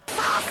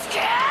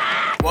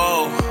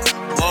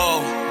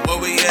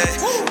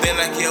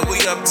They like, yeah, we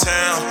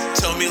uptown,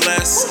 tell me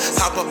less.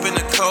 Hop up in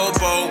the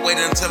Kobo, wait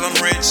until I'm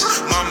rich.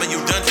 Mama,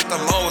 you done took the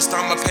most,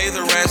 I'ma pay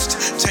the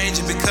rest. Change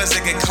it because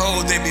it get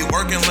cold, they be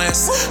working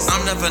less.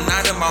 I'm never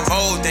not in my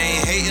mode, they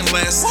ain't hating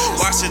less.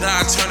 Why should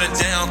I turn it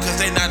down, cause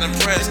they not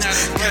impressed?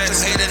 Catch them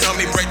hating on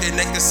me, break their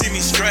neck to see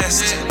me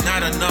stressed.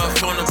 Not enough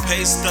on the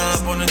pay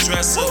stub, on the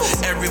dresser.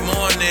 Every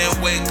morning,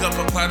 wake up,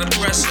 apply the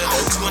pressure.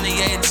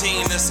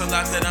 2018, it's a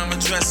lot that I'm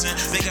addressing.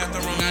 They got the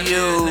wrong idea.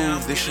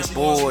 Yo, this your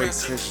boy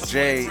Chris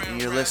J,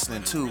 and you're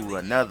listening to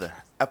another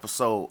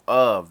episode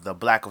of the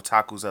Black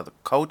Otakus of the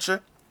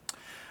Culture.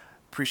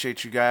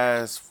 Appreciate you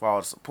guys for all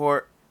the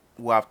support.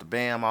 WOP the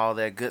BAM, all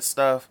that good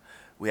stuff.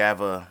 We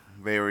have a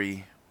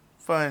very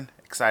fun,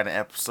 exciting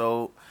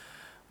episode.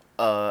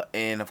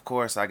 And of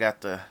course, I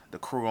got the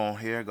crew on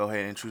here. Go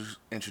ahead and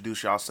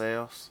introduce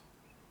yourselves.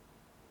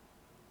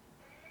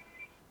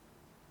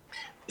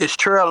 It's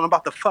Trail, and I'm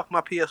about to fuck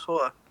my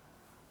PS4.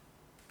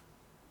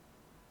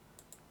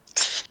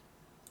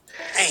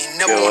 Ain't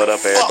never what up,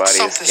 everybody?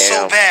 Something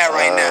so bad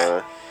right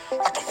now.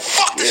 I can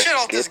fuck the shit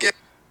off this game.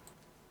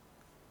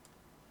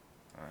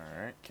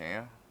 Alright,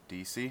 Cam,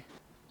 DC.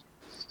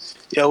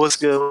 Yo, what's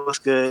good? What's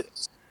good?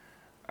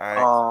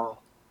 Alright.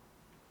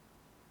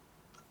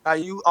 Are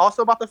you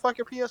also about to fuck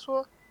your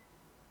PS4?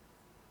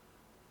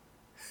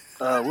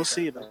 We'll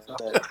see about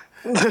that.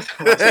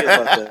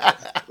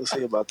 We'll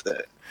see about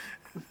that.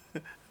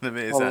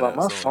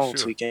 My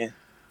phone's tweaking.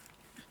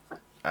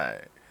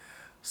 Alright.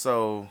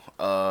 So,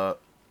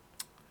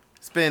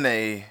 it's been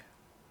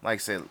like I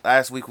said,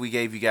 last week we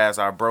gave you guys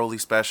our Broly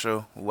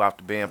special. WOP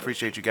the BAM.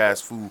 Appreciate you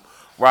guys who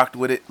rocked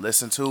with it,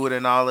 listened to it,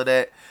 and all of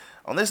that.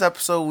 On this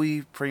episode,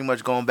 we pretty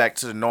much going back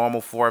to the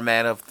normal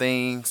format of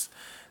things.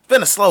 It's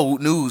been a slow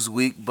news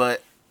week,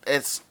 but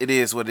it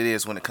is what it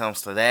is when it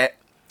comes to that.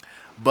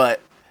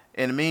 But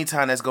in the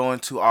meantime, let's go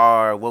into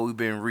what we've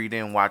been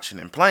reading, watching,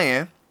 and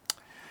playing.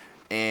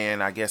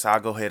 And I guess I'll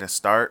go ahead and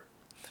start.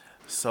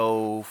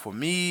 So for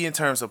me, in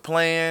terms of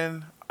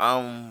playing,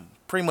 I'm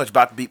pretty much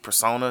about to beat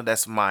Persona.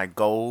 That's my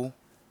goal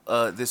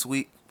this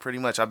week. Pretty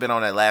much, I've been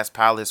on that last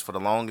palace for the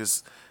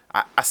longest.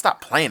 I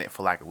stopped playing it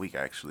for like a week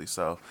actually.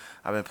 So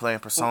I've been playing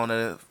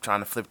Persona, trying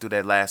to flip through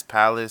that last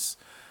palace.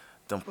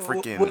 Them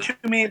freaking. What you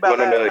mean by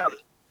that?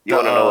 You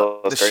want to know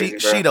what's crazy,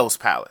 bro? Shido's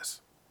palace.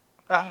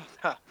 You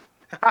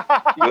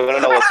want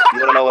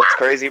to know what's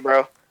crazy,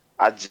 bro?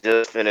 I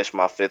just finished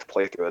my 5th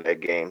playthrough of that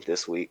game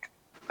this week.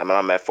 I mean,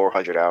 I'm at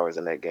 400 hours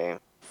in that game.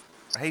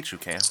 I hate you,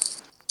 Cam.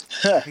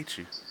 I hate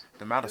you.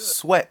 The amount of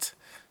sweat.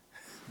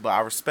 But I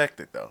respect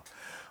it, though.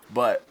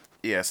 But,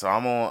 yeah, so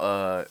I'm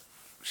on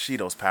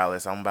Shido's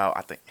Palace. I'm about,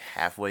 I think,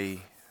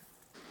 halfway.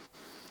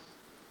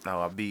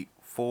 No, I beat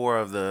four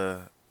of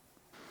the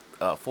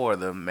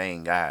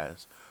main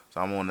guys. So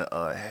I'm on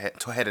the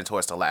heading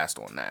towards the last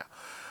one now.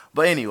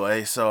 But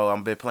anyway, so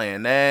I've been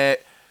playing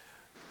that.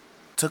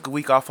 Took a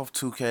week off of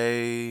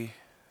 2K.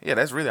 Yeah,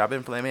 that's really, I've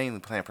been mainly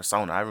playing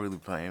Persona. I haven't really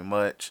playing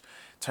much.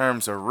 In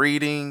terms of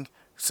reading,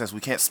 since we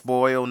can't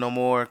spoil no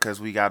more,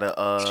 because we gotta,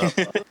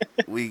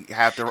 we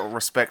have to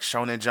respect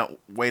Shonen Jump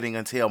waiting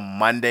until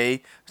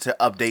Monday to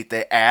update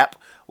their app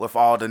with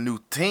all the new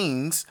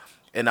things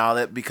and all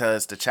that,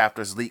 because the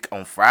chapters leak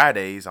on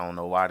Fridays. I don't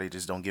know why they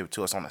just don't give it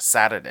to us on a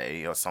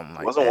Saturday or something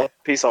like that. Wasn't One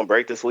Piece on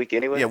break this week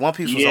anyway? Yeah, One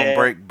Piece was on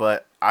break,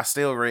 but I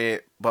still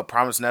read, but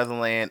Promised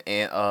Neverland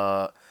and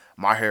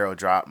My Hero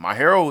dropped. My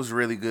Hero was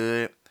really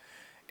good,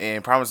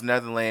 and Promised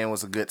Neverland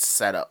was a good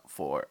setup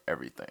for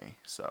everything.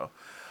 So,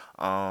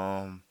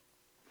 then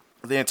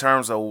in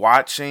terms of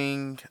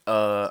watching,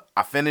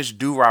 I finished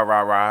Do Ra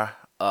Ra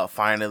Ra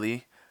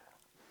finally.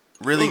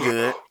 Really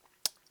good.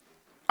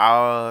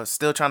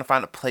 Still trying to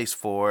find a place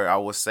for it. I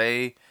would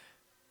say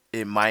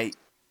it might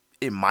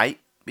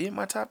be in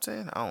my top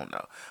 10. I don't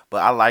know,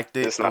 but I liked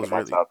it. It's not in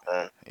my top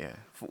 10. Yeah.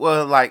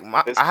 Well, like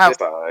it's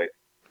all right.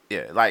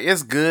 Yeah, like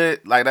it's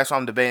good. Like that's why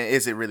I'm debating: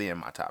 is it really in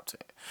my top 10?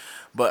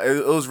 But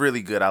it was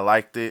really good. I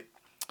liked it.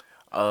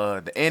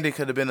 The ending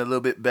could have been a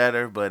little bit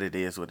better, but it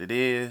is what it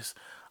is.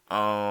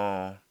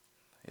 You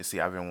see,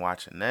 I've been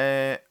watching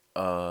that.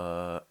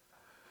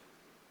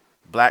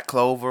 Black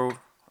Clover.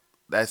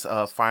 That's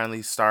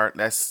finally start.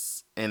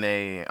 That's in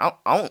a. I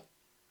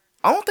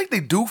don't think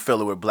they do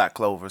filler with Black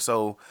Clover.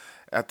 So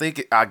I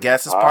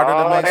guess it's part of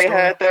the main they story.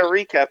 had that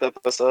recap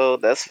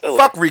episode. That's filler.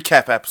 Fuck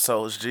recap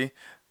episodes, G.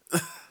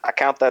 I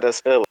count that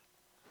as filler.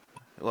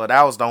 Well,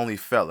 that was the only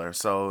filler,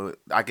 so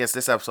I guess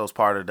this episode's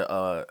part of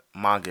the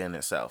manga in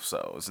itself,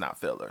 so it's not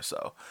filler.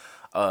 So,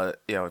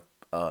 yeah,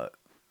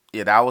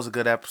 that was a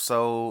good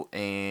episode.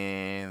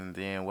 And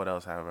then what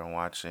else have I been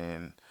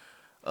watching?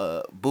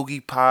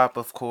 Boogie Pop,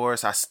 of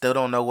course. I still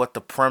don't know what the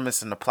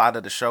premise and the plot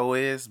of the show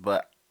is,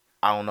 but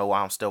I don't know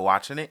why I'm still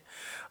watching it.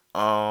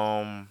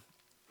 And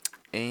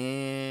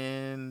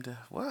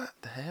what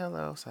the hell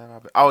else have I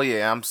been? Oh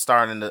yeah, I'm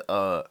starting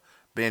to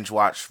binge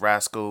watch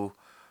Rascal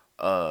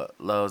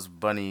Loves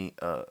Bunny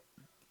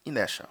in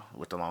that show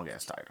with the long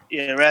ass title.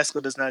 Yeah,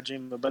 Rascal Does Not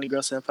Dream of Bunny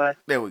Girl Senpai.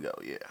 There we go.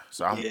 Yeah,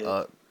 so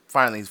I'm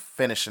finally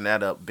finishing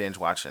that up, binge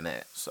watching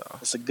that. So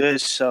it's a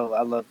good show.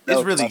 I love.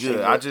 It's really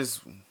good.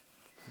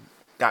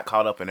 got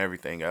caught up in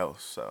everything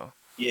else. So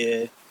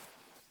yeah.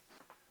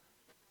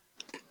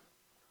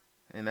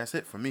 and that's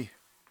it for me.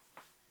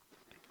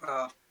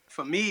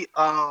 For me,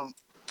 I've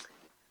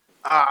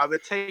been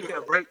taking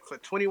a break for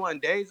 21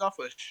 days off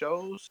of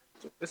shows.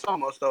 It's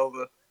almost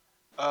over.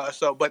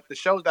 But the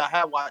shows that I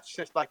have watched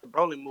since like the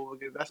Broly movie,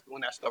 because that's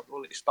when that stuff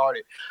really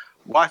started.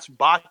 Watch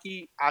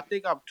Baki. I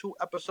think I'm 2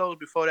 episodes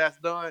before that's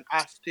done.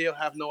 I still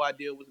have no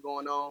idea what's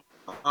going on.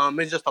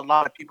 It's just a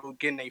lot of people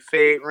getting their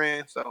fade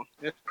ran, so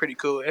it's pretty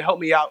cool. It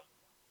helped me out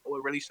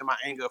with releasing my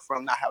anger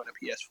from not having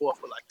a PS4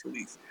 for like 2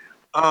 weeks.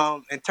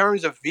 In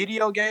terms of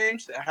video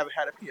games, I haven't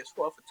had a PS4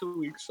 for 2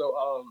 weeks,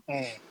 so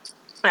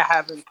I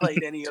haven't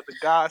played any of the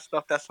God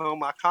stuff that's on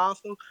my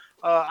console.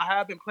 I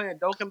have been playing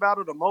Dokkan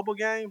Battle, the mobile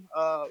game.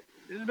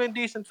 It's been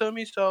decent to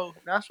me, so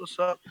that's what's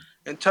up.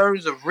 In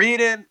terms of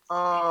reading,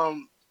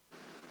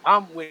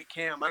 I'm with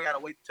Cam. I gotta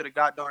wait till the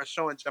goddamn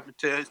show and jump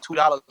until his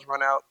 $2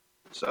 run out.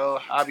 So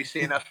I'll be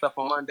seeing that stuff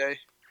on Monday.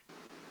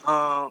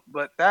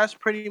 But that's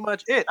pretty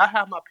much it. I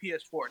have my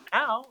PS4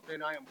 now,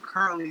 and I am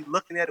currently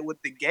looking at it with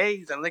the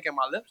gaze and licking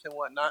my lips and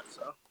whatnot.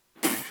 So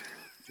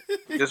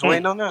just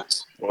waiting on that.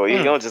 Well,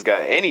 you don't just got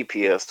any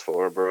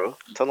PS4, bro.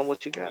 Tell them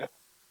what you got.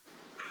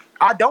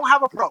 I don't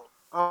have a Pro.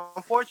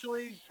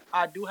 Unfortunately,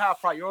 I do have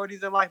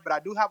priorities in life, but I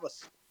do have a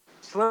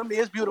Slim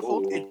is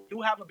beautiful. Ooh. It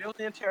do have a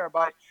built-in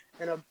terabyte,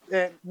 and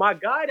my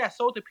guy that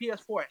sold the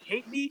PS4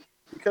 hate me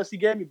because he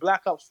gave me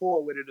Black Ops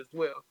 4 with it as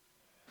well.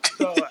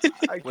 So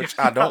Which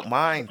I don't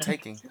mind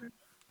taking.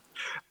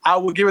 I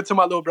will give it to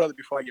my little brother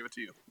before I give it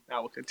to you. I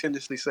will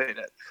continuously say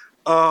that.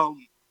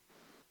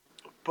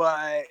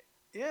 But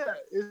yeah,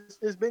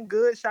 it's been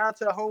good. Shout out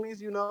to the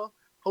homies,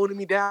 holding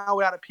me down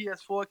without a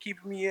PS4,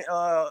 keeping me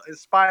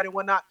inspired and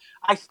whatnot.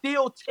 I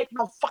still take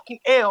no fucking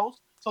L's,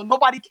 so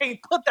nobody can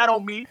put that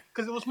on me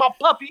because it was my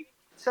puppy.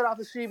 Shout out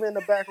to Shiva in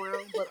the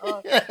background, but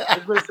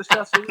it's been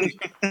successful.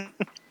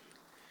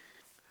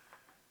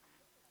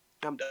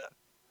 I'm done.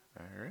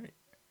 All right.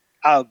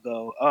 I'll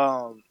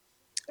go.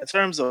 In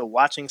terms of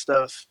watching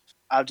stuff,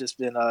 I've just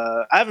been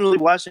I haven't really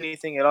watched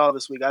anything at all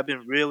this week. I've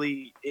been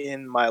really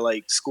in my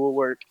like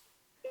schoolwork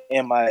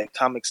and my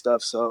comic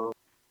stuff. So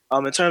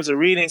in terms of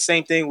reading,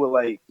 same thing with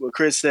like what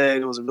Chris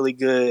said. It was a really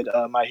good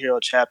My Hero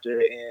chapter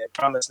and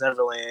Promise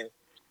Neverland.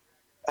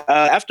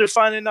 After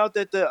finding out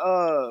that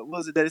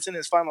that it's in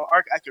his final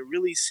arc, I could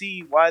really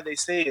see why they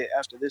say it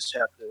after this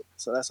chapter.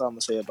 So that's all I'm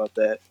gonna say about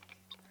that.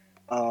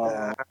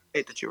 I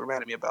hate that you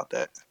reminded me about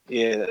that.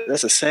 Yeah,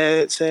 that's a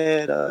sad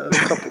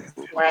couple.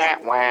 Wah,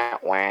 wah,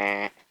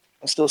 wah.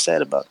 I'm still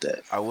sad about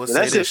that. I will But say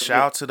that's this. it for Shout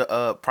me. out to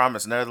the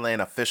Promise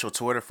Netherland official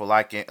Twitter for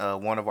liking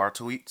one of our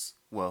tweets.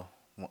 Well,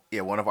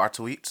 one of our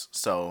tweets.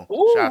 So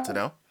shout out to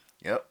them.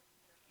 Yep.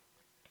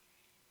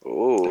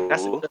 Ooh.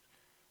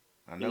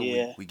 I know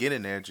Yeah. we get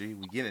in there, G.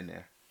 We get in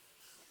there.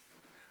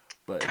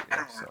 But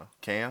yeah, so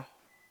Cam.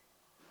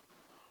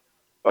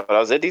 That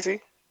was it, DC?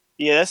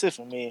 Yeah, that's it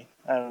for me.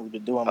 I haven't really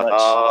been doing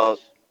much.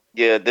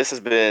 Yeah, this has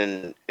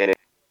been an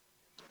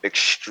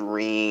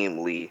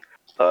extremely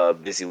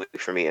busy week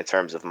for me in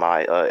terms of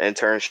my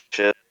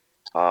internship.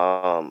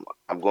 I'm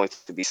going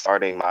to be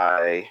starting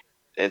my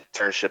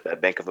internship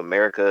at Bank of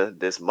America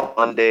this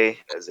Monday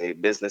as a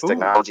business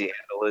technology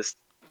analyst.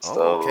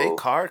 Oh, okay. So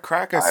Card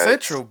Cracker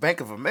Central,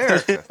 Bank of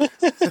America.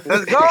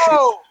 Let's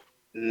go.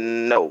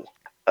 No.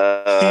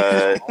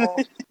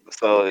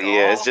 So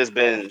yeah, it's just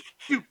been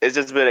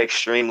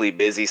extremely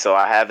busy. So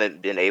I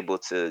haven't been able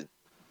to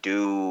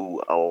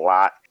do a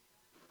lot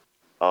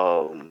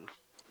of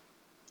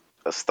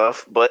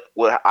stuff. But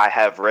what I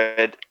have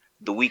read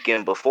the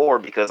weekend before,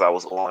 because I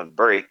was on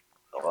break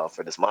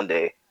for this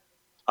Monday,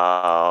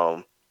 webtoons.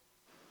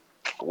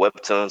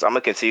 I'm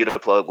gonna continue to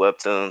plug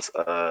webtoons.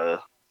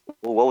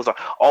 What was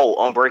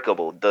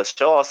Unbreakable, the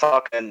show I was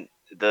talking,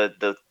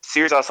 the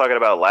series I was talking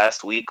about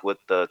last week with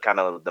the kind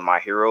of the My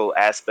Hero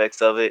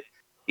aspects of it.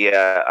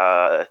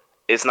 Yeah,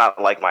 it's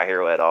not like My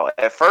Hero at all.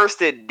 At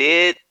first it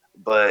did,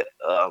 but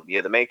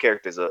yeah, the main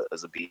character is a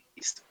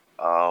beast.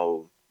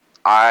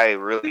 I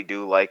really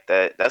do like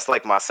that. That's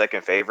like my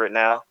second favorite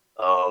now,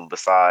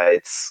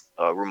 besides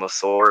Room of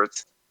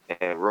Swords,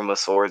 and Room of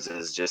Swords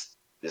is just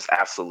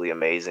absolutely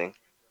amazing.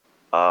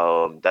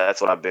 That's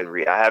what I've been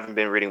reading. I haven't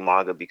been reading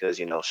manga because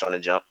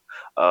Shonen Jump.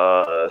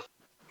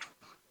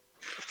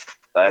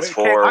 That's Wait,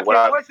 for I what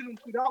can't wait till them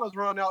 $2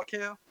 run out,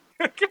 Cam.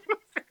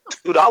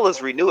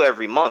 $2 renew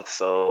every month.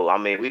 So I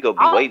mean, we gonna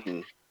be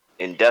waiting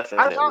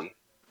indefinitely.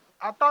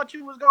 I thought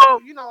you was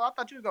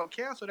gonna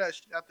cancel that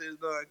shit after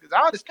it's done. Cause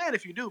I understand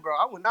if you do, bro.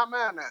 I would not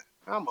mind that.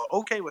 I'm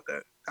okay with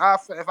that.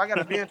 If I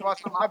gotta binge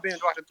watch something, I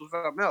binge watch it through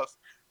something else.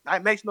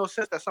 It makes no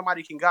sense that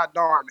somebody can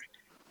goddamn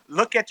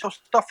look at your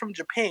stuff from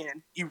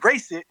Japan,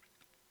 erase it,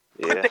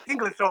 put the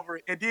English over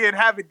it, and then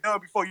have it done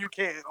before you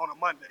can on a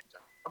Monday.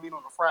 I mean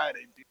on a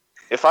Friday. Dude.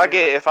 If I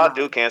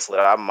do cancel it,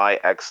 I might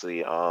actually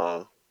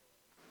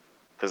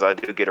because I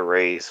do get a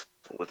raise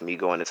with me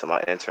going into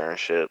my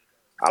internship.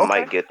 I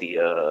might get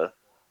the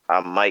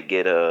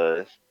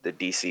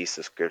DC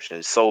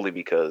subscription solely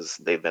because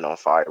they've been on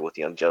fire with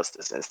Young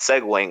Justice. And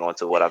segueing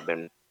onto what I've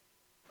been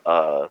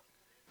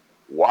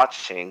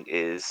watching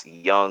is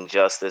Young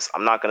Justice.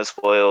 I'm not gonna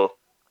spoil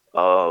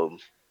um,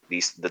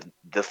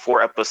 the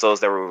 4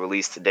 episodes that were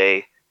released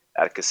today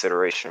out of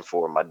consideration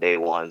for my day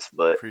ones,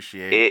 but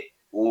Appreciate it.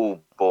 it, ooh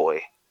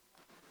boy,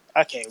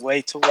 I can't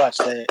wait to watch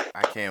that.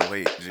 I can't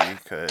wait, G,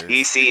 cause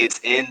DC is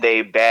in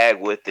their bag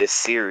with this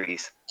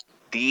series.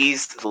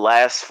 These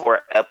last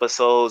 4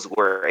 episodes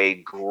were a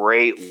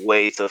great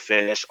way to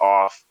finish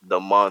off the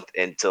month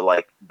and to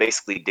like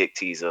basically dick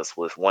tease us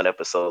with 1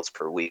 episodes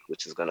per week,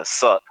 which is gonna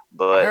suck. I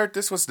But heard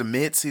this was the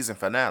mid-season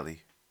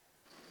finale.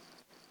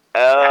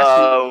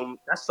 um,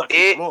 That sucks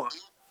even it more.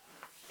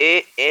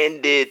 it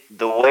ended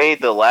the way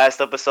the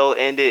last episode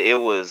ended. It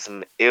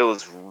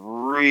was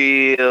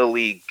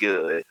really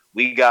good.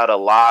 We got a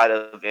lot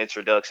of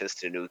introductions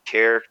to new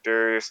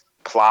characters,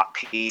 plot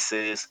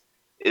pieces.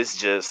 It's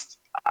just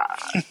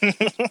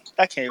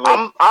I can't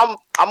wait.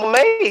 I'm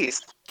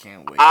amazed.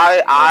 Can't wait.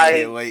 I I I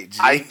can't wait,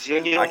 I G. I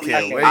genuinely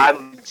can't wait.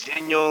 I'm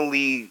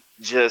genuinely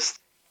just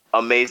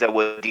amazed at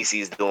what DC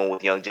is doing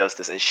with Young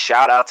Justice, and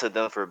shout out to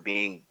them for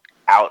being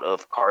out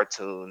of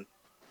Cartoon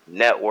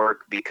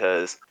Network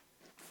because,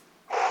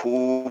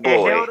 oh It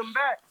boy, held them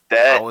back. I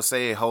that would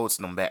say it holds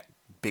them back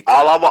big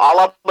all time.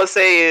 I'm gonna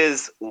say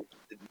is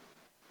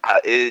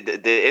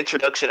the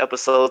introduction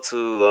episode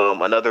to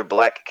another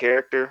black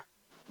character.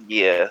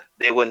 Yeah,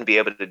 they wouldn't be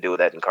able to do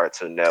that in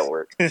Cartoon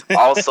Network.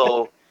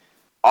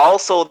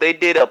 Also, they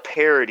did a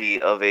parody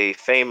of a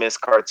famous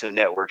Cartoon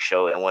Network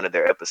show in one of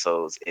their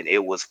episodes, and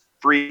it was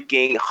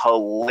freaking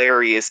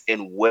hilarious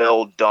and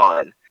well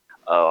done.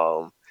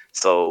 Um,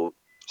 so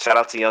shout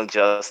out to Young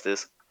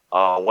Justice.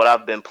 What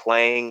I've been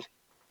playing,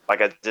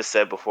 like I just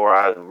said before,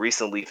 I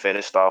recently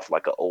finished off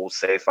like an old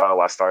save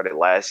file I started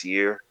last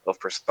year of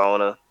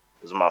Persona.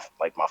 It was my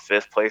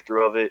fifth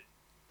playthrough of it.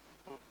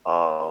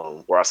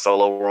 Where I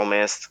solo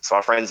romanced, so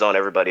I friend zone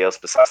everybody else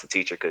besides the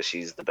teacher because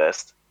she's the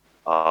best.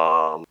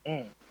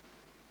 Mm.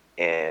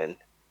 And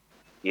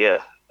yeah,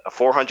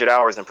 400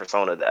 hours in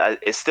Persona.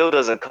 It still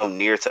doesn't come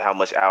near to how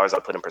much hours I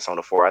put in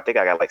Persona 4. I think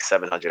I got like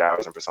 700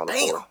 hours in Persona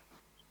 4. Damn.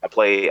 I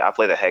play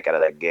the heck out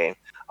of that game.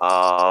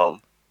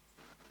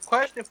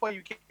 Question for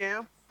you,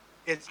 Cam: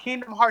 is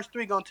Kingdom Hearts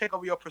 3 gonna take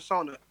over your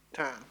Persona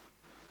time?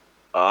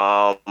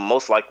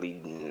 Most likely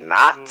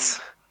not.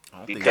 I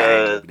don't think it's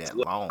Because gonna be that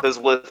long.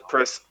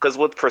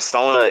 with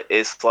Persona,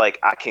 it's like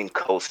I can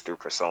coast through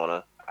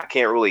Persona. I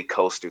can't really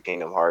coast through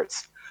Kingdom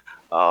Hearts.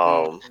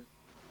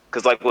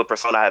 Because like with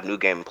Persona, I have New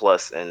Game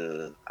Plus,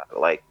 and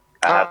like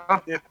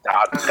I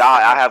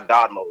have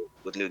God mode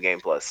with New Game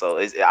Plus, so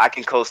I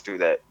can coast through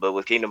that. But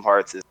with Kingdom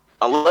Hearts,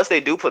 unless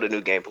they do put a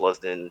New Game Plus,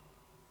 then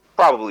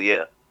probably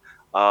yeah.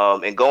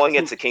 And going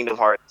into Kingdom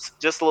Hearts,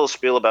 just a little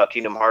spiel about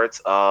Kingdom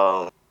Hearts.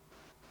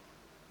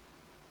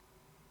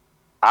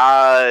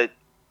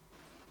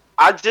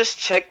 I just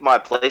checked my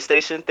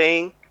PlayStation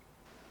thing,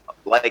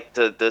 like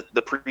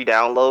the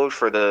pre-download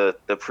for the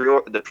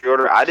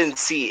pre-order. I didn't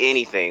see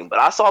anything, but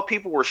I saw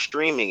people were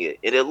streaming it,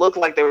 and it looked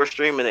like they were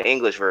streaming the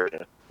English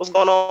version. What's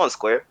going on,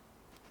 Square?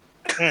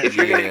 If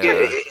you're gonna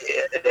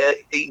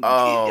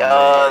Oh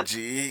man,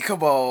 G,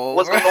 come on.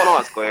 what's going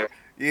on, Square?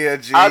 Yeah,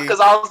 G. Because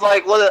I was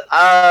like, well,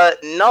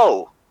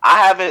 no, I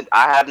haven't.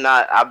 I have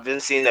not. I've been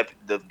seeing that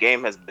the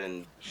game has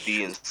been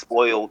being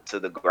spoiled to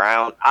the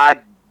ground. I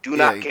do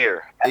not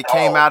care. It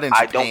came out in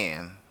I don't.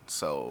 Japan,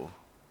 so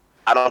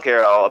I don't care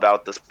at all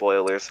about the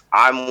spoilers.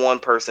 I'm one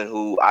person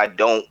who I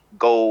don't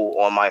go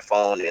on my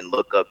phone and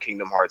look up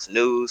Kingdom Hearts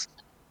news.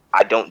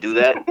 I don't do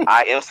that.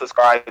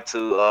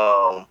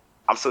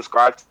 I'm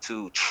subscribed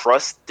to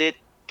trusted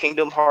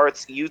Kingdom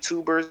Hearts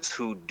YouTubers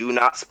who do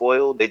not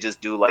spoil. They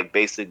just do like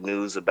basic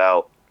news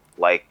about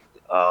like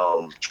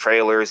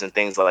trailers and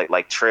things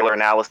like trailer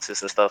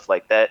analysis and stuff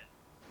like that.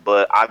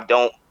 But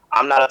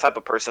I'm not a type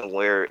of person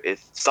where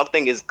if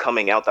something is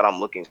coming out that I'm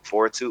looking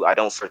forward to, I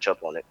don't search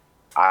up on it.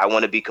 I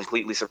want to be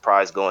completely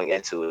surprised going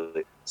into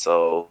it.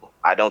 So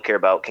I don't care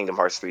about Kingdom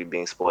Hearts 3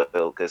 being spoiled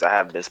because I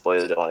haven't been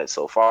spoiled on it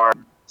so far.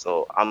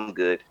 So I'm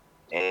good.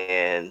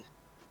 And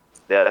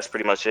yeah, that's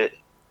pretty much it.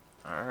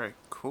 all right,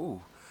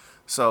 cool.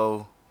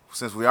 So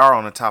since we are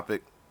on the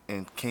topic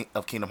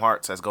of Kingdom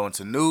Hearts, let's go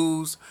into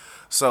news.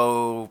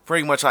 So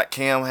pretty much like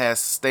Cam has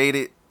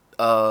stated,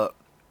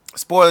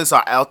 spoilers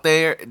are out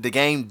there. The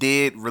game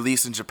did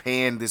release in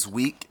Japan this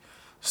week,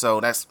 so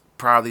that's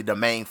probably the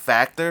main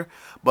factor.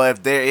 But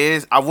if there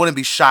is, I wouldn't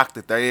be shocked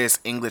if there is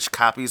English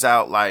copies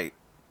out. Like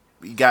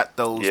you got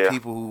those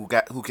people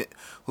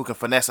who can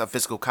finesse a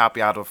physical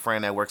copy out of a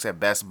friend that works at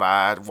Best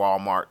Buy,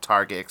 Walmart,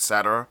 Target,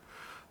 etc.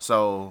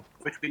 So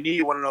Which we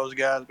need one of those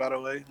guys, by the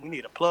way. We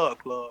need a plug.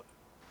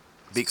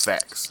 big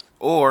facts.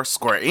 Or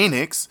Square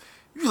Enix.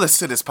 If you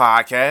listen to this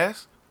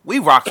podcast, we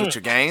rocked with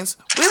your games.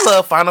 We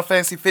love Final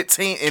Fantasy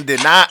 15 and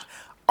did not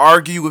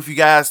argue with you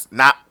guys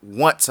not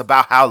once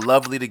about how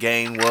lovely the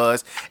game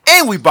was.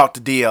 And we bought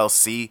the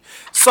DLC.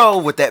 So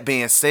with that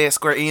being said,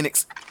 Square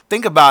Enix,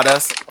 think about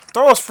us.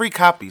 Throw us free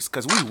copies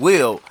because we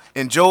will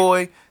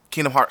enjoy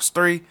Kingdom Hearts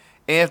 3.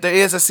 And if there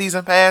is a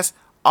season pass,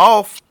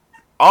 all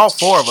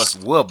 4 of us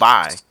will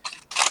buy.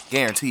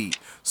 Guaranteed.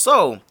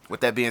 So,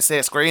 with that being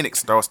said, Square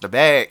Enix throws the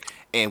bag,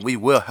 and we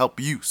will help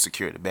you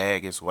secure the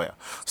bag as well.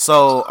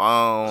 So,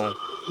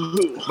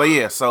 but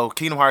yeah, so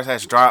Kingdom Hearts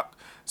has dropped.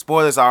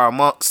 Spoilers are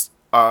amongst,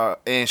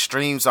 and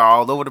streams are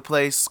all over the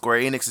place.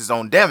 Square Enix is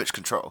on damage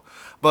control.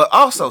 But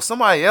also,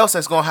 somebody else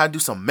that's going to have to do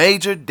some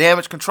major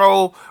damage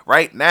control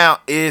right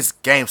now is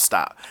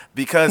GameStop.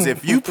 Because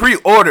if you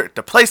pre-ordered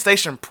the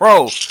PlayStation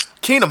Pro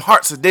Kingdom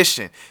Hearts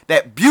Edition,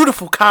 that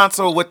beautiful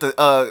console with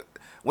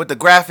the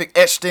graphic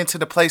etched into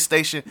the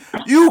PlayStation,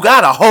 you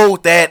gotta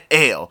hold that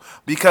L,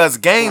 because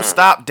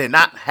GameStop did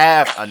not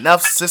have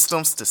enough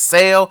systems to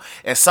sell,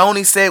 and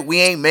Sony said we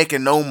ain't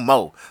making no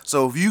more.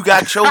 So if you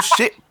got your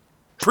shit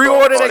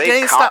pre-ordered at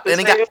GameStop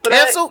and it got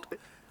canceled,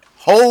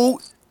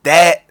 hold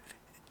that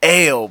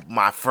L,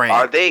 my friend.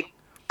 Are they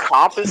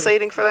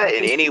compensating for that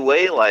in any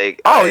way? Like,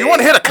 oh, you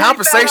want to hit a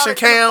compensation,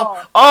 Cam?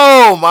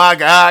 Oh my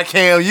God,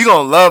 Cam, you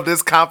gonna love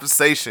this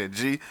compensation,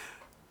 G.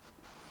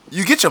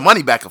 You get your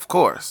money back, of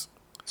course,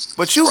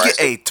 but you get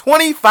a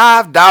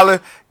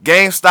 $25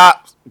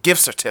 GameStop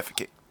gift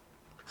certificate.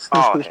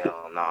 Oh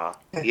hell no!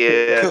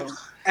 Yeah,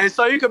 And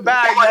so you can buy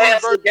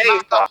hands your with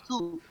GameStop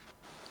too.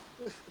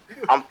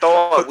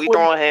 we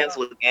throwing hands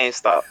with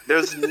GameStop.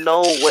 There's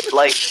no way,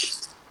 like,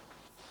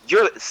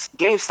 your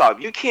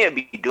GameStop, you can't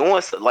be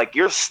doing so, like,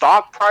 your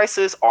stock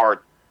prices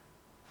are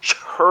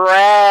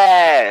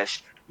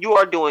trash. You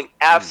are doing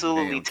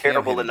absolutely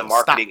terrible in the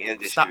marketing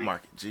industry. Stock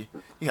market, G.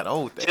 You gotta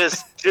hold that.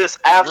 Just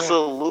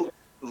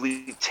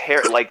absolutely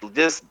terrible. Like,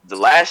 this, the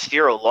last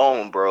year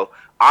alone, bro.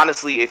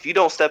 Honestly, if you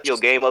don't step your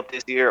game up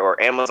this year, or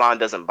Amazon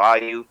doesn't buy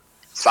you,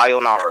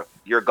 sayonara,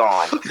 you're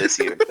gone this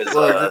year.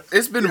 Well,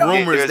 it's been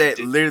rumors that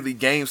literally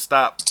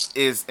GameStop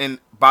is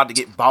about to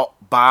get bought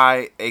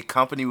by a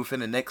company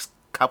within the next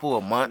couple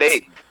of months.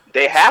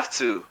 They have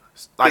to.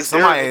 Like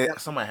somebody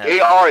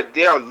they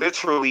are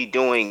literally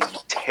doing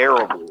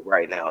terrible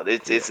right now.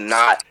 It's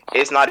not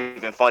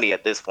even funny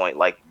at this point.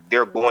 Like,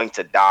 they're going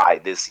to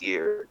die this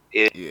year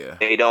if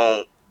they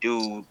don't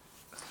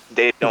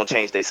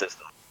change their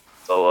system.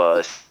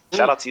 So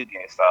shout out to you,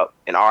 GameStop,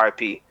 and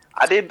RIP.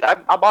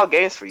 I bought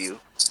games for you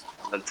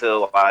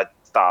until I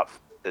stopped,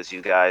 because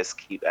you guys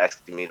keep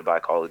asking me to buy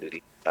Call of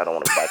Duty. I don't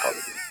want to buy Call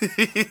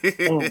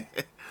of Duty.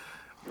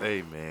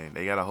 Hey man,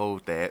 they gotta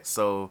hold that.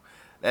 So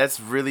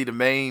that's really the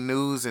main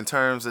news in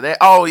terms of that.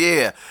 Oh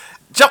yeah,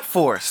 Jump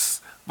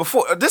Force.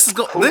 Before this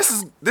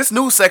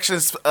news section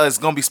is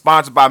gonna be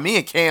sponsored by me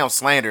and Cam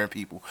slandering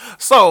people.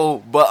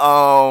 So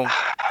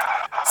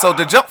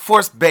the Jump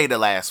Force beta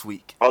last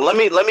week. Oh, let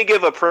me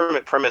give a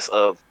premise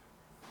of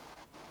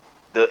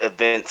the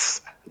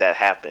events that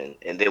happened,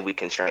 and then we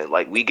can share.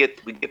 Like, we get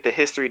the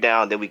history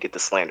down, then we get the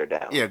slander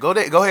down. Yeah, go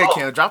ahead,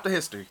 Cam. Drop the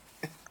history.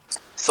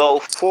 So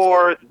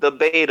for the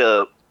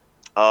beta,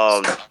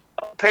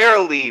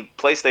 apparently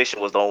PlayStation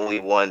was the only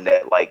one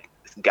that, like,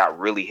 got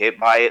really hit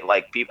by it.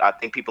 Like, I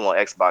think people on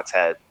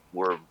Xbox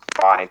were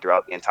fine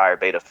throughout the entire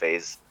beta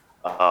phase.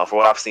 For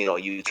what I've seen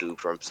on YouTube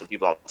from some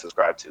people I'm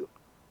subscribed to,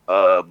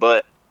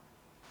 but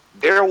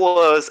there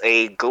was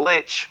a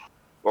glitch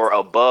or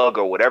a bug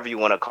or whatever you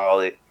want to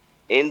call it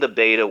in the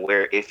beta,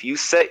 where if you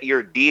set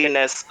your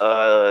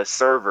DNS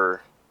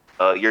server,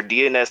 your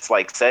DNS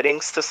like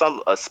settings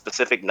to a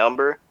specific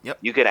number,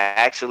 you can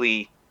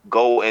actually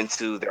go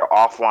into their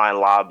offline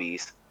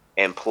lobbies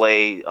and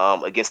play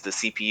against the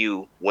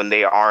CPU when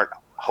they aren't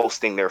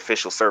hosting their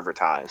official server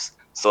times.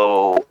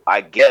 So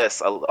I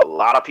guess a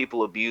lot of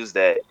people abuse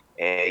that,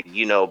 and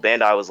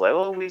Bandai was like,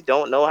 "Oh, we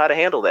don't know how to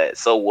handle that."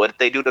 So what did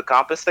they do to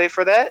compensate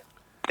for that?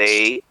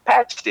 They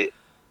patched it.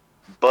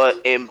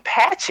 But in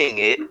patching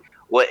it,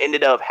 what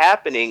ended up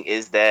happening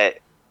is that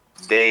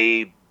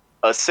they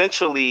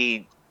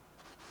essentially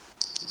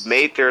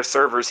made their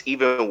servers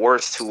even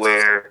worse, to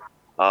where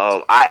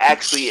I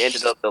actually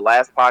ended up, the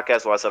last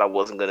podcast where I said I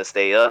wasn't going to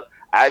stay up,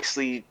 I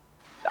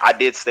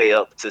did stay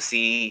up to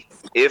see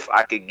if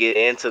I could get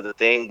into the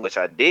thing, which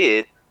I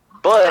did,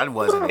 but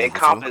in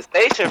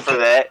compensation for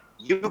that,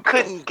 you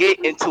couldn't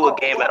get into a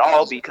game at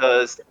all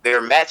because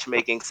their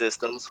matchmaking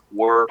systems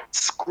were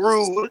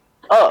screwed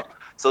up.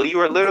 So you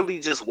were literally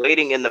just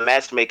waiting in the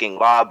matchmaking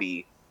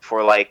lobby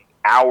for like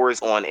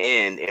hours on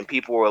end, and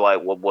people were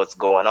like, well, what's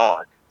going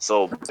on?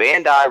 So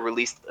Bandai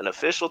released an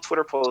official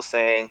Twitter post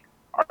saying,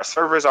 our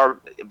servers are,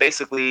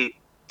 basically,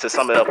 to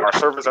sum it up, our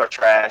servers are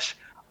trash,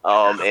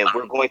 and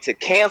we're going to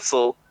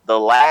cancel the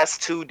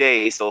last 2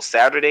 days, so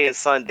Saturday and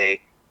Sunday.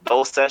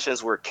 Those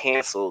sessions were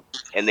canceled,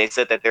 and they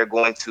said that they're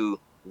going to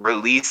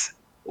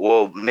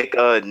make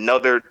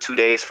another 2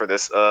 days for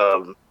this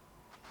their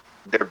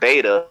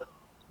beta,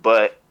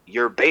 but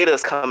your beta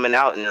is coming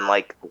out in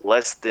like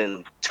less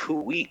than 2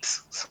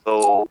 weeks.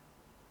 So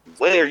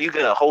when are you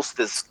gonna host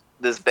this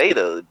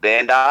beta,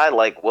 Bandai?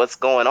 Like, what's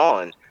going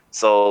on?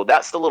 So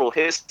that's the little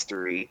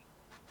history.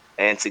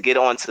 And to get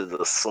on to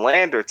the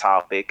slander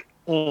topic,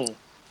 did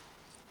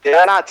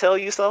I not tell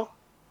you so?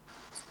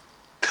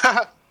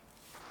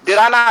 Did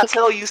I not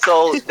tell you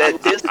so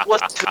that this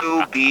was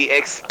to be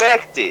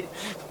expected?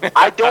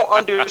 I don't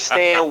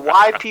understand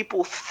why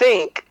people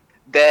think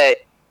that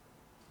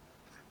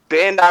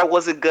Bandai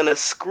wasn't gonna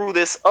screw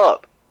this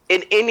up.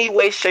 in any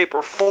way, shape,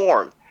 or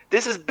form.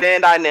 This is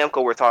Bandai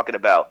Namco we're talking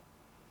about.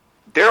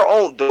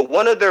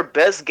 One of their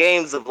best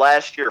games of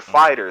last year,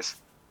 Fighters.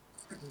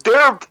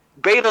 Their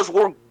betas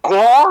were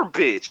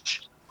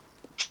garbage.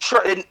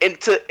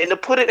 And to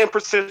put it in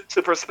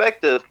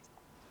perspective,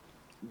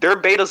 their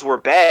betas were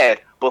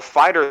bad, but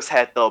Fighters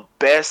had the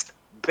best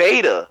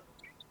beta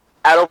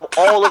out of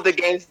all of the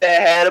games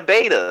that had a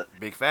beta.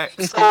 Big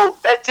facts. So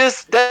that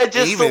just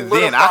Even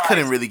then, I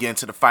couldn't really get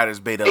into the Fighters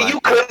beta and like you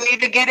that. couldn't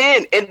even get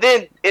in. And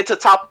then and to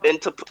top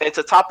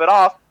it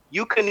off,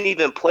 you couldn't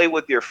even play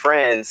with your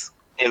friends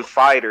in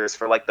Fighters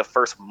for like the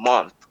first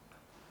month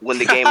when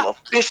the game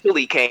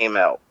officially came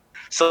out.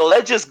 So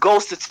that just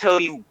goes to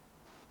tell you,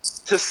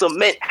 to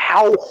cement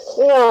how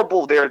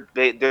horrible their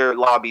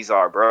lobbies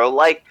are, bro.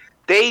 Like,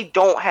 they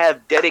don't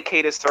have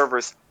dedicated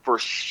servers for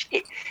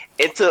shit.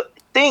 And to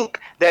think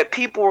that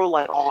people are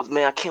like, oh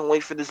man, I can't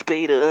wait for this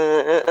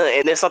beta,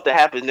 and then something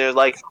happens, and they're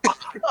like,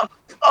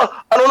 I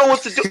don't know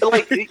what to do.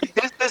 Like,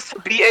 this is to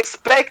be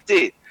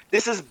expected.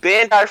 This is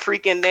Bandai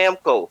freaking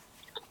Namco.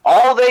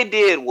 All they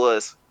did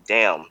was,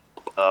 damn,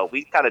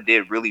 we kind of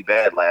did really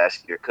bad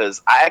last year,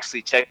 because I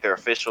actually checked their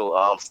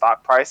official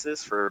stock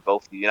prices for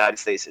both the United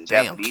States and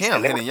Damn, Japanese, Cam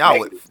and they hitting were y'all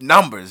negative. with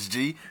numbers,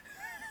 G.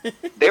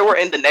 They were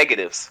in the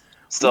negatives.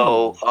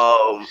 So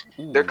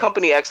their Ooh.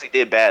 company actually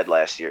did bad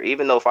last year,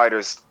 even though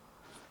Fighters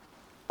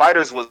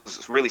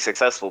was really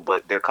successful,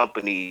 but their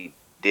company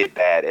did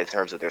bad in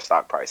terms of their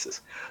stock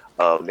prices,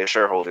 their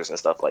shareholders and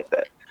stuff like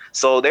that.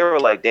 So they were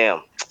like,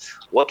 damn,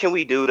 what can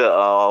we do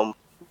to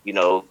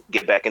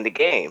get back in the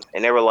game?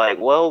 And they were like,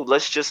 well,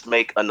 let's just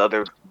make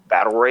another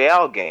battle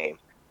royale game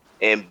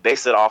and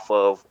base it off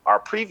of our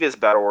previous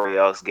battle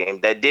royales game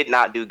that did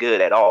not do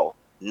good at all.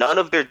 None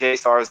of their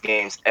J-Stars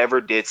games ever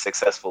did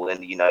successful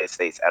in the United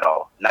States at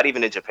all, not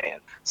even in Japan.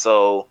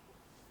 So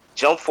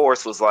Jump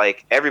Force was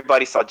like,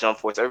 everybody saw Jump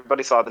Force,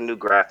 everybody saw the new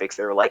graphics.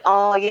 They were like,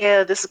 oh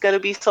yeah, this is gonna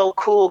be so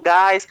cool,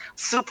 guys!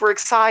 Super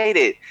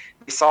excited.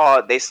 They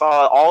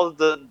saw all of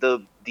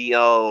the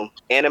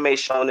anime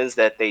shonens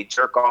that they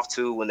jerk off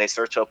to when they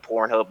search up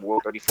Pornhub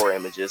World 34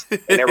 images,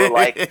 and they were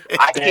like,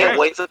 I can't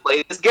wait to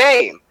play this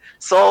game.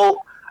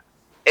 So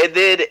and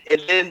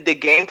then the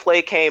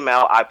gameplay came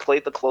out. I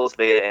played the closed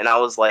beta, and I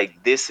was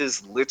like, this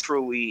is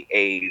literally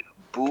a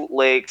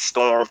bootleg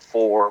Storm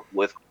 4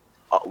 with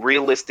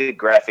realistic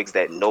graphics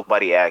that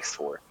nobody asked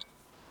for.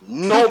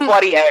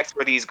 Nobody asked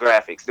for these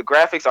graphics. The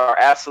graphics are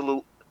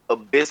absolute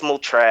abysmal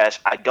trash.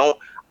 I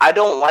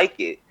don't like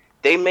it.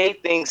 They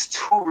made things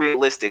too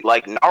realistic.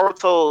 Like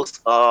Naruto's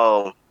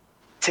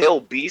tail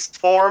beast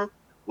form,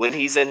 when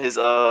he's in his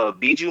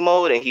Biju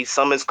mode and he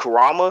summons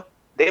Kurama,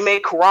 they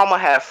made Kurama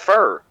have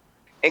fur.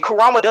 And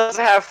Kurama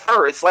doesn't have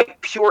fur. It's like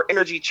pure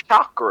energy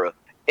chakra.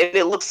 And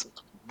it looks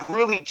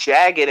really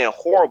jagged and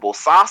horrible.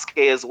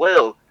 Sasuke as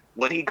well,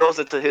 when he goes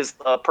into his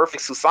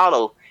perfect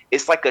Susanoo,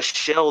 it's like a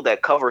shell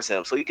that covers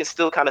him. So you can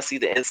still kind of see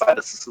the inside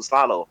of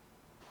Susanoo.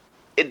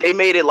 They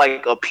made it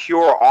like a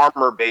pure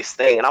armor based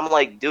thing. And I'm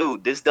like,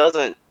 dude, this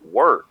doesn't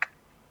work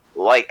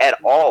like at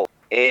all.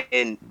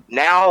 And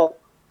now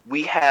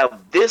we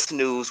have this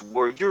news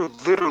where you're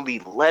literally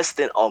less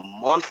than a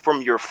month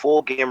from your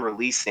full game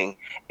releasing,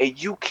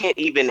 and you can't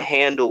even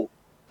handle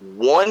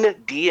one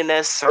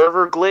DNS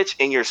server glitch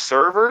in your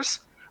servers.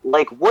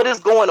 Like, what is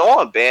going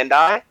on,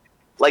 Bandai?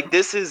 Like,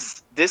 this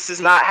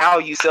is not how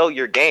you sell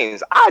your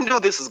games. I knew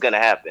this was gonna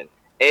happen.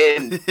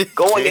 And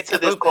going into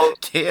this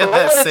Cam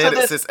has said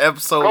it since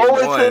episode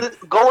 1.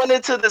 Going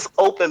into this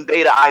open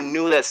beta, I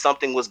knew that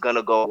something was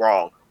gonna go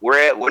wrong.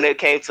 When it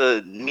came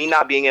to me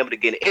not being able to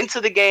get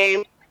into the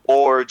game,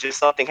 or just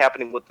something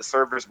happening with the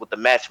servers with the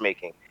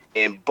matchmaking,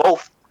 and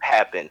both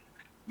happened.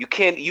 You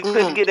couldn't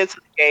get into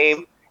the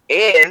game,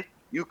 and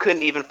you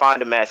couldn't even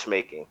find a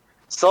matchmaking.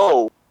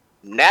 So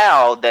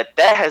now that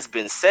has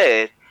been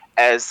said,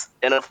 as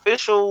an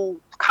official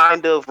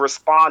kind of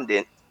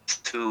respondent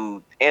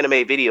to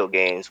anime video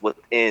games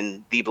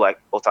within the Black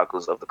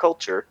Otakus of the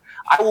culture,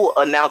 I will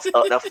announce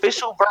an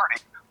official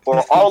verdict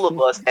for all of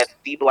us at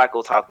the Black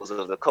Otakus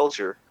of the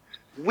culture.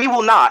 We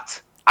will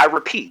not, I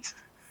repeat,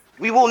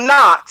 we will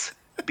not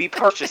be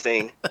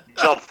purchasing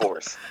Jump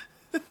Force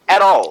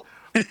at all.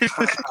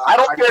 I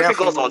don't care if it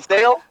goes on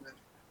sale.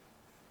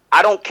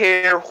 I don't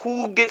care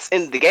who gets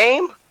in the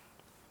game.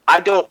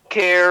 I don't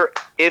care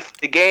if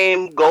the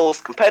game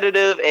goes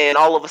competitive and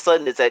all of a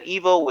sudden it's at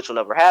Evo, which will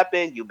never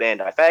happen. You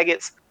Bandai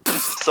faggots.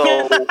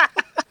 So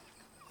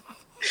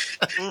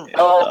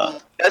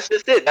that's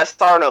just it.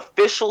 That's our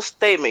official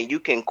statement. You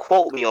can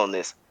quote me on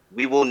this.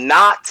 We will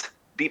not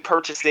be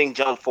purchasing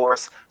Jump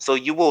Force, so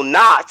you will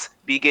not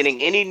be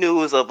getting any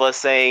news of us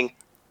saying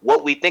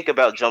what we think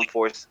about Jump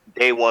Force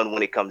day one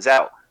when it comes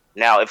out.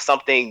 Now, if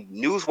something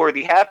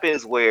newsworthy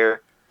happens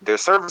where their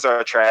servers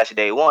are trash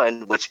day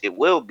one, which it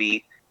will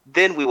be,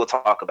 then we will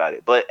talk about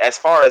it. But as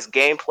far as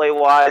gameplay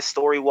wise,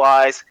 story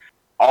wise,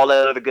 all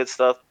that other good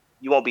stuff,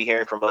 you won't be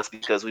hearing from us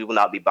because we will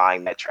not be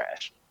buying that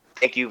trash.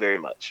 Thank you very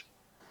much.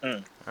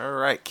 All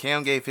right,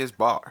 Cam gave his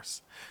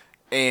bars,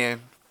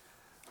 and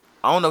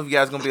I don't know if you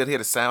guys are gonna be able to hear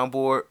the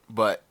soundboard,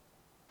 but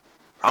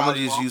I'm gonna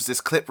just use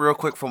this clip real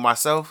quick for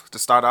myself to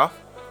start off.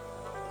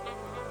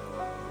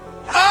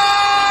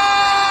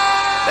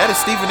 That is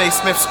Stephen A.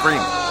 Smith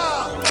screaming.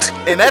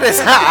 And that is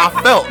how I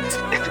felt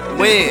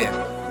when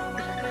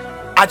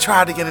I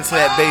tried to get into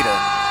that beta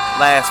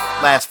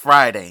last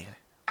Friday,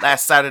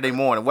 last Saturday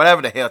morning,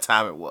 whatever the hell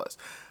time it was.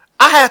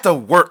 I had to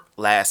work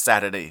last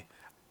Saturday.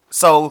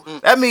 So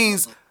that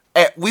means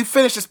we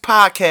finished this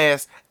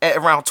podcast at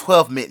around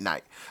 12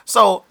 midnight.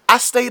 So I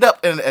stayed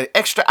up an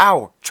extra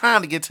hour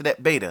trying to get to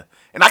that beta.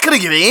 And I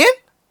couldn't get in.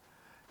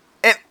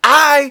 And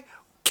I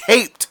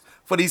caped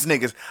for these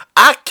niggas.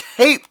 I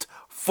caped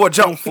for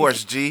Jump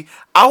Force, G.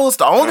 I was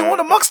the only one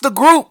amongst the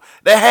group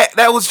that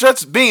was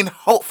just being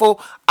hopeful,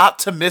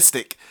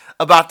 optimistic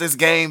about this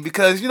game.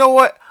 Because you know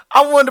what?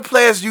 I wanted to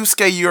play as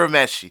Yusuke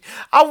Urameshi.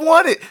 I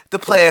wanted to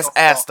play as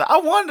Asta. I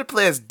wanted to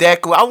play as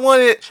Deku. I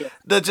wanted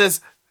to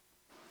just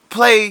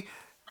play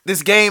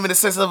this game in the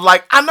sense of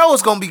like, I know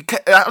it's going to be,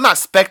 I'm not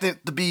expecting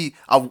it to be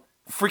a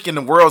freaking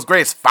the world's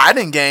greatest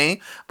fighting game,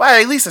 but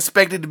I at least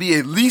expect it to be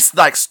at least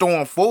like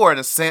Storm 4 in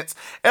a sense.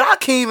 And I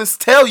can't even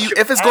tell you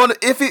if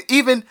it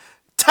even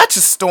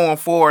touches Storm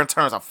 4 in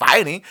terms of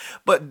fighting.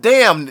 But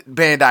damn,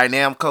 Bandai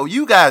Namco,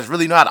 you guys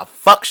really know how to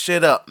fuck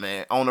shit up,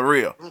 man, on the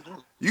real.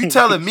 You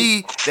telling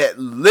me that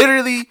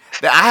literally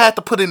that I had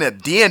to put in a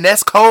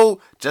DNS code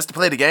just to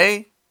play the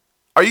game?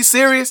 Are you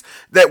serious?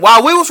 That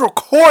while we was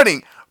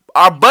recording,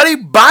 our buddy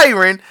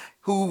Byron,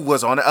 who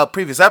was on a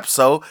previous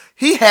episode,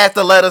 he had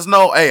to let us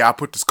know, hey, I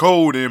put this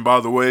code in, by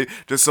the way,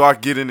 just so I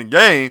can get in the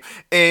game.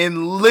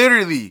 And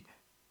literally,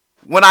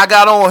 when I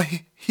got on,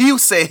 he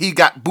said he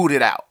got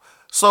booted out.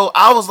 So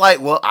I was like,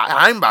 well,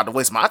 I ain't about to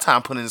waste my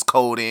time putting this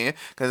code in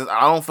because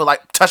I don't feel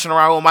like touching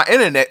around with my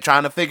internet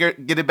trying to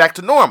get it back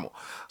to normal.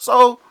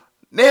 So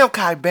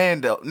Namco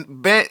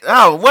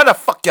what the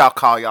fuck y'all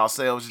call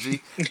yourselves,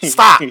 G?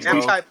 Stop, bro.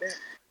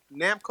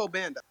 Namco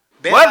Bandai.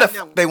 What the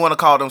fuck they want to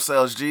call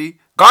themselves, G?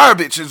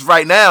 Garbage is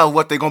right now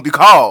what they gonna be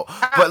called.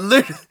 But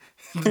literally,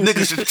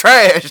 niggas is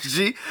trash,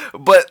 G.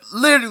 But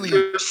literally,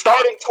 you're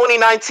starting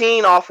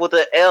 2019 off with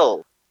an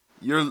L.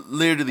 You're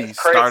literally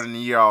starting the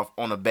year off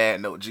on a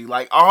bad note, G.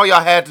 Like, all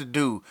y'all had to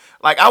do,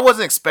 like, I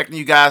wasn't expecting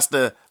you guys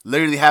to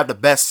literally have the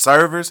best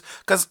servers,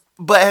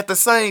 but at the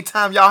same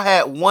time, y'all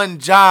had one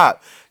job.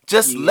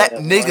 Just let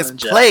niggas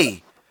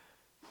play.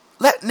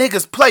 Let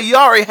niggas play. You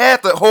already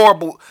had the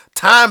horrible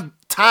time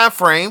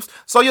frames,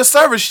 so your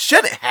servers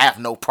shouldn't have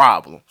no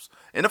problems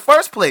in the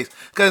first place.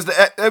 Because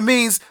it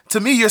means, to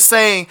me, you're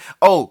saying,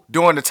 oh,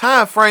 during the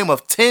time frame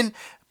of 10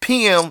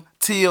 p.m.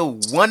 till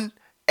 1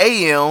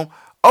 a.m.,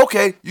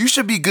 okay, you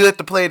should be good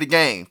to play the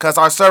game because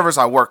our servers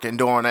are working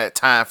during that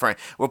time frame.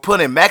 We're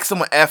putting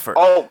maximum effort.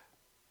 Oh,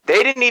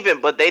 they didn't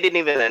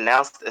even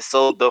announce this.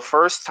 So the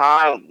first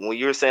time when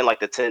you were saying like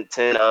the 10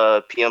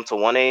 p.m. to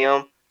 1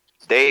 a.m.,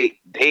 they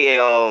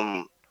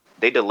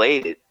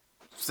delayed it.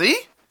 See?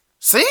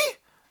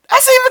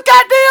 That's even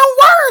goddamn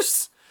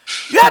worse.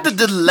 You had to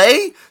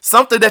delay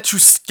something that you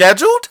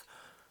scheduled?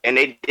 And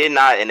they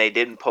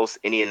didn't post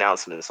any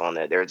announcements on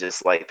that. They're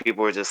just like,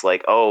 people were just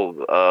like,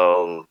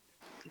 oh,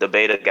 the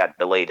beta got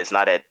delayed. It's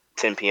not at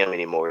 10 p.m.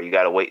 anymore. You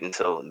got to wait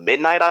until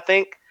midnight, I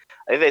think.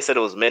 I think they said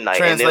it was midnight.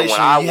 Translation, and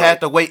then when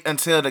had to wait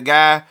until the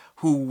guy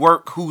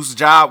whose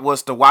job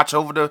was to watch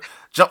over the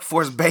Jump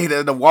Force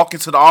beta to walk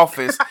into the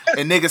office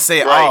and niggas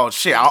say, right. Oh,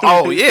 shit.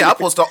 Oh, yeah, I'm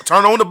supposed to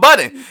turn on the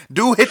button.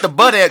 Dude hit the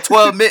button at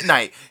 12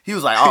 midnight. He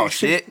was like, oh,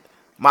 shit.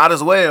 Might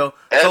as well.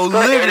 That's so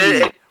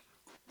literally...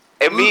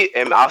 I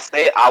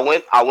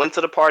went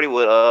to the party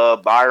with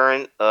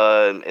Byron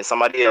and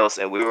somebody else,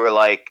 and we were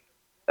like,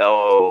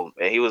 oh,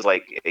 and he was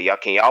like,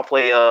 can y'all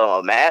play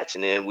a match?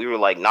 And then we were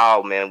like,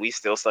 nah, man, we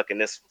still stuck in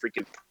this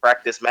freaking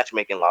practice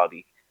matchmaking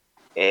lobby.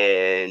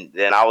 And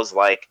then I was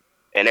like,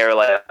 and they were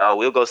like, oh,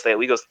 we go stay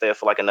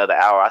for like another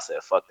hour. I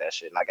said, fuck that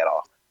shit, and I got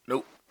off.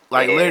 Nope.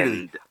 Like,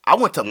 literally, I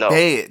went to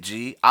bed,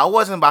 G. I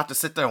wasn't about to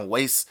sit there and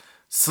waste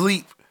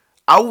sleep.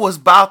 I was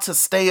about to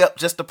stay up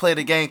just to play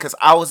the game because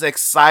I was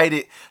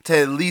excited to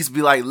at least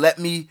be like, let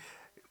me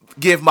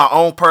give my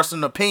own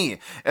personal opinion.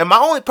 And my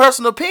only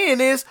personal opinion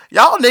is,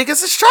 y'all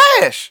niggas is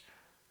trash.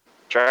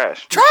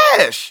 Trash.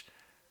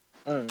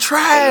 And,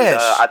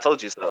 I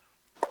told you so.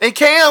 And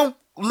Cam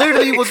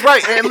literally was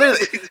right. And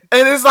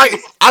it's like,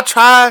 I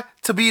try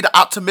to be the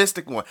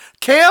optimistic one.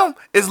 Cam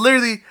is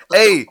literally,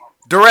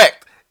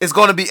 direct. It's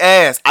going to be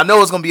ass. I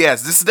know it's going to be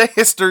ass. This is the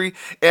history.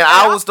 And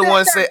I was the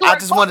one saying, I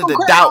just wanted to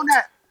doubt.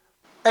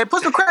 Hey,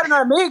 put some credit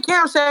on me and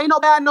Cam saying ain't no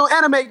bad no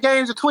anime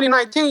games in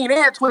 2019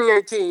 and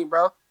 2018,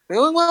 bro. We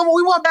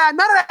want bad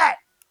none of that.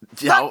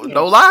 Yo,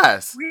 no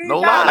lies. No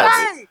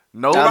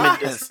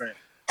lies.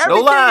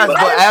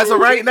 But as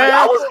of right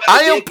now,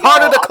 I am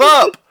part of the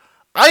club.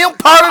 I'm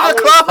part of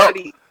the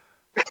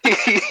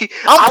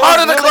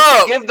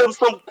club. Give them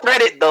some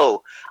credit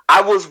though.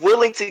 I was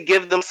willing to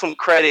give them some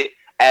credit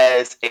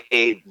as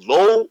a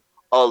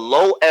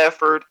low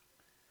effort,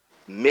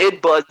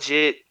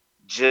 mid-budget,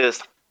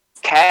 just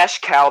cash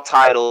cow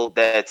title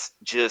that's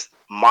just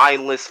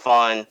mindless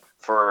fun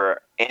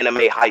for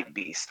anime hype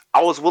beast.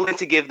 I was willing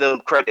to give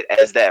them credit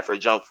as that for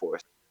Jump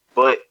Force,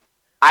 but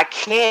I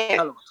can't.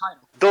 Hell of a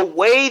title. The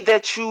way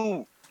that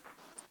you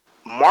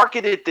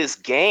marketed this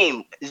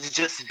game has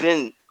just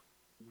been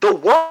the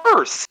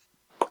worst.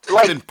 It's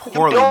Like been you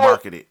poorly don't.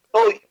 marketed.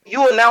 Oh,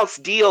 you announce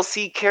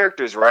DLC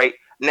characters, right?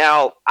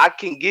 Now I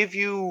can give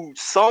you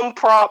some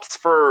props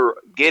for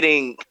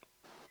getting,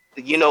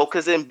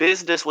 because in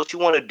business, what you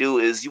want to do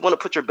is you want to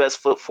put your best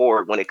foot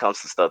forward when it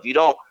comes to stuff. You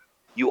don't.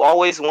 You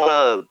always want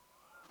to,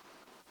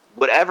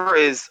 whatever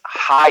is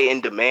high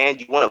in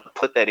demand, you want to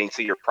put that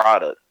into your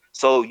product.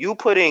 So you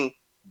putting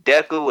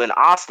Deku and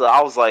Asta,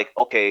 I was like,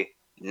 okay,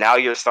 now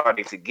you're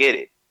starting to get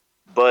it.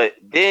 But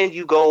then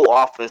you go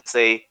off and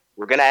say,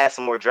 we're gonna add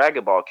some more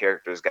Dragon Ball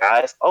characters,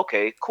 guys.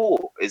 Okay,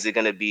 cool. Is it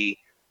gonna be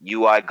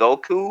UI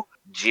Goku,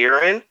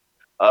 Jiren,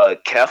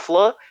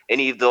 Kefla,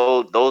 any of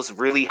those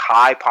really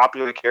high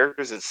popular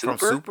characters in From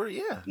Super? Super,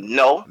 yeah.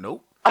 No.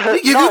 Nope.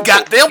 We give you No,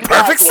 goddamn you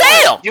guys perfect want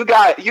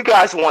sale. you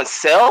guys want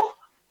Cell,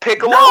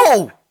 Piccolo,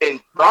 No. and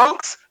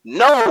Trunks?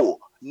 No,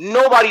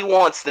 nobody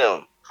wants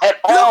them at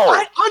You know, all.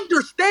 I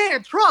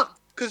understand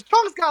Trunks, because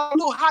Trunks got a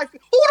little high. Who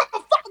the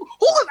fuck?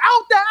 Who is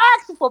out there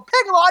asking for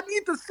Piccolo? I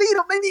need to see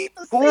them. They need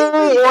to Who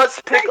see me.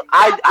 wants Piccolo?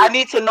 I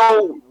need to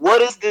know,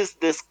 what is this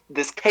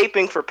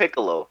caping for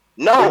Piccolo?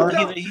 No.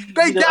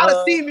 They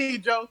gotta see me,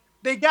 Joe.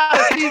 They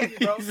gotta see me,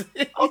 bro.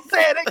 I'm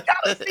saying they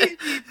gotta see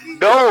me.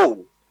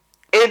 No.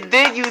 And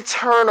then you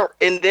turn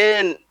and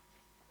then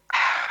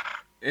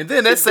And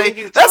then they say,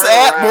 you let's turn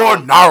add more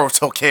around.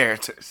 Naruto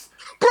characters.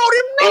 Bro,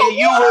 And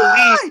you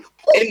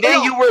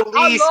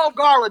release I love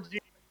Gara, G.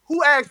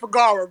 Who asked for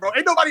Gara, bro?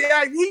 Ain't nobody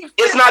asked.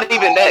 It's not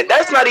even that.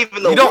 That's not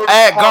even the You don't worst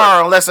add part.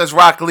 Gar unless it's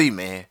Rock Lee,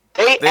 man.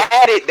 They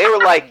added. They were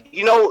like,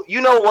 you know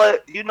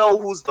what? You know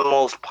who's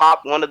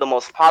one of the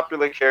most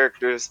popular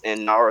characters in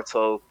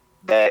Naruto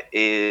that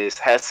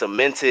has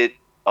cemented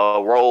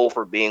a role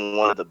for being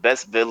one of the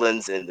best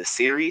villains in the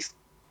series?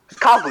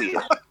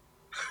 Kaguya.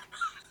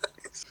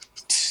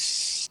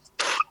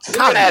 We're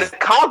gonna add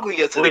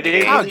Kaguya to the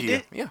game.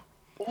 Kaguya, yeah.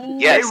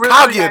 Yes,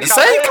 Kaguya, the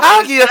same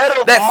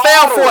Kaguya that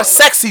fell for a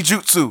sexy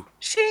jutsu.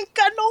 She ain't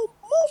got no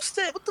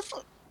moveset. What the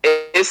fuck?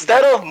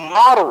 Instead of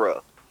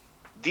Madara,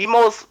 the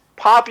most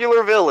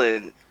popular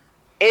villain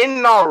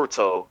in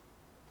Naruto,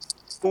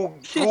 who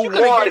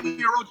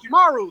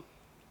Orochimaru.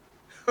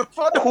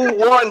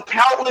 won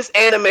countless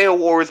anime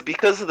awards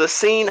because of the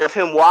scene of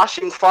him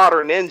washing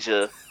fodder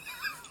ninja,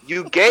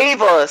 you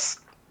gave us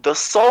the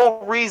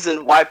sole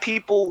reason why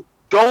people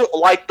don't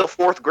like the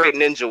Fourth Great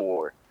Ninja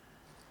War.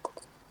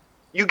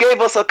 You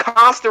gave us a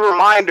constant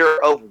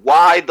reminder of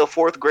why the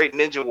Fourth Great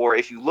Ninja War,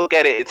 if you look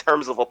at it in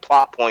terms of a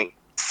plot point,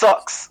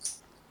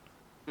 sucks.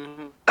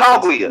 Mm-hmm.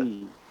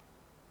 Kaguya.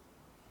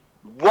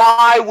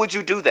 Why would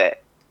you do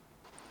that?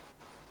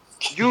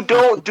 You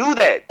don't do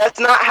that. That's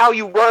not how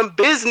you run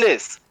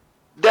business.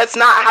 That's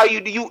not how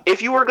you do.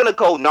 If you were gonna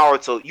go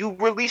Naruto, you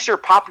release your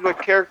popular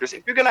characters.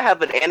 If you're gonna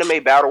have an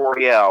anime battle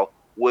royale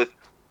with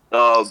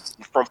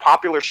from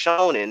popular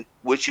shonen,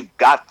 which you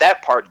got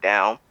that part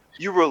down,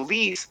 you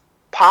release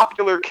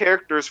popular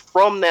characters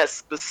from that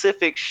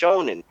specific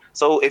shonen.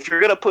 So if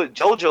you're gonna put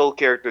JoJo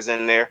characters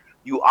in there,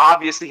 you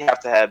obviously have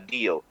to have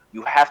Dio.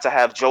 You have to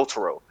have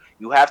Jotaro.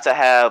 You have to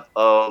have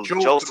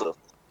Joseph.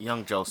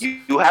 Young Joseph.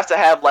 You have to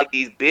have like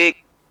these big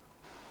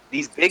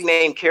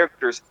name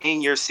characters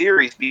in your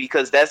series,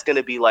 because that's going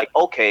to be like,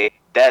 okay,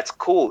 that's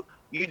cool.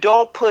 You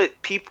don't put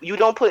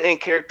in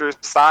characters,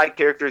 side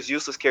characters,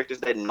 useless characters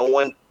that no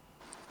one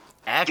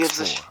gives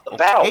a shit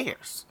about.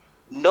 Cares.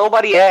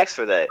 Nobody asks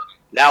for that.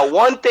 Now,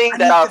 one thing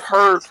that I've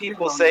heard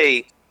people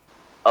say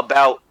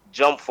about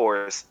Jump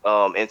Force,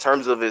 in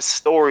terms of its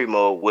story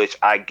mode, which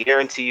I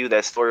guarantee you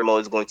that story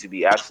mode is going to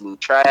be absolute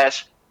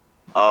trash.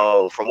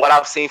 From what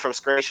I've seen from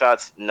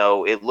screenshots,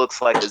 no, it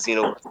looks like a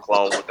Xenoverse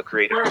clone with the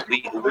creator.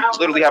 We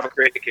literally have a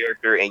created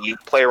character and you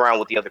play around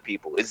with the other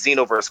people. It's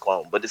Xenoverse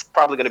clone, but it's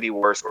probably going to be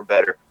worse or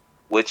better,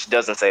 which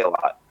doesn't say a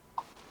lot.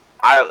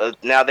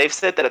 Now, they've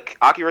said that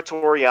Akira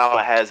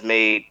Toriyama has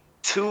made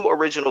 2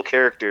 original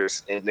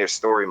characters in their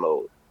story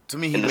mode. To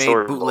me, he made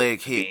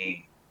Bootleg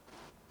hit.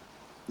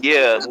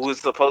 Yeah, who's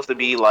supposed to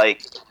be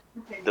like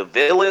the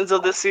villains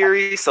of the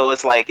series. So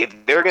it's like, if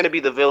they're going to be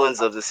the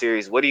villains of the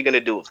series, what are you going to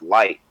do with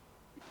Light?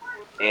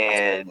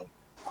 And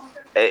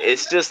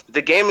it's just,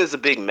 the game is a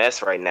big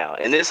mess right now,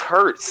 and this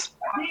hurts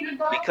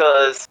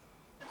because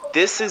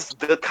this is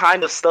the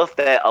kind of stuff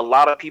that a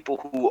lot of people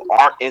who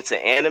aren't into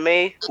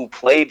anime, who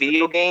play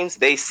video games,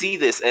 they see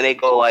this and they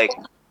go like,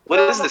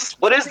 what is this?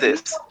 What is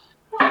this?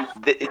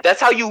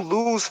 That's how you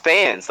lose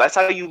fans. That's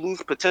how you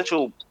lose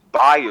potential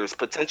buyers,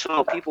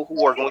 potential people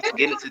who are going to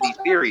get into these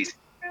series.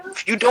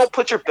 If you don't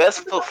put your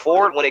best foot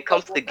forward when it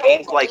comes to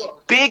games like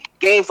big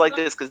games like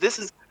this, because this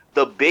is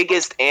the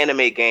biggest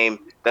anime game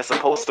that's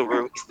supposed to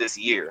release this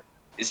year,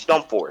 is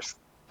Jump Force.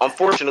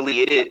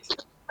 Unfortunately, it is,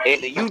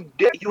 and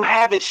you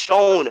haven't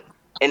shown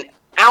an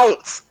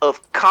ounce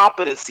of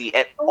competency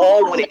at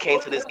all when it came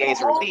to this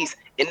game's release,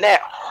 and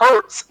that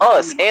hurts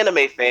us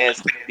anime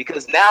fans,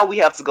 because now we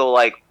have to go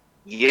like,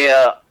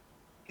 yeah,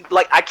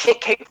 like I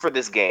can't cape for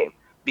this game,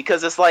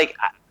 because it's like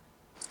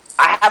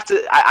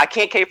I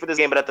can't cape for this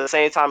game, but at the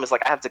same time, it's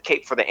like I have to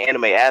cape for the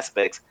anime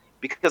aspects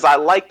because I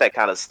like that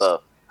kind of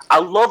stuff. I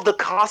love the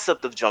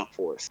concept of Jump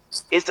Force.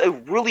 It's a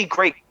really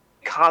great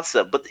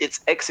concept, but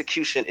its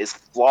execution is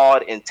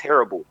flawed and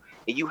terrible.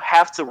 And you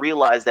have to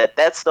realize that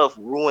that stuff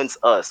ruins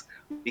us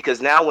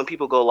because now when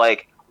people go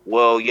like,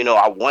 well,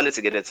 I wanted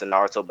to get into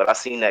Naruto, but I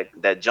seen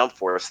that Jump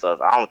Force stuff.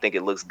 I don't think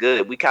it looks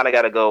good. We kind of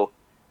got to go,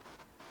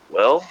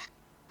 well,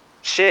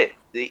 shit,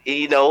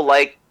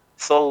 like,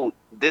 so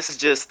this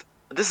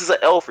is an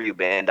L for you,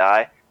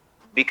 Bandai,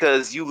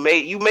 because you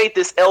made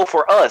this L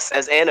for us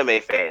as anime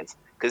fans,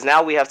 because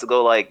now we have to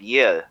go like,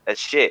 yeah,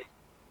 that's shit.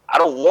 I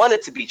don't want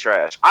it to be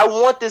trash. I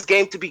want this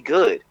game to be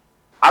good.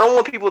 I don't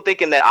want people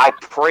thinking that I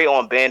prey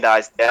on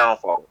Bandai's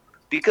downfall,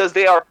 because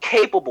they are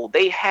capable.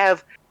 They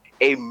have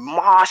a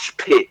mosh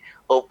pit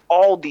of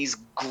all these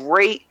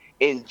great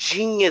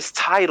ingenious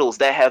titles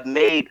that have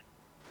made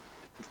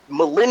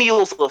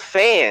millennials of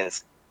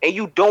fans, and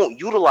you don't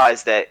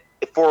utilize that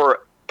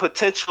for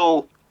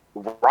potential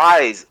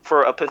rise,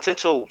 for a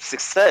potential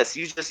success.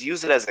 You just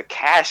use it as a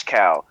cash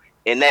cow,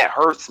 and that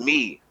hurts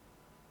me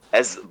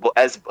as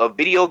a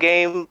video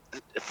game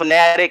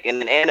fanatic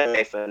and an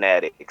anime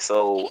fanatic.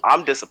 So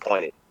I'm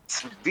disappointed,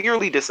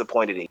 severely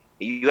disappointed in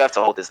you. You have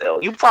to hold this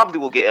L. You probably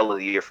will get L of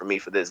the year for me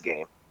for this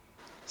game.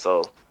 So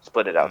let's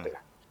put it out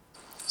there.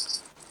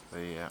 But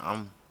yeah,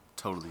 I'm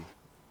totally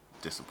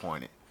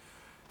disappointed.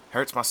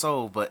 Hurts my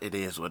soul, but it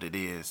is what it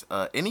is.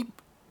 Any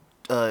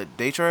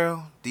Day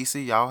Trail,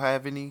 DC, y'all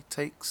have any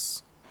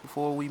takes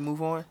before we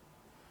move on?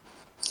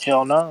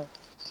 Hell no.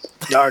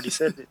 You already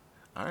said it.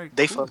 All right,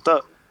 They cool. fucked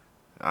up.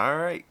 All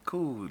right,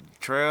 cool.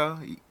 Trail,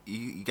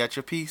 you got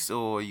your piece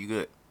or you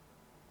good?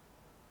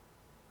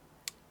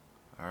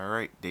 All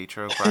right, Day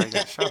Trail probably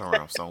got shot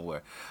around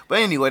somewhere. But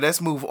anyway, let's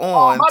move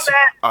on. My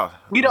bad.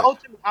 We the what?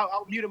 ultimate. I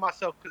muted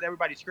myself because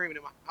everybody's screaming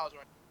in my house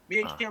right.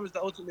 Me and Cameron's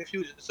the ultimate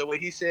fusion. So what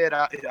he said,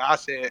 I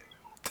said,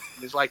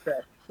 it's like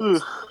that.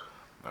 All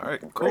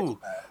right, cool.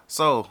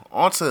 So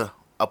on to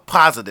a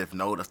positive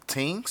note of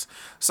things.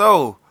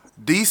 So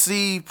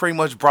DC pretty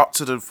much brought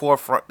to the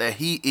forefront that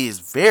he is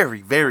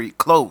very, very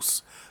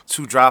close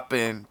to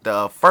dropping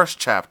the first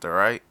chapter,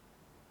 right?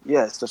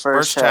 Yes, the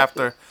first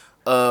chapter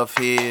of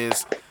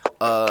his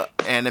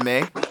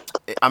anime.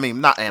 I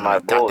mean, not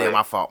anime. Goddamn,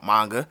 my fault.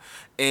 Manga,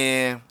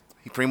 and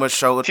he pretty much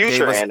showed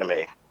Future gave us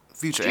anime.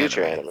 Future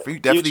Future anime. anime.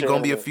 Definitely Future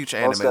gonna be a anime. future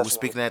Most anime. We're definitely.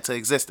 speaking that to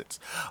existence.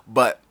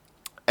 But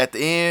at the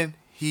end,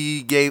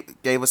 he gave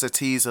us a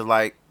tease of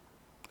like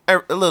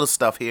a little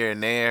stuff here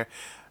and there.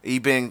 He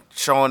been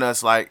showing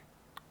us like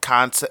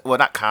concept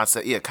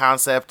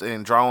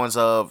and drawings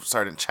of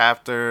certain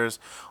chapters,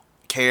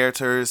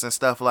 characters and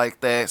stuff like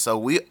that. So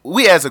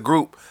we as a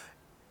group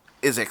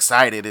is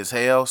excited as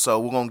hell. So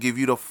we're gonna give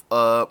you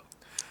the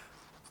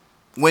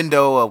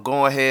window of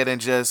going ahead and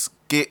just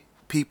get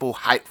people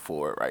hyped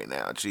for it right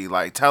now. G,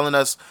 like telling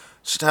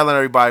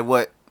everybody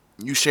what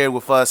you shared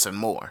with us and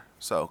more.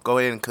 So go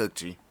ahead and cook,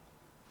 G.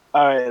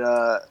 All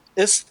right.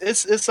 It's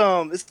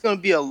gonna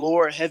be a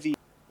lore heavy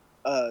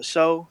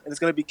show, and it's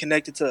gonna be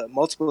connected to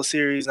multiple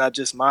series, not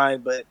just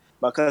mine, but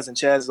my cousin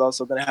Chaz is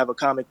also gonna have a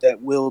comic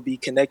that will be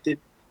connected.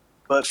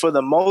 But for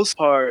the most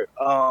part,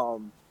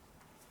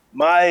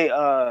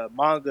 my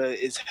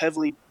manga is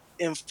heavily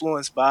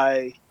influenced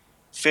by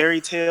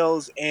fairy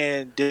tales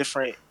and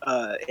different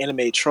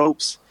anime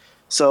tropes.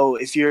 So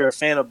if you're a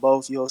fan of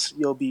both,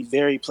 you'll be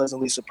very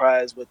pleasantly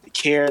surprised with the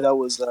care that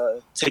was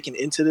taken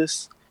into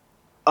this.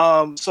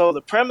 So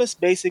the premise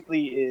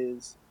basically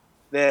is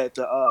that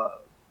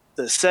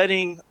the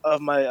setting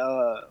of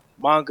my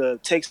manga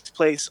takes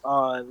place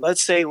on,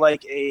 let's say,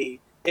 like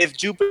if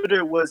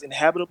Jupiter was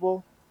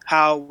inhabitable,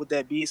 how would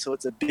that be? So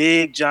it's a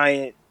big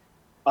giant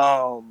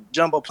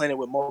jumbo planet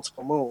with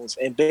multiple moons,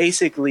 and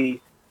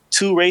basically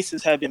two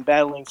races have been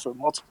battling for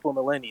multiple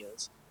millennia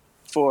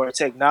for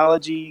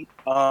technology,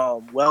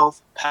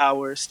 wealth,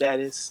 power,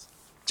 status,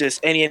 just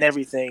any and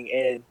everything,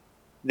 and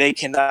they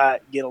cannot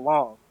get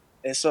along.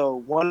 And so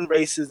one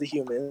race is the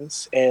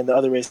humans, and the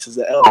other race is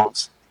the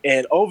elves.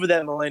 And over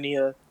that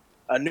millennia,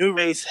 a new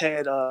race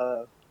had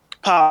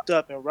popped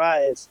up and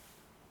rise,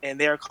 and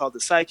they are called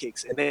the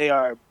psychics, and they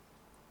are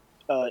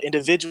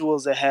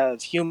individuals that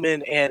have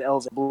human and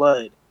elven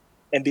blood.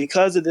 And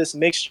because of this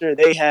mixture,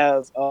 they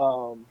have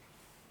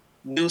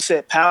new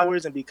set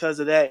powers, and because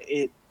of that,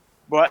 it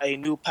brought a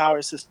new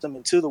power system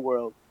into the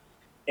world.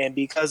 And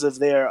because of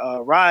their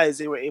rise,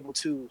 they were able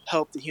to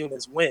help the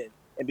humans win.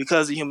 And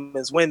because the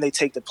humans win, they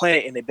take the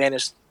planet and they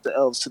banish the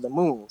elves to the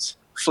moons.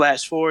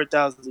 Flash forward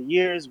thousands of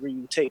years, where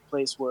you take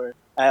place where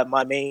I have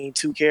my main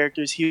two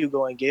characters,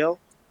 Hugo and Gale.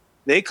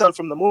 They come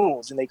from the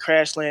moons and they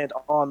crash land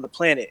on the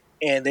planet,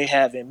 and they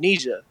have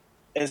amnesia.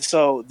 And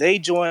so they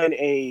join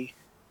a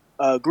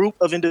group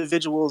of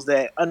individuals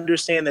that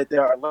understand that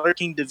there are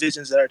lurking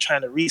divisions that are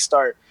trying to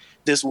restart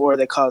this war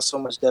that caused so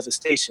much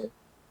devastation.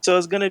 So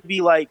it's gonna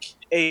be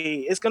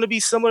it's gonna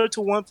be similar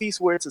to One Piece,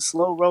 where it's a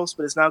slow roast,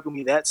 but it's not gonna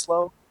be that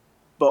slow.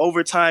 But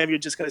over time, you're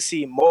just gonna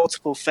see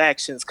multiple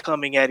factions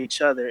coming at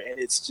each other, and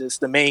it's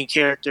just the main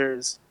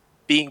characters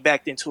being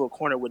backed into a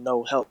corner with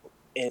no help.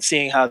 and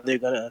seeing how they're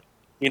gonna,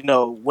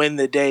 win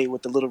the day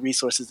with the little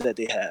resources that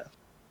they have.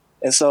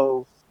 And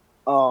so,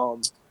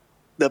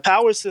 the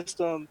power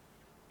system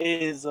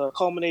is a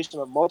culmination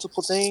of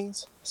multiple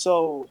things.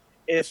 So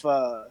if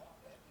what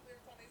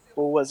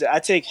was it? I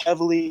take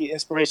heavily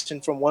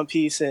inspiration from One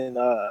Piece and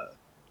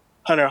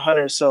Hunter x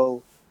Hunter.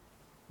 So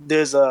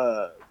there's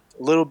a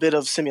little bit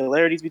of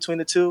similarities between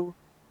the two.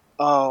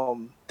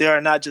 There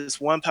are not just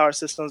one power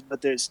systems,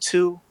 but there's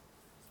two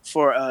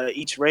for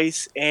each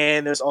race,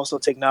 and there's also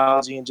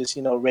technology and just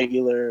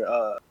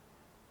regular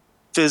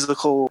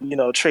physical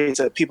traits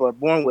that people are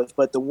born with.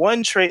 But the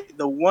one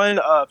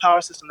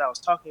power system that I was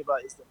talking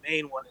about is the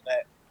main one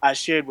that I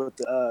shared with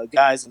the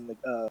guys in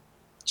the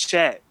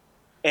chat.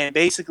 And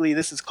basically,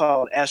 this is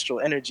called astral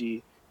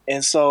energy.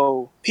 And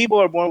so people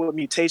are born with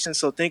mutations.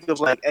 So think of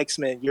like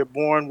X-Men. You're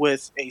born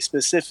with a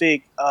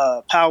specific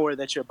power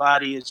that your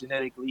body is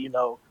genetically,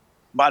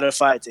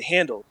 modified to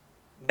handle.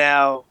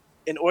 Now,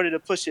 in order to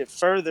push it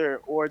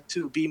further or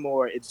to be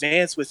more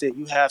advanced with it,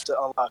 you have to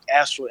unlock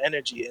astral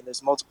energy, and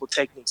there's multiple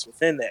techniques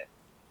within that.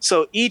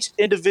 So each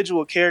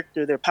individual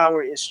character, their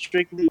power is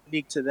strictly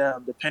unique to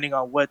them, depending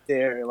on what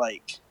their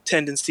like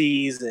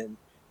tendencies and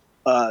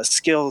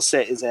skill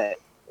set is at.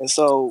 And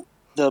so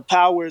the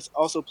powers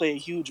also play a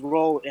huge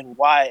role in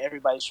why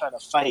everybody's trying to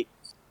fight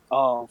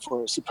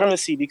for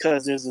supremacy,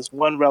 because there's this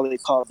one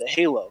relic called the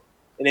Halo,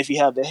 and if you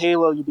have the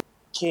Halo, you become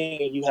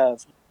king and you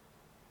have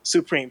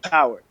supreme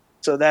power.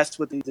 So that's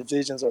what the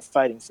divisions are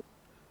fighting for.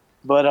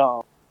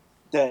 But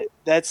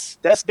that's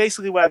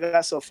basically what I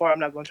got so far. I'm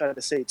not going to try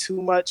to say too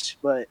much,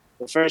 but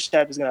the first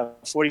chapter is going to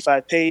have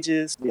 45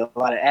 pages, be a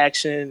lot of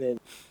action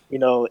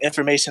and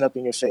information up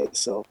in your face.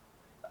 So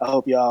I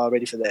hope y'all are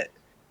ready for that.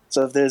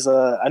 So if there's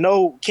I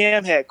know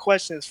Cam had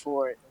questions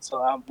for it, and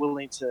so I'm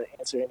willing to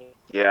answer any.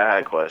 Yeah, I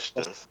had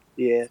questions.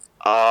 Yeah.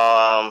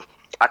 I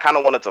kind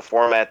of wanted to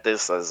format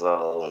this as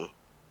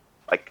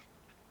like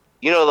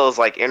those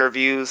like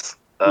interviews,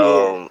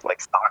 Yeah.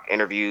 like stock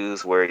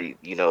interviews where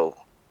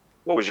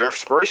what was your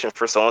inspiration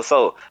for so and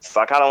so. So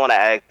I kind of want to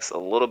ask a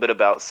little bit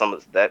about some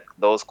of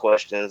those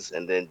questions,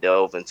 and then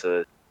delve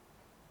into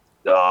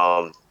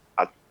I'm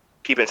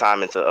keeping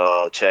time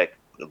into check,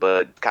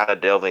 but kind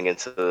of delving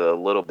into a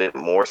little bit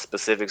more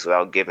specifics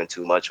without giving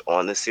too much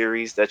on the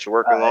series that you're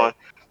All working right. on.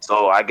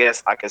 So I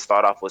guess I can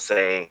start off with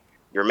saying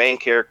your main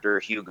character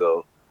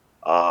Hugo.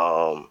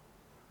 Um,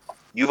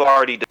 you've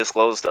already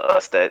disclosed to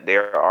us that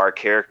there are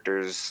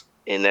characters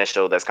in that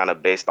show that's kind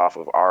of based off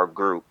of our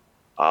group.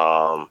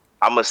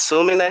 I'm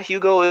assuming that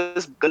Hugo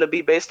is going to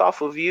be based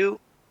off of you,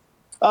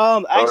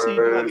 I actually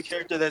do have or a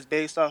character that's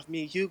based off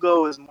me.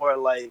 Hugo is more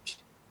like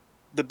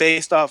the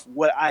based off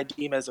what I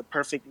deem as a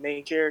perfect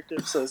main character.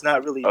 So it's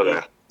not really me.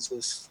 okay. It's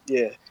just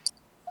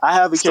I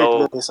have a character So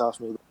that's based off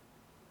me.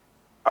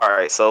 all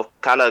right, so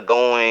kind of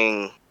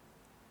going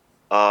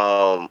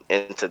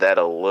into that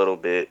a little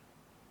bit.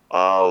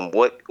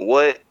 What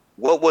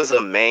was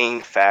a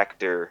main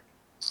factor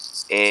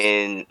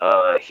in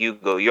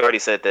Hugo? You already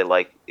said that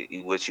like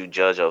what you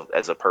judge of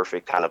as a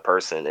perfect kind of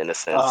person in a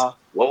sense. Uh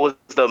What was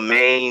the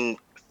main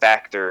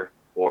factor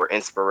or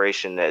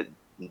inspiration that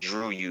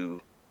drew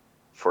you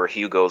for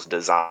Hugo's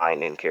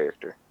design and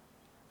character?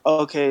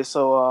 okay,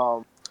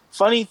 so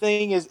funny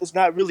thing is it's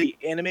not really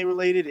anime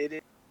related, it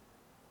is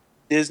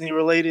Disney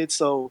related.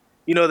 So,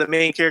 the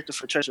main character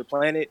for Treasure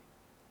Planet,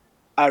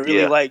 I really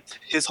Yeah, liked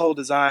his whole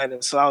design,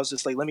 and so I was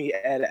just like, let me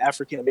add an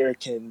African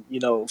American,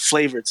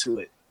 flavor to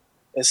it.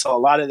 And so a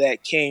lot of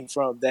that came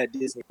from that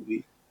Disney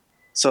movie.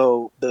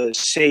 So the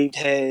shaved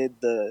head,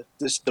 the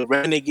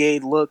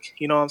renegade look,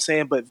 you know what I'm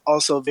saying, but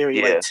also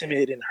very like yeah,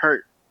 timid and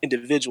hurt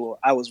individual.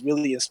 I was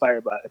really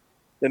inspired by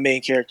the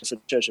main character for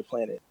Treasure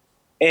Planet.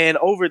 And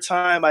over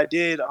time, I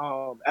did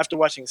after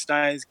watching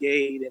Steins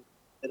Gate and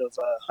a bit of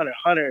Hunter x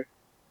Hunter,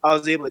 I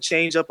was able to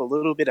change up a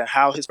little bit of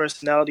how his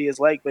personality is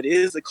like. But it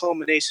is a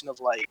culmination of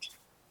like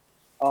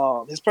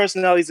his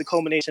personality is a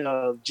culmination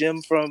of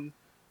Jim from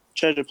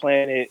Treasure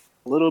Planet,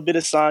 a little bit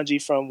of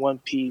Sanji from One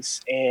Piece,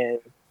 and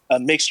a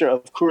mixture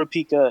of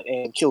Kurapika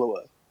and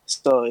Killua.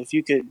 So if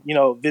you could,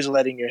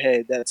 visualize it in your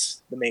head,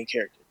 that's the main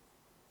character.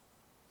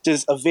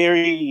 Just a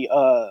very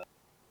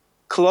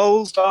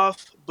closed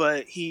off,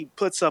 but he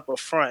puts up a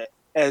front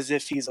as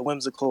if he's a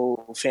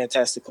whimsical,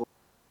 fantastical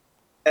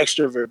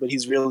extrovert, but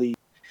he's really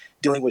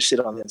dealing with shit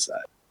on the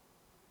inside.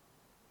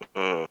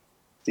 mm.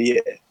 So,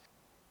 yeah.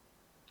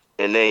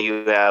 And then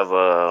you have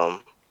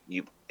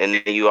and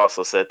then you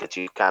also said that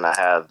you kind of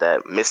have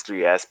that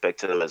mystery aspect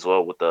to them as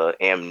well with the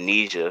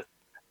amnesia.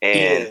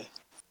 And Yeah.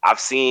 I've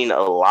seen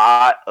a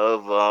lot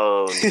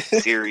of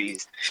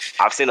series.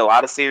 I've seen a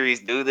lot of series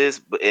do this,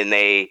 but and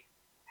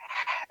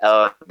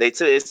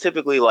it's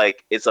typically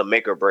like it's a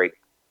make or break.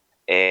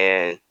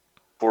 And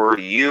for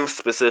you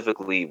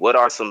specifically, what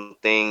are some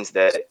things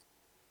that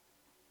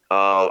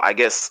I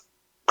guess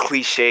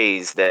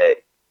cliches that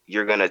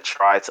you're gonna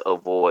try to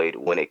avoid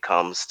when it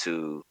comes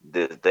to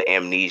the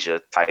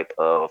amnesia type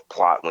of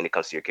plot when it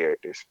comes to your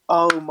characters?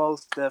 Oh,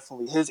 most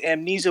definitely. His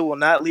amnesia will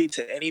not lead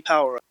to any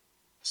power up,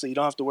 so you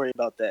don't have to worry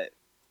about that.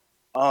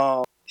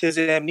 his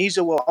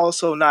amnesia will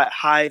also not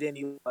hide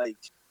any like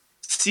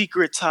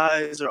secret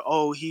ties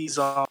or he's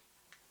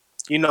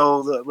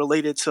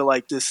related to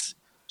like this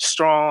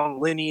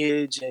strong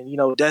lineage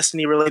and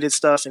destiny related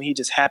stuff, and he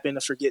just happened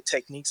to forget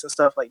techniques and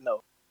stuff. Like,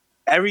 no,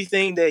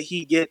 everything that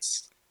he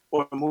gets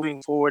or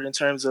moving forward in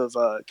terms of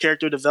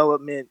character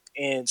development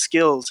and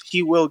skills,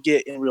 he will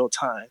get in real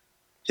time.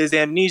 His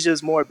amnesia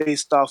is more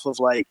based off of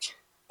like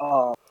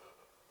um,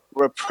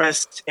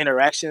 repressed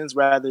interactions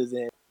rather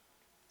than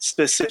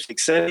specific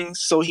settings.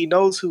 So he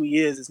knows who he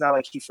is. It's not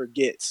like he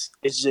forgets.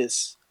 It's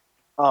just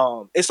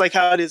it's like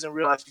how it is in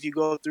real life. If you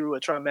go through a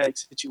traumatic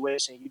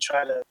situation, you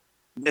try to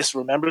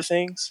misremember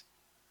things.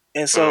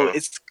 And so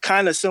it's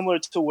kind of similar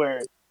to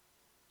where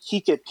he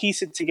could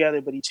piece it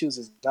together, but he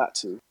chooses not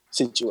to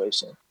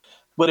situation.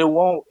 But it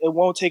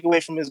won't take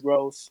away from his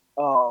growth,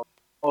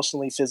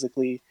 emotionally,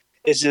 physically.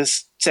 It's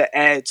just to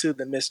add to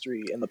the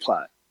mystery and the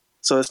plot.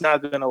 So it's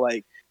not gonna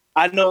like,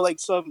 I know like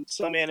some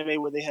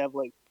anime where they have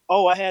like,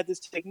 oh, I had this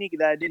technique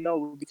that I didn't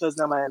know because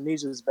now my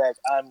amnesia is back.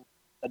 I'm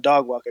a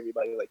dog walk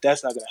everybody. Like,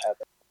 that's not gonna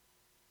happen.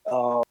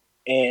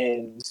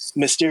 And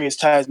mysterious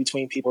ties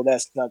between people,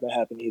 that's not gonna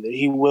happen either.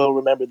 He will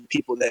remember the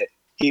people that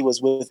he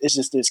was with. It's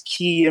just this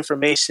key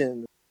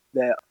information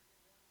that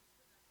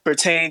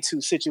pertain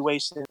to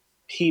situations,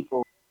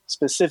 people,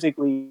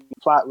 specifically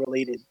plot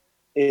related,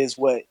 is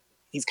what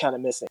he's kind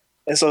of missing.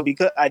 And so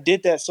because I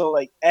did that, so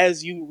like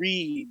as you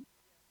read,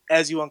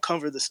 as you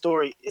uncover the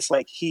story, it's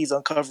like he's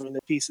uncovering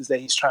the pieces that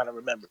he's trying to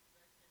remember.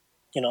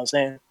 You know what I'm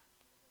saying?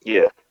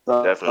 Yeah,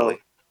 So definitely.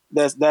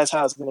 that's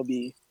how it's gonna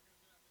be.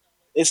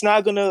 It's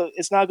not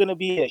gonna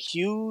be a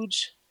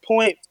huge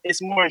point.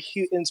 It's more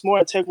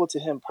integral to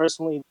him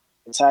personally,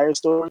 the entire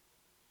story.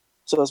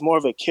 So it's more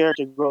of a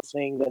character growth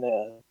thing than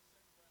a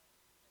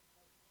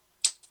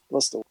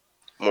what's the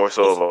More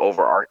so of it's an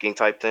overarching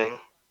type thing.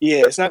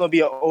 yeah, it's not gonna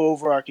be an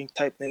overarching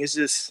type thing. It's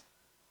just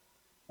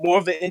more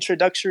of an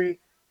introductory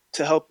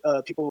to help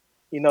people,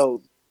 you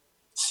know,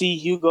 see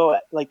Hugo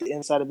at like the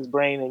inside of his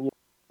brain and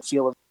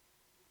feel of,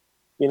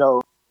 you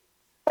know,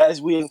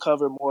 as we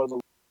uncover more of the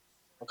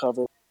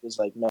uncover is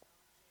like no,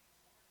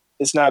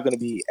 it's not gonna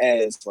be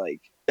as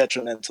like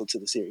detrimental to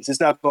the series. It's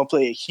not gonna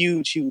play a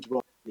huge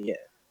role in the end.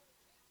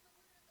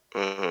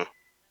 Mm-hmm.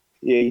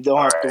 Yeah, you don't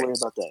All have to right, worry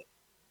about that.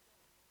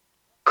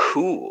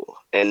 cool.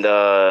 And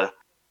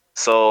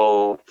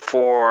so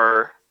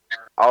for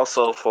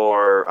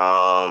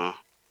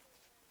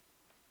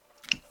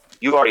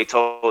you already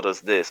told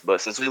us this,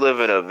 but since we live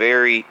in a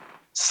very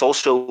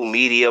social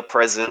media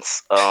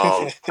presence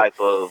type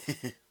of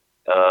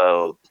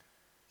uh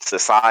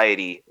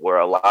society where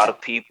a lot of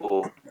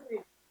people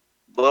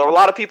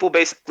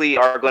basically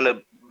are going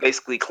to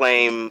basically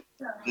claim,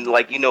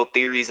 like,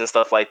 theories and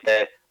stuff like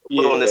that,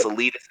 put on Yeah. this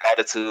elitist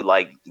attitude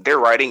like they're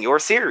writing your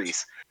series.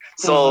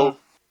 Mm-hmm. So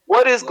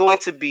what is going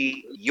to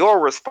be your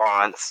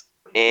response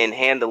in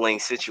handling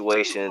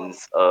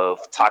situations of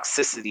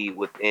toxicity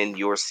within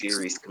your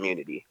series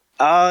community?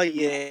 Oh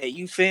yeah,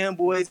 you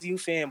fanboys,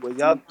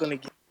 y'all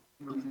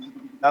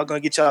gonna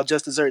get y'all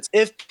just desserts.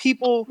 If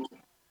people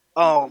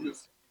um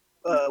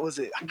was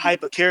it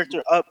hype a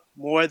character up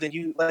more than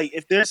you, like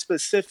if there's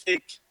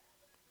specific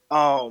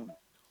um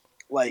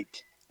like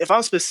if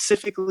I'm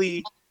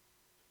specifically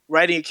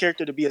writing a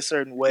character to be a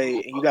certain way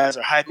and you guys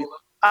are hyping,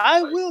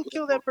 I will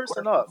kill that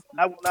person off.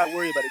 I will not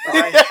worry about it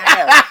because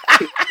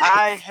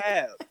I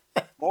have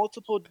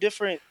multiple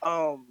different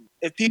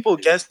if people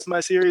guess my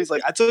series,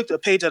 like I took a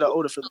page out of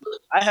Oda for,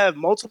 I have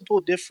multiple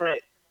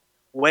different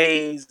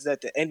ways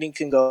that the ending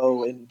can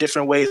go and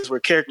different ways where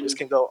characters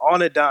can go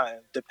on a dime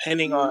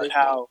depending on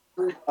how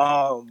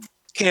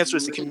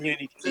cancerous the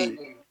community can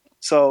be.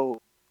 So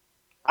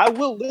I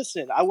will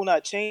listen. I will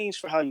not change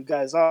for how you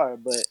guys are,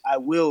 but I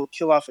will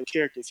kill off a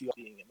character if you are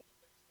being in it.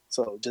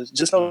 So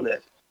just know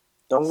that.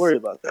 Don't worry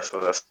about that.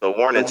 That's the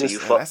warning But to you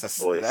just Man, fuck that's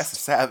a boys.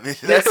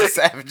 savage. That's a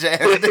savage ass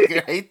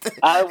nigga right there.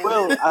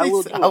 I He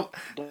will said, do it.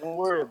 Don't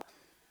worry about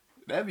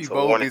that'd be It's a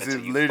warning bogus to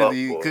if you fuck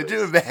literally. Could you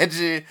boys.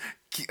 imagine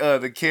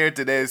the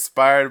character that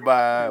inspired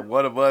by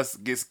one of us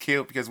gets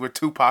killed because we're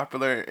too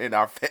popular in in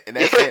that fan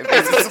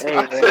base? it.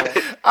 Hey man.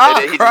 And I'll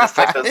then he just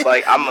cry. text us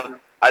like,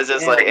 I was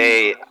just like, And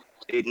hey,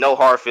 no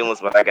hard feelings,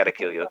 but I gotta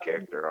kill your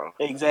character, bro.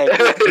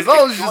 exactly. As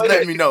long as you just Enjoy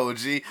let it. me know,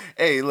 G.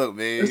 Hey, look,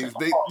 man.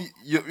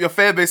 Your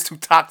fan base too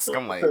toxic.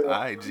 I'm like, all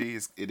right, G.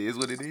 It is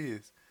what it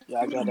is. Yeah,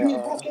 I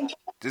gotta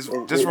Just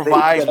they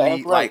revive gotta me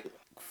act right. like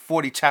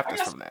 40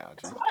 chapters from now,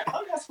 G.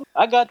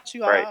 I got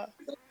you. Right.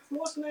 But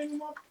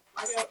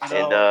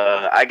And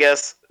I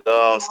guess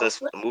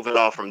since moving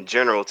on from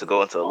general to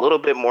go into a little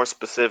bit more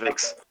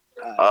specifics,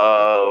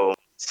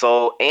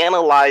 so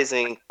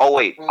analyzing. Oh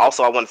wait,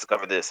 also I wanted to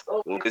cover this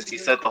because you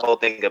said the whole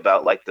thing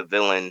about like the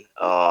villain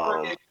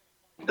kind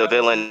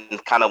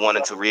of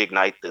wanted to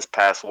reignite this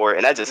past war,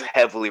 and that just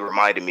heavily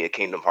reminded me of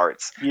Kingdom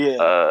Hearts. yeah.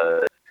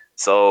 Uh,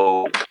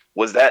 so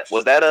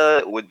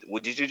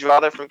did you draw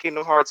that from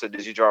Kingdom Hearts or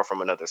did you draw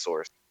from another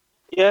source?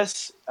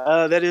 Yes,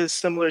 that is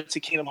similar to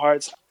Kingdom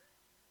Hearts.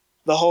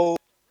 The whole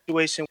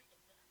situation.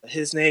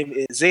 His name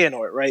is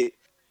Xehanort, right?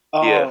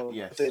 Yeah.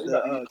 Yes.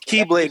 The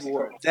Keyblade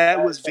War.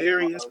 That was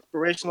very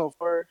inspirational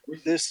for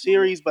this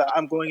series, but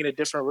I'm going in a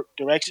different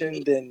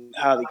direction than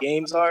how the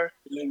games are.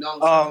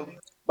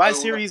 My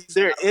series,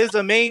 there is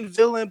a main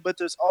villain, but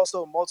there's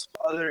also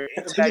multiple other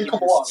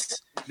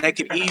antagonists that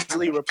could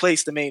easily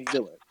replace the main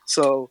villain.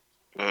 So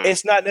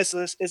it's not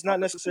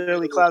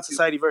necessarily Cloud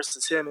Society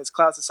versus him. It's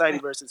Cloud Society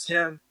versus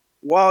him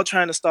while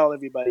trying to stall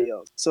everybody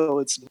else. So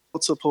it's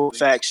multiple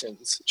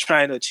factions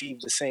trying to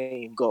achieve the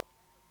same goal.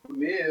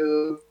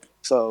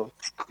 So,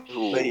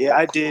 but yeah,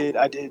 I did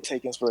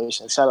take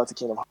inspiration. Shout out to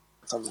Kingdom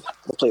Hearts. I'm gonna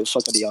play the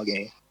fuck out of y'all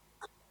game.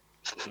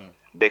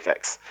 Big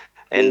facts.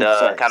 And Big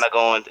facts. kind of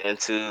going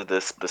into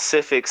the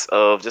specifics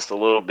of just a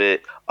little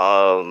bit.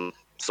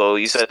 So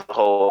you said the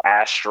whole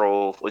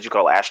astral, what you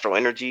call astral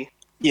energy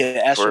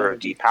Yeah, Astral for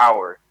Energy. the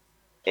power.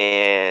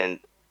 And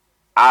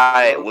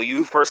when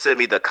you first sent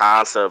me the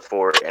concept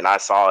for it and I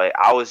saw it,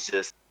 I was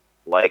just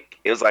like,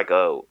 it was like,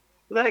 what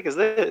the heck is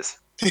this?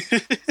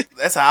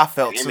 That's how I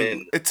felt too.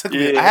 Gaming, It took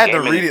me. I had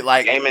to read it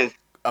like gaming,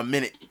 a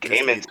minute. Just to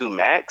gaming get it. 2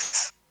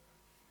 Max.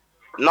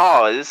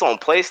 No, it's on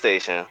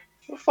PlayStation.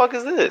 What the fuck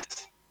is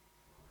this?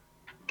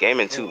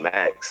 Gaming 2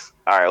 Max.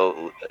 All right,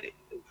 well,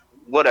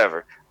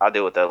 whatever. I'll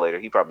deal with that later.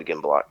 He probably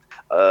getting blocked.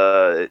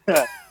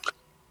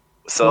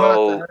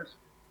 So,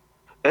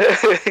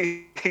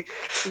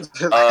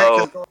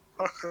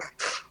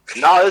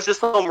 no, it's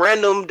just some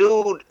random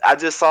dude. I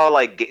just saw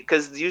like,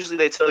 because usually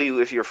they tell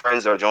you if your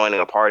friends are joining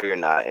a party or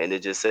not, and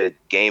it just said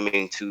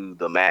gaming to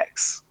the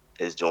max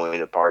is joining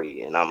the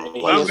party, and I'm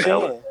like, what the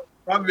hell?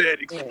 My man,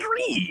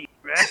 extreme,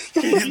 man.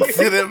 To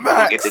the Get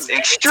max. this To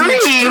extreme.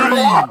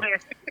 extreme.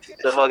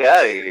 The fuck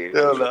out of here.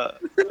 Hell nah.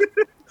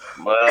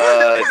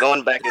 But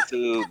going back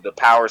into the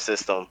power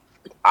system,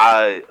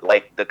 I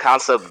like the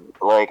concept.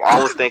 Like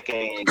I was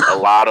thinking a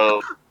lot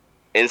of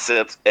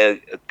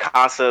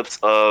concepts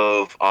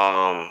of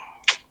what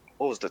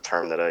was the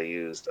term that I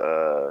used?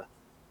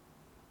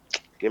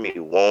 Give me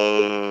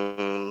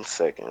 1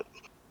 second.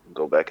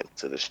 Go back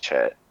into this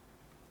chat.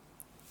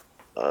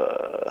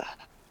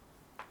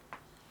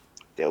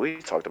 Yeah, we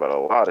talked about a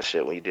lot of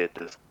shit when you did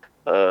this.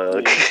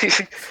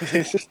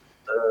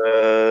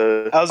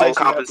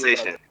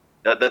 Compensation.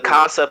 The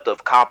concept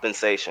of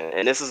compensation,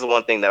 and this is the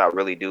one thing that I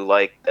really do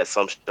like that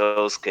some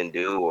shows can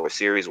do or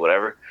series,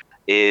 whatever,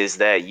 is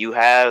that you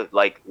have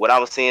like what I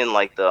was seeing,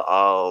 like the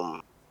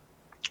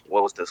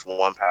what was this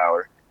one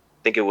power? I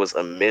think it was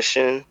a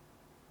mission.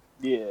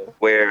 Yeah.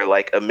 Where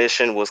like a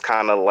mission was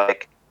kind of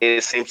like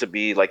it seems to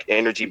be like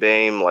energy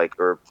beam, like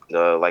or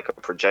like a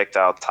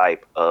projectile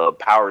type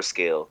power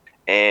scale.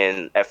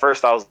 And at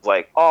first I was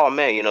like, oh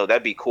man,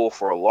 that'd be cool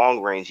for a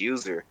long range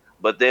user.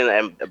 But then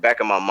in the back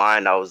of my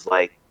mind, I was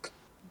like,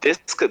 this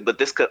could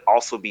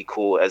also be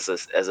cool as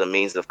a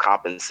means of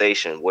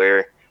compensation,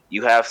 where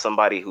you have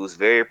somebody who's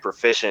very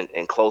proficient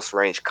in close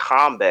range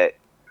combat,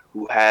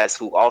 who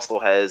also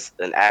has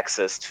an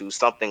access to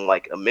something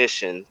like a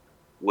mission,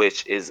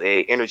 which is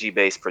a energy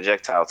based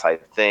projectile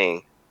type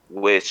thing,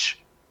 which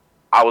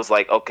I was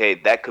like, okay,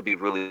 that could be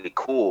really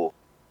cool.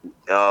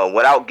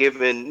 Without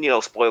giving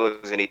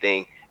spoilers or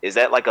anything, is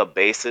that like a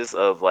basis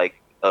of like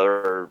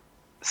or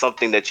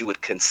something that you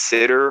would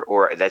consider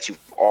or that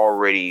you've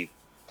already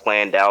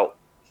planned out,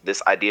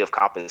 this idea of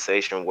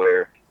compensation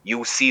where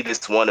you see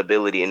this one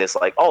ability and it's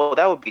like, oh,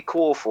 that would be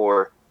cool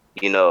for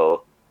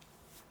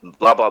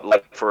blah blah,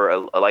 like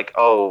for like,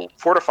 oh,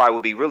 fortify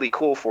would be really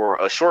cool for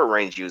a short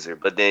range user,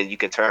 but then you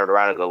can turn it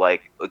around and go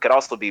like, it could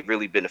also be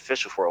really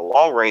beneficial for a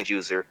long range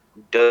user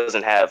who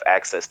doesn't have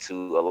access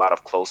to a lot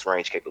of close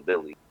range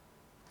capability.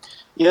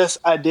 Yes,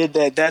 I did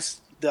that.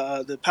 That's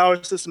the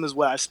power system is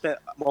what I spent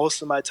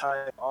most of my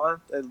time on.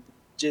 It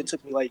legit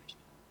took me like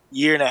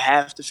year and a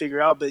half to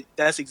figure out, but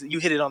you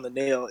hit it on the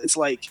nail. It's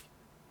like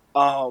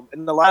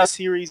in a lot of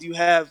series you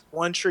have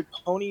one trick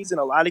ponies in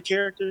a lot of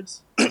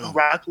characters.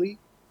 Rock Lee.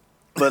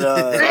 But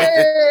I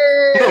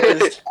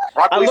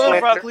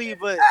love Rock Lee,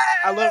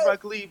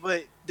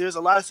 but there's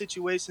a lot of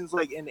situations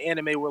like in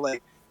anime where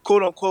like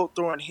quote unquote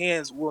throwing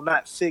hands will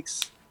not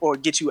fix or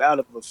get you out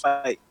of a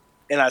fight.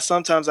 And I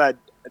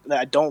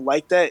don't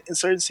like that in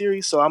certain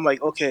series. So I'm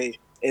like, okay,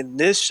 in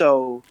this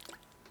show,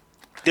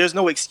 there's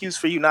no excuse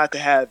for you not to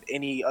have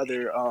any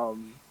other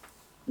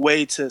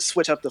way to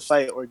switch up the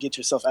fight or get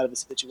yourself out of a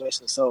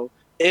situation. So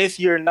if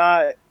you're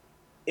not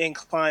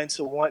inclined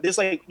to want this,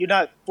 like you're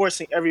not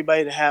forcing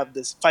everybody to have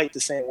this fight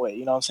the same way,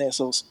 you know what I'm saying?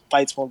 So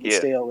fights won't get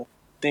stale and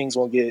things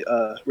won't get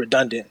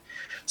redundant.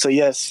 So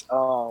yes,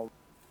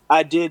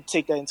 I did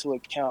take that into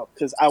account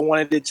because I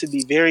wanted it to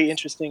be very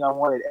interesting. I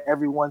wanted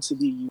everyone to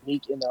be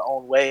unique in their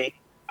own way.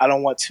 I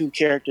don't want two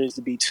characters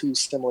to be too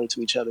similar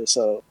to each other.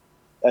 So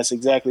that's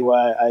exactly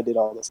why I did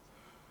all this.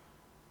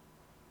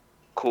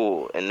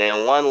 Cool. And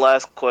then one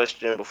last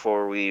question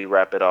before we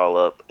wrap it all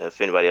up,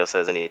 if anybody else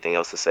has anything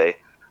else to say.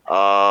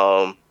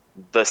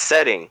 The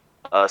setting.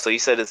 So you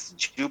said it's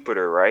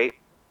Jupiter, right?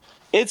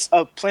 It's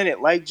a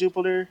planet like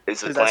Jupiter.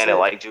 It's a planet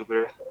like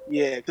Jupiter?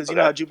 Yeah, because you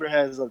know how Jupiter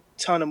has a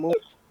ton of moons.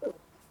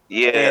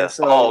 Yeah.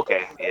 So,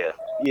 okay. Yeah.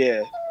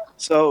 Yeah.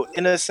 So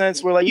in a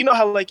sense, we're like, you know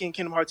how like in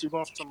Kingdom Hearts, you're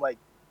going from like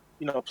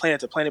planet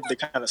to planet, but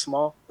they're kind of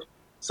small. Yeah.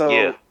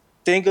 So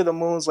think of the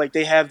moons like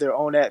they have their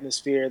own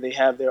atmosphere, they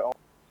have their own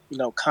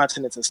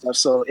continents and stuff.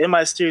 So in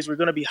my series, we're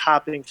going to be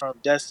hopping from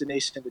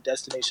destination to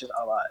destination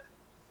a lot.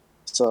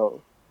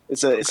 So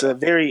it's a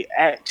very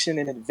action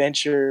and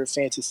adventure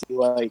fantasy.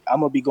 Like I'm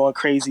gonna be going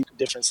crazy in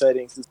different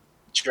settings. It's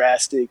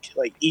drastic.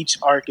 Like each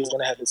arc is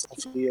gonna have its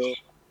own feel.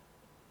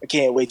 I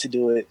can't wait to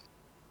do it.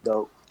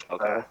 Dope.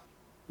 Okay.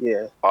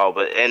 Yeah. Oh,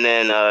 but and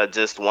then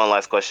just one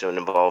last question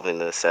involving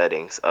the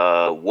settings.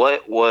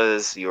 What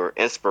was your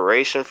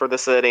inspiration for the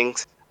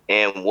settings,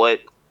 and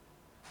what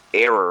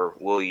era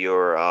will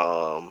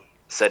your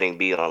setting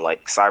be on?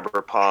 Like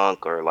cyberpunk,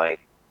 or like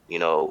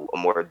a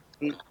more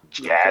Good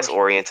jazz question.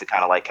 oriented,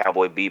 kind of like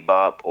Cowboy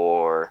Bebop,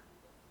 or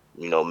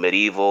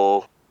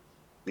medieval,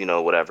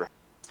 whatever.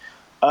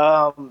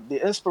 The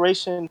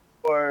inspiration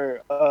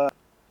for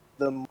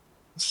the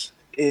movies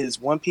is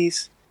One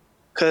Piece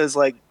because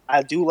like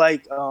I do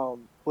like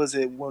was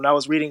it when I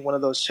was reading one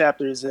of those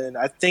chapters and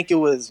I think it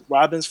was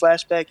Robin's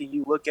flashback and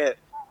you look at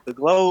the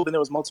globe and there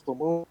was multiple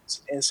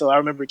moons and so I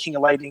remember King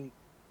of Lightning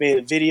made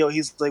a video.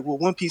 He's like, well,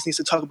 One Piece needs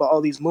to talk about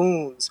all these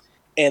moons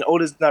and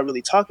Oda's not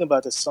really talking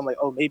about this. So I'm like,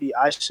 oh, maybe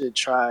I should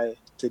try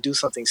to do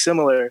something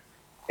similar.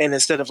 And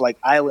instead of like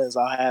islands,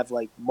 I'll have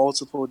like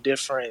multiple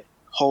different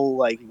whole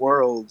like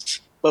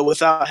worlds, but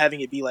without having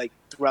it be like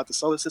throughout the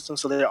solar system.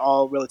 So they're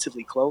all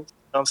relatively close. You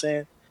know what I'm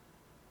saying?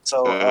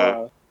 So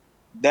Hmm.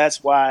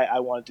 that's why I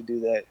wanted to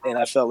do that, and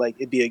I felt like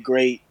it'd be a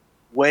great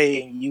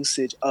way and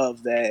usage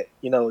of that,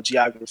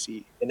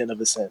 geography in and of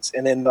a sense.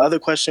 And then the other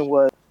question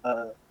was,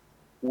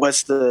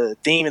 what's the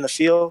theme and the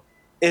feel?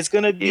 It's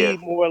gonna Yeah. be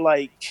more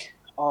like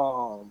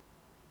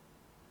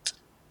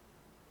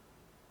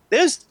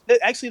there's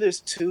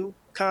two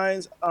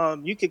kinds.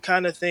 You could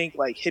kind of think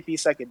like hippie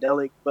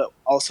psychedelic, but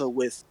also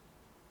with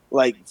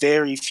like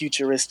very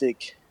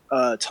futuristic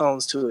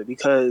tones to it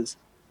because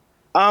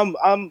I'm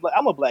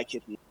a black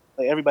hippie.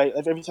 Like everybody,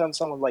 every time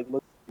someone like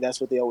looks, that's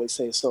what they always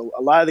say. So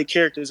a lot of the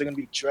characters are gonna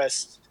be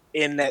dressed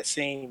in that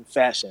same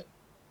fashion,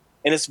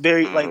 and it's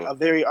very like Hmm. a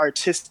very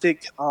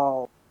artistic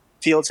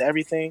feel to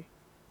everything.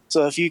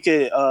 So if you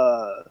could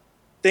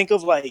think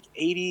of like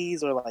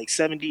 80s or like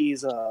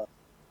 70s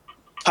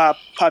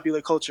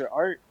popular culture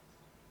art,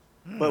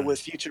 but with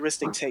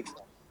futuristic takes on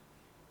it.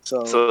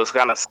 So So it's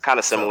kind of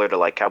So similar to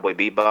like Cowboy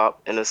Bebop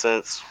in a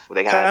sense, where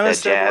they kind of kind had of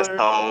that jazz similar,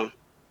 tone,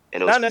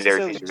 and it was not very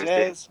necessarily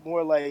futuristic. jazz,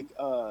 more like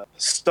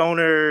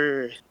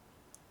stoner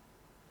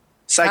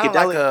kind of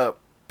like psychedelic. a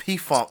P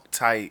Funk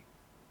type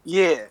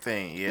Yeah,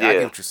 thing. Yeah, I get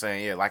Yeah. what you're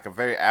saying. Yeah, like a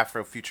very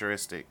Afro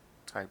futuristic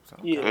type.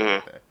 Okay, I yeah. Hmm.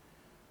 like that.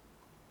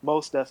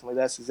 Most definitely,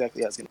 that's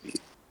exactly how it's gonna be.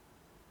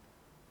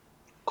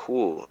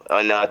 Cool.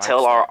 And Like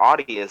tell our that.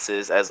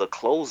 audiences as a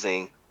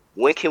closing,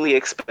 when can we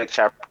expect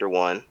chapter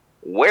one?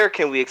 Where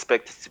can we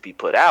expect it to be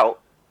put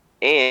out?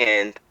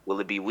 And will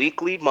it be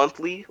weekly,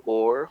 monthly,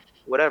 or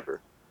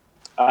whatever?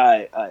 All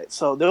right.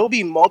 So there will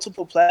be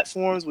multiple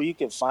platforms where you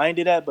can find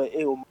it at, but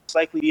it will most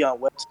likely be on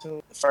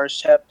Webtoon, the first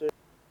chapter.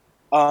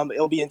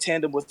 It'll be in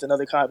tandem with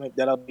another comic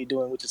that I'll be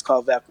doing, which is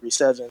called Valkyrie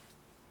 7,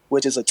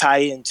 which is a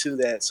tie-in to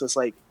that. So it's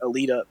like a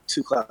lead up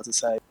to Clouds of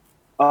Sight.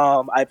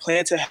 I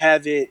plan to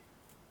have it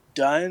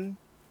done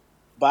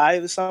by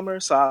the summer,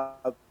 so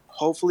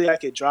hopefully I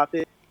could drop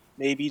it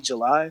maybe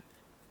July.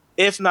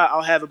 If not,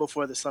 I'll have it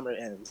before the summer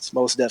ends,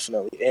 most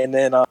definitely. And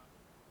then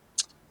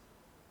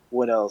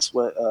what else?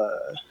 What was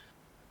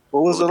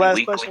Will it the be last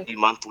weekly, question?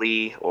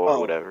 monthly, or Oh,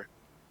 whatever?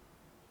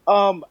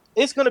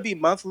 it's gonna be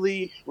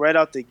monthly right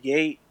out the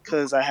gate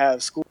because I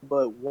have school.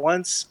 But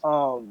once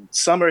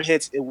summer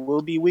hits, it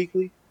will be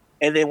weekly,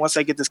 and then once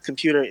I get this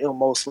computer, it'll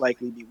most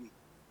likely be weekly.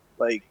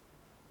 Like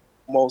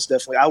most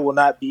definitely, I will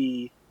not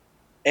be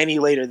any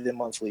later than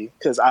monthly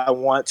because I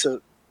want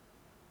to,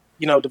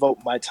 devote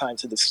my time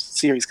to this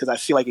series because I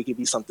feel like it could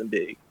be something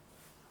big,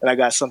 and I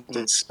got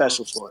something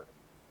special for it.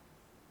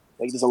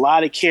 Like there's a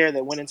lot of care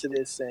that went into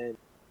this, and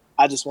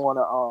I just want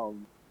to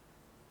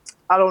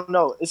I don't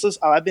know. It's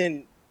just I've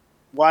been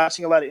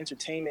watching a lot of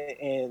entertainment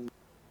and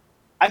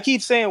I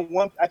keep shouting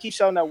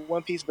out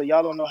One Piece, but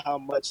y'all don't know how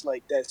much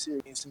like that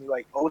series means to me.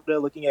 Like Oda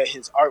looking at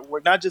his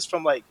artwork, not just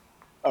from like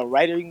a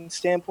writing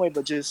standpoint,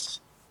 but just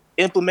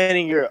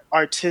implementing your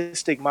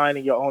artistic mind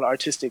and your own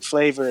artistic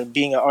flavor and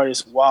being an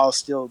artist while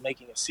still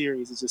making a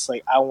series is just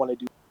like I want to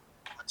do.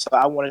 So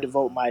I want to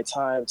devote my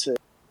time to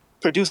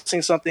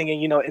producing something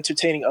and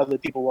entertaining other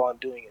people while I'm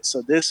doing it.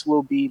 So this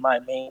will be my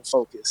main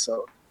focus.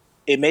 So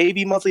it may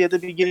be monthly at the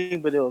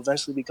beginning, but it'll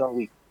eventually become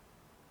weekly.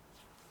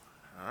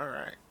 All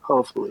right.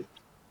 Hopefully.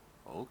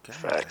 Okay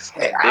then. Facts.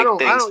 Hey, Big I things don't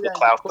for got any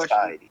Cloud questions.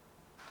 Society.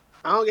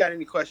 I don't got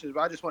any questions,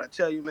 but I just want to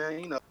tell you,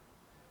 man.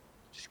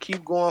 Just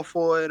keep going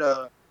for it.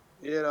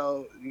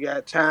 You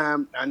got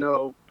time. I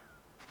know.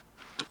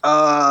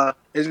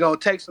 It's gonna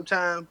take some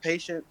time.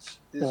 Patience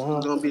is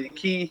Mhm. gonna be the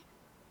key.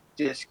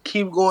 Just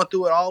keep going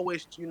through it.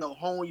 Always,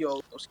 hone your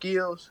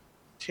skills.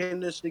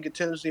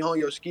 Continuously hone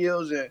your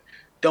skills, and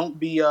don't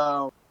be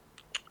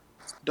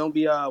don't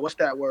be what's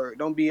that word?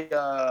 Don't be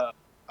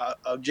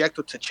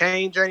objective to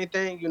change or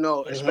anything.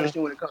 Mhm.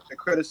 Especially when it comes to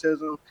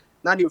criticism.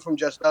 not even from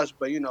just us,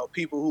 but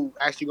people who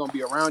actually gonna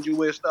be around you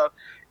with stuff.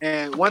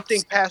 And one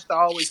thing Pastor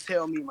always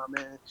tell me, my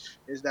man,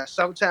 is that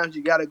sometimes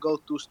you gotta go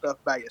through stuff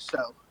by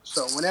yourself.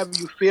 So whenever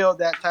you feel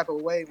that type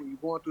of way, when you're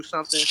going through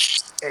something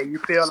and you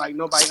feel like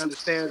nobody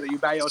understands, or you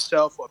by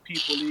yourself, or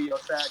people leave your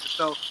side, just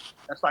know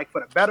that's like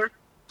for the better.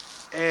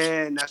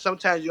 And now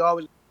sometimes you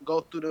always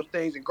go through those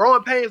things, and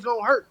growing pains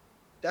gonna hurt.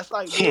 That's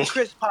like me and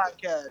Chris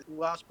podcast,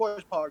 our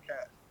sports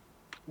podcast.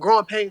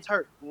 Growing pains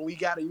hurt when we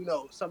gotta,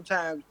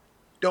 sometimes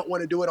don't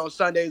want to do it on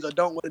Sundays or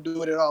don't want to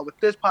do it at all. With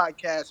this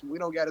podcast, we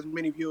don't get as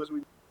many viewers.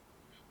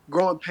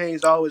 Growing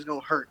pains always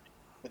gonna hurt.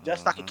 But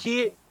just like a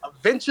kid,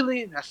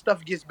 eventually that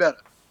stuff gets better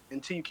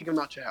until you kick them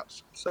out your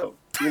house. So,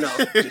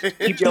 just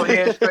keep your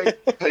head straight.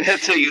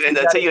 until you end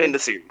the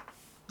series.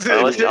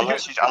 Unless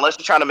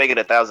you're trying to make it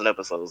 1,000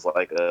 episodes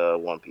like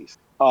One Piece.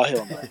 Oh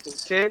hell no!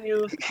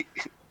 Continue,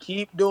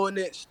 keep doing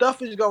it.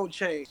 Stuff is gonna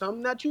change.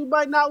 Something that you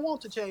might not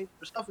want to change,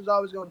 but stuff is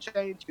always gonna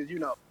change because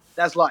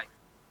that's life.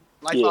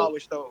 Life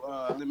always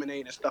throw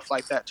lemonade and stuff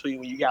like that to you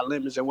when you got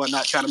lemons and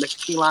whatnot, trying to make a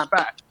key lime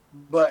pie.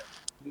 But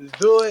just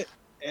do it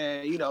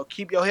and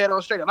keep your head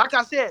on straight. And like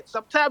I said,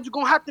 sometimes you're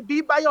gonna have to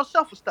be by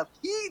yourself with stuff.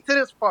 Heed to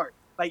this part,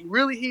 like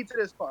really heed to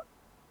this part.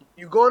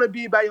 You're gonna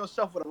be by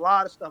yourself with a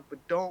lot of stuff,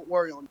 but don't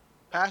worry on it.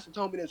 Pastor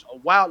told me this a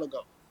while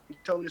ago. He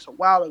told me this a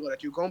while ago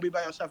that you're gonna be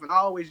by yourself, and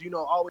always,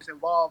 always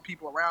involve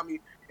people around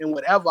me in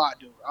whatever I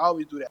do. I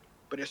always do that.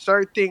 But there's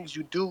certain things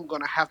you do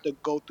gonna have to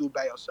go through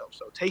by yourself.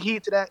 So take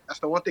heed to that.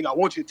 That's the one thing I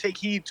want you to take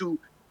heed to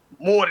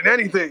more than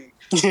anything.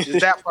 Is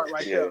that part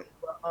right there.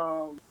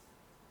 But,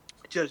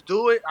 just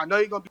do it. I know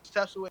you're gonna be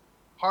successful with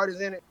it. Heart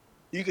is in it.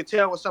 You can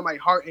tell when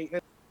somebody's heart ain't in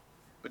it,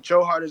 but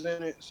your heart is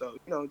in it. So,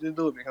 just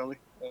do it, big homie.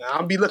 And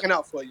I'll be looking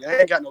out for you. I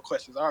ain't got no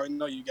questions. I already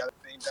know you got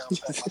everything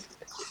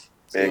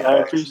down. I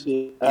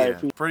appreciate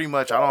it. Pretty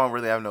much, I don't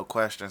really have no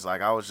questions.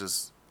 Like, I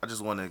just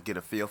want to get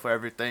a feel for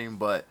everything.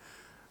 But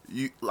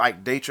you,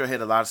 like, Datra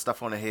hit a lot of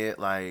stuff on the head.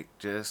 Like,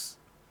 just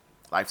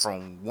like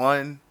from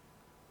one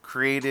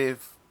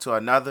creative to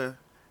another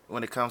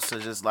when it comes to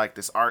just like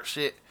this art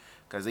shit.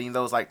 Because even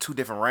though it's like two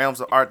different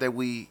realms of art that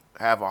we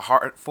have a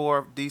heart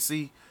for,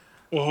 DC,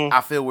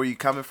 I feel where you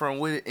coming from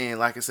with it. And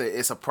like I said,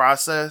 it's a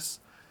process.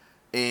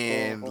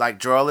 And like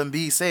Joel and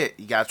B said,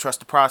 you gotta trust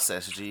the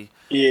process, G.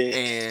 Yeah.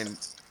 And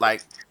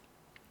like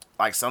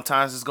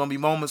sometimes it's gonna be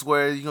moments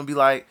where you're gonna be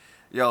like,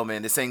 yo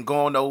man, this ain't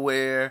going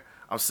nowhere.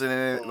 I'm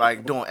sitting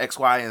like doing X,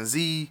 Y, and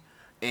Z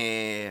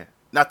and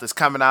nothing's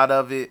coming out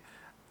of it.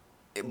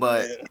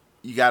 But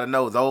you gotta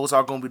know those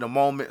are gonna be the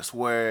moments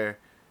where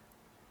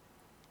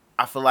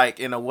I feel like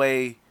in a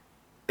way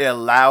it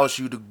allows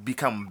you to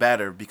become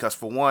better because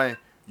for one,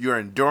 you're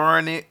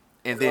enduring it,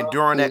 and then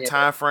during that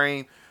time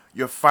frame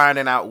you're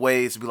finding out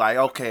ways to be like,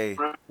 okay,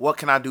 what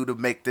can I do to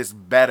make this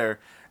better,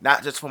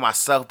 not just for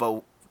myself,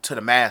 but to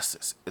the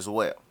masses as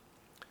well.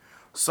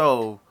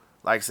 So,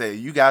 like I said,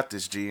 you got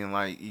this, G, and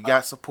like you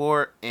got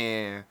support,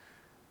 and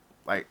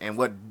like, and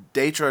what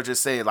Datra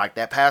just said, like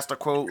that pastor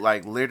quote,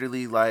 like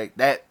literally, like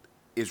that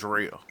is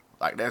real.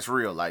 Like that's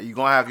real. Like you're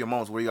gonna have your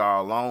moments where you are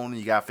alone, and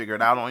you gotta figure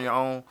it out on your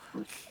own,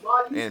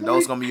 and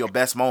those gonna be your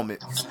best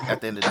moments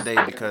at the end of the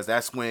day because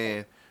that's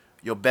when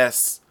your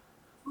best.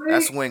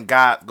 That's when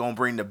God gonna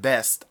bring the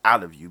best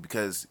out of you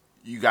because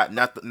you got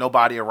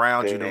nobody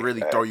around you to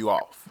really throw you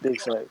off. Big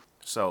fact.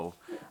 So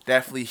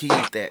definitely heed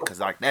that because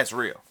like that's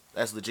real.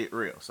 That's legit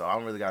real. So I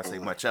don't really gotta say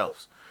much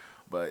else.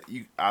 But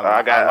I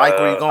like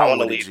where you're going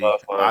with it, G.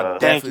 I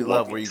definitely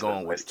love where you're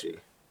going with it, G.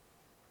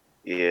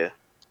 Yeah.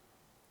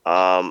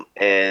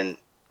 And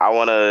I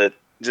want to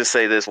just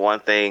say this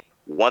one thing.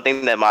 One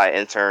thing that my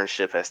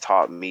internship has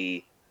taught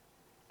me,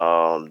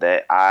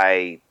 that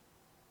I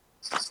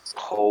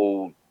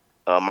hold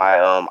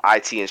my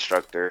IT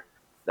instructor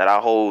that I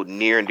hold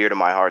near and dear to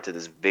my heart to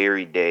this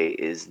very day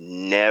is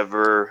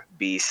never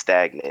be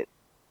stagnant.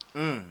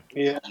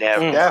 Yeah,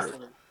 Never.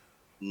 definitely.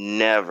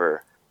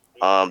 Never.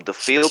 The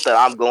field that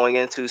I'm going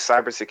into,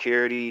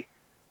 cybersecurity,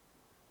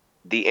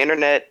 the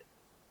internet,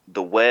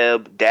 the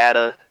web,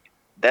 data,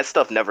 that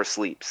stuff never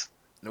sleeps.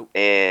 Nope.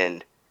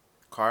 And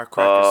car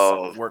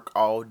crackers work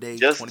all day,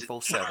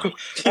 24/7.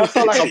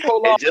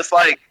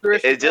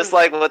 It's just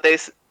like what they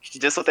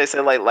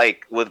said,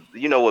 like with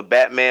with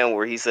Batman,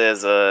 where he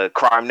says,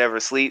 "Crime never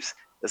sleeps."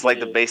 It's like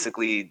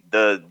basically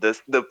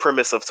the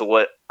premise of to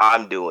what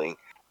I'm doing,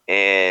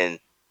 and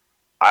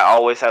I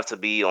always have to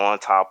be on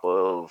top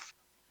of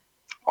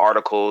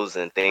articles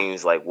and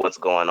things like what's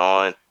going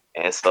on.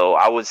 And so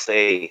I would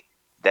say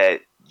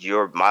that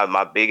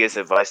my biggest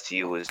advice to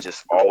you is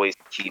just always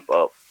keep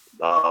up.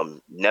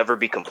 Never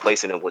be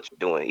complacent in what you're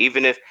doing.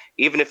 Even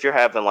if you're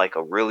having like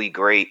a really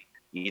great,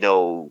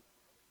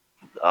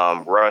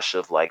 rush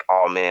of like,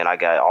 oh man, I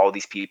got all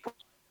these people,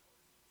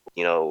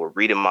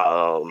 reading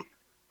my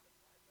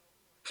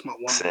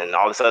and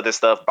all this other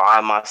stuff,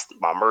 buying my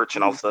merch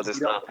and all this other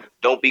stuff.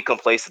 Don't be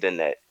complacent in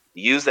that.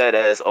 Use that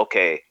as,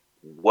 okay,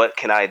 what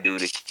can I do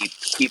to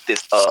keep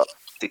this up,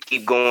 to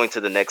keep going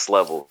to the next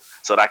level,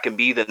 so that I can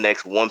be the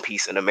next One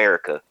Piece in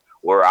America,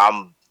 where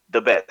I'm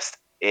the best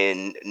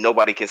and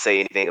nobody can say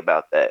anything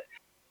about that.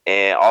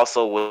 And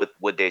also with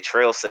what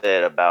Trail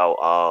said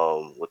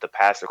about with the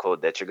pastor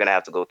quote that you're gonna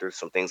have to go through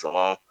some things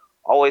alone.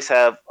 Always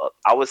have,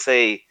 I would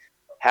say,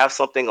 have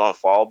something on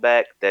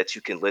fallback that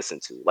you can listen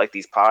to, like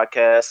these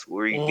podcasts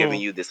where you're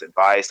giving you this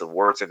advice of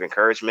words of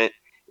encouragement.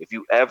 If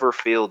you ever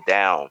feel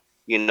down,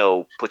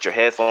 put your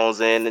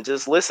headphones in and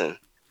just listen,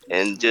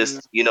 and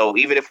just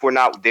even if we're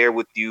not there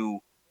with you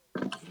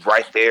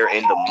right there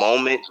in the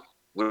moment,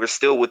 we're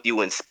still with you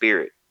in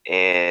spirit.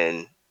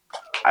 And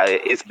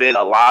it's been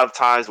a lot of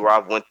times where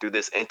I've went through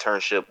this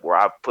internship where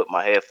I've put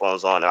my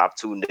headphones on and I've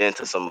tuned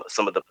into some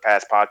of the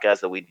past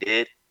podcasts that we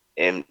did,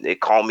 and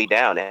it calmed me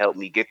down. It helped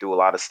me get through a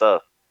lot of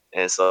stuff.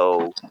 And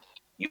so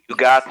you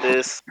got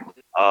this.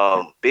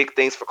 Big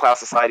things for Cloud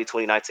Society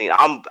 2019.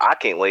 I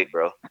can't wait,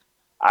 bro.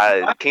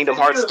 Kingdom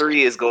Hearts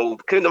 3 is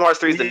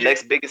the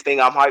next biggest thing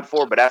I'm hyped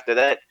for, but after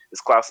that,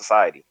 it's Cloud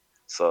Society.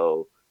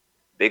 So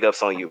big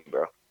ups on you,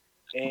 bro.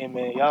 Hey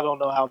man, y'all don't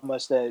know how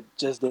much that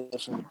just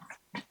did for me.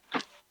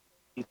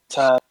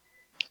 Time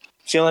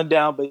feeling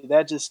down, but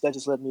that just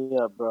let me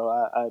up, bro.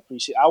 I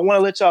appreciate. I want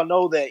to let y'all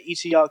know that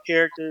each of y'all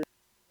characters,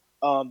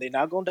 they're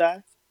not gonna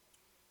die.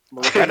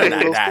 Better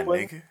not die,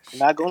 nigga. They're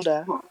not gonna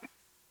die,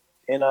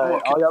 and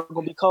all y'all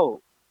gonna be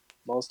cold,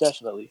 most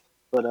definitely.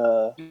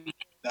 But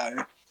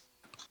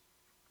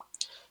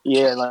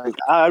yeah, like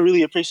I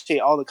really appreciate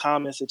all the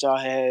comments that y'all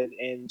had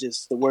and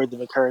just the words of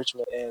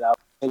encouragement, and I'll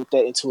take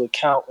that into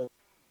account. And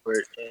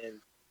it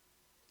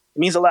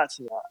means a lot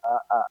to me.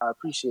 I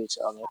appreciate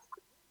y'all, man.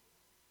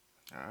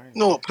 All right.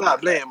 No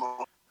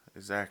problemo.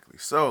 Exactly.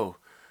 So,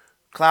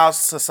 Cloud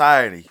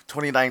Society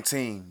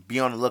 2019. Be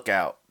on the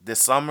lookout this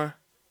summer,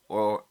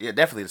 or yeah,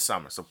 definitely this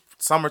summer. So,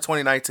 summer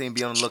 2019.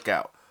 Be on the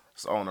lookout.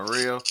 So on the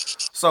real.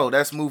 So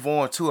let's move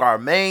on to our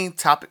main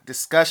topic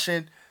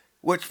discussion,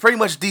 which pretty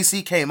much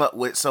DC came up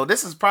with. So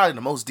this is probably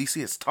the most DC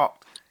has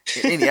talked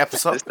in any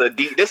episode. This the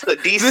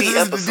DC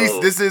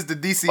episode. This is the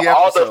DC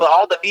episode. For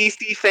all the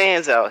DC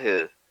fans out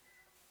here,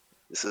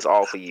 this is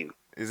all for you.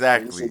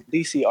 Exactly. It's a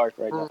DC arc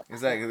right now.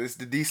 Exactly. It's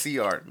the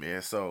DC arc,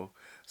 man. So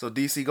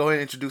DC, go ahead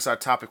and introduce our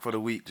topic for the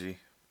week, G.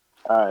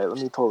 All right,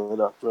 let me pull it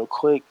up real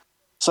quick.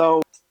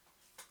 So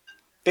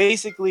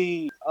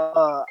basically,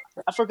 I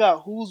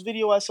forgot whose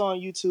video I saw on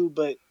YouTube,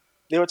 but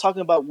they were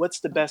talking about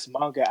what's the best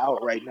manga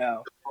out right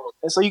now.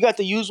 And so you got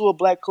the usual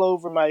Black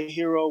Clover, My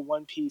Hero,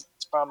 One Piece,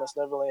 Promise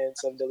Neverland,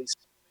 Seven Deadly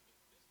Sins.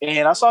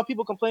 And I saw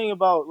people complaining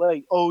about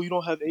like, oh, you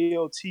don't have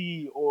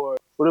AOT, or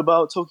what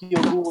about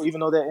Tokyo Ghoul, even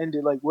though that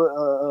ended, like what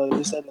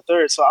this, that, and the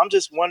third. So I'm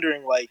just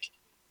wondering, like,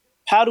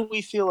 how do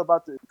we feel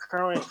about the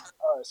current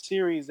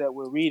series that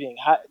we're reading?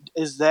 How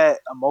is that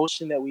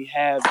emotion that we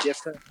have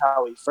different from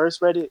how we first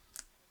read it?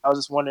 I was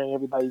just wondering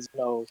everybody's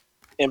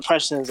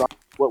impressions on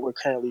what we're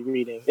currently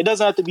reading. It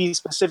doesn't have to be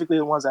specifically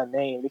the ones I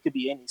named. It could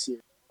be any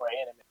series or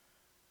anime.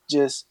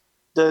 Just,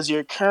 does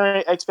your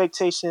current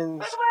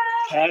expectations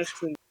pass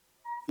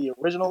the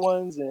original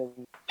ones, and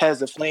has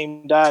the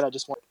flame died? I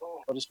just want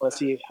to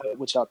see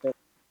what y'all think.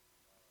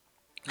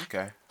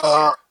 Okay.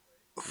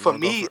 For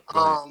me,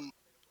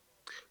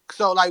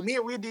 so like me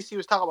and we DC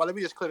was talking about. Let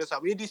me just clear this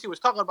up. Me and DC was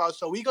talking about.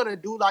 So we're gonna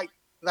do like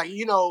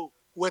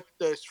with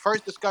the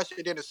first discussion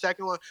and then the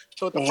second one.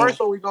 So with the first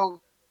one, we're gonna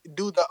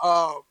do the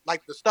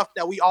like the stuff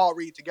that we all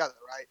read together,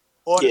 right?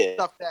 Or the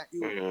stuff that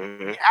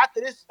you after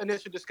this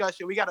initial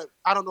discussion, we gotta.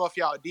 I don't know if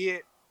y'all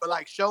did, but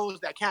like shows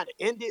that kind of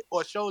ended,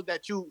 or shows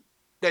that you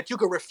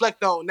can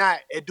reflect on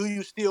that, and do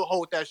you still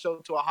hold that show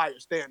to a higher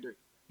standard?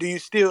 Do you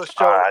still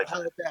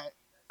hold that?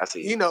 I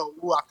see.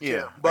 Who I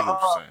yeah, but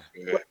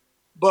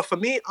but for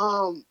me,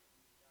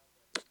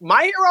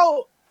 My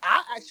Hero,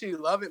 I actually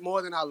love it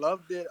more than I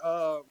loved it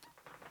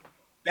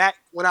back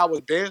when I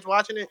was binge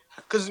watching it.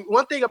 Because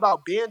one thing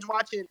about binge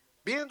watching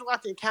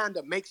kind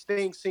of makes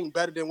things seem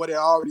better than what it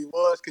already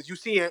was. Because you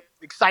see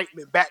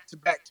excitement back to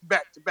back to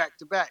back to back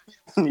to back.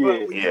 But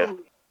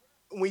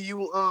when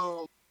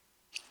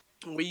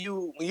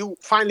you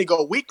finally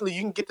go weekly,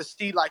 you can get to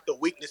see like the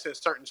weakness in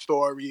certain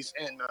stories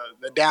and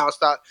the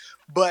downside.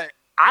 But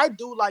I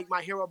do like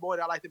My Hero more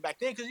than I liked it back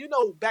then, because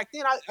back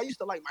then I used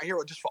to like My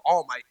Hero just for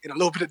All Might and a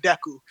little bit of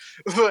Deku,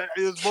 but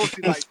it was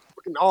mostly like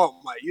fucking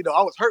All Might.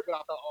 I was hurt, but I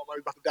thought All Might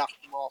was about to die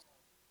from all.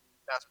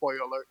 That's spoiler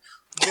alert.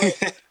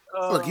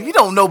 But, look, if you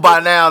don't know by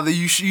now, then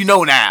you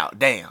know now.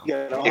 Damn.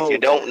 If you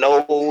don't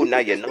know, now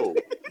you know.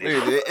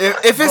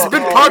 If it's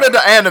been part of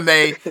the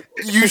anime,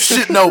 you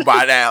should know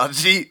by now.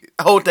 G,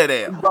 hold that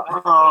down.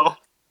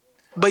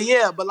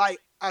 But like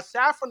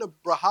aside from the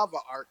Brahava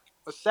arc,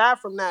 aside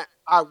from that,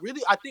 I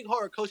think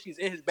Horikoshi is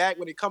in his bag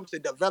when it comes to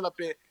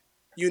developing,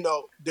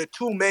 the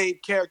two main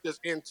characters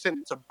in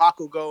Sense of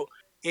Bakugo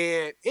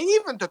and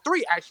even the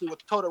three actually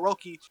with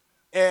Todoroki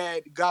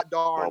and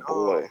goddamn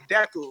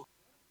Deku.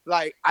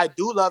 Like I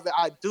do love it.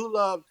 I do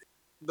love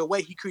the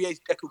way he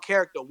creates Deku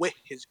character with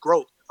his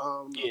growth.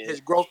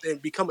 His growth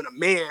and becoming a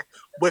man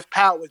with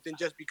powers than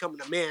just becoming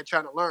a man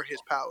trying to learn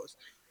his powers.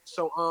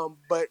 So,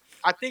 but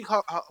I think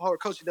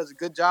Horikoshi does a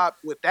good job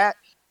with that.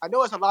 I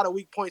know it's a lot of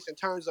weak points in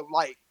terms of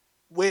like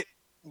with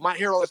My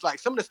Hero. It's like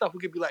some of the stuff we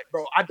could be like,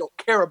 bro, I don't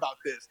care about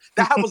this.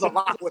 That was a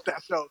lot with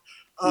that show.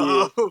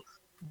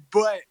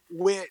 But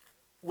with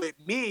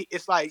me,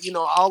 it's like, you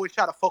know, I always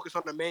try to focus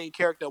on the main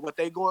character, what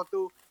they going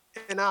through,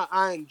 and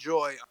I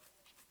enjoy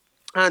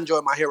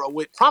my hero.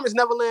 With Promise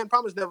Neverland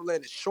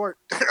is short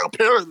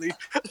apparently,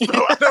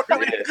 so I don't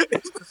really. Yeah.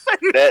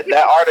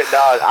 That artist,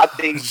 dog. I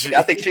think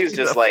she was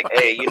just like,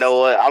 hey, you know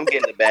what? I'm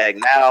getting the bag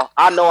now.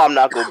 I know I'm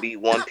not gonna beat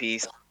One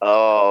Piece.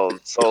 So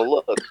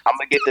look, I'm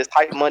gonna get this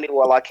hype money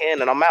while I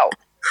can, and I'm out.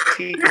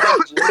 You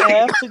have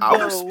to I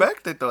go.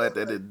 respect it though. At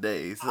the end of the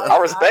day, so. I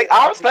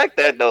respect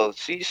that though.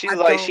 She's I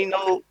like don't. she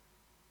know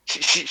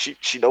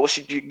what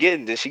she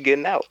getting, then she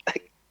getting out.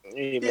 Hey,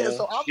 Yeah, man.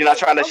 so I'm She's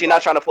not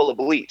like, trying to pull a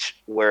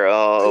Bleach where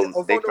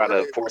they trying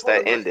to force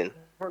that ending.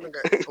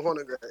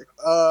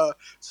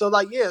 So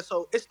like, yeah,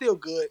 so it's still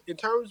good in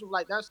terms of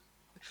like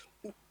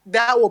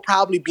that will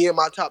probably be in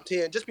my top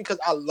 10 just because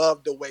I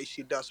love the way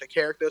she does her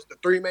characters. The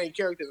three main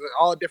characters in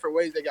all different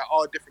ways, they got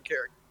all different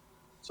characters.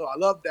 So I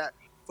love that.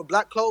 For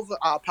Black Clover,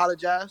 I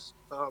apologize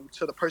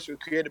to the person who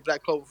created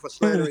Black Clover for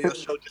slandering your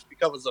show just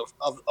because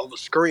of a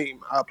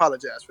scream. I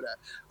apologize for that.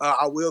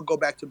 I will go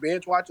back to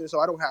binge watching, so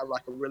I don't have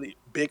like a really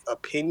big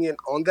opinion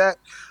on that.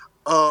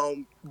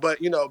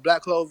 But you know,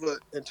 Black Clover,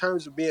 in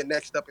terms of being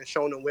next up and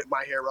Shonen with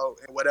My Hero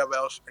and whatever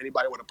else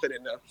anybody want to put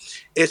in there,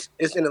 it's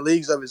in the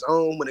leagues of its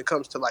own when it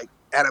comes to like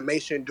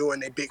animation doing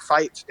their big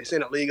fights. It's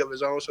in a league of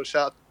its own, so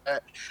shout out to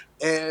that.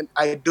 And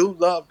I do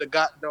love the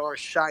goddamn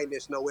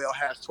shyness Noelle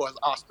has towards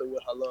Asta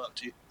with her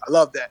loyalty. I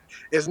love that.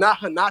 It's not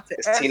Hinata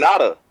It's S.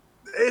 Hinata.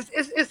 It's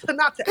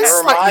Hinata It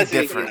S. slightly reminds me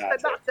of different. Hinata.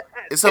 It's Hinata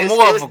S. It's a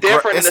more of It's a.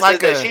 different in It's the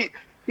sense like that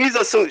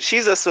a.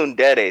 she's a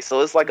tsundere,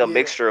 so it's like a Yeah.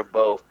 mixture of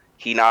both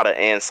Hinata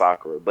and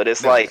Sakura. But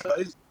it's Yeah. like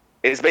So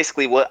it's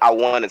basically what I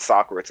wanted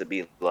Sakura to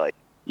be like.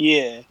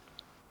 Yeah.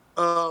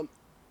 um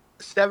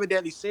Seven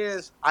Deadly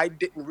Sins, I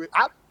didn't.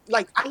 I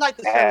like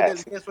the Seven Deadly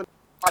Ass. Sins when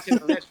I was watching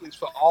on Netflix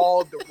for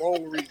all the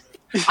wrong reasons.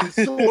 I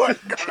swear to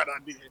God, I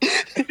did.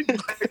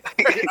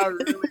 I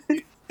really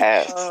did.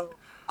 Ass.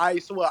 I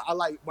swear, I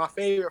like my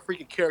favorite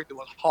freaking character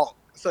was Hawk.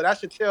 So that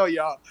should tell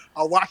y'all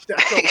I watched that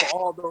show for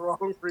all the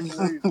wrong freaking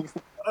reasons.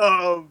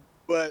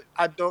 But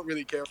I don't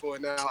really care for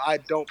it now. I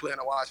don't plan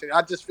on watching it.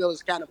 I just feel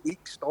it's kind of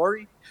weak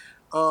story.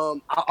 I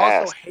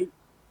also Ass.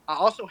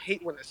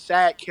 hate when a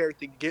sad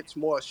character gets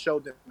more show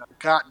than a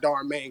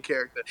goddamn main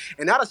character.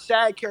 And not a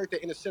sad character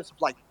in the sense of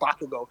like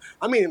Bakugo.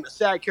 I mean a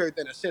sad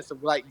character in the sense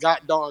of like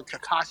goddamn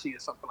Kakashi or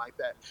something like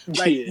that.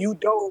 Like Yeah.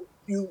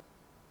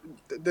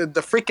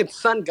 the freaking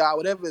sun guy,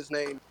 whatever his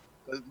name,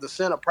 the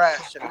son of Pratt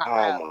should not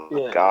have Oh my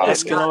Yeah. god.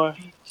 should not Escanor.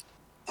 be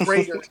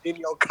greater than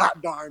your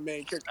goddamn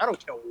main character. I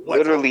don't care what y'all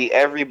Literally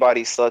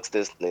everybody sucks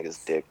this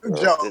nigga's dick,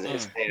 bro. Joe.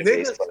 His fan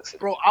base Niggas, sucks his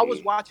bro, I was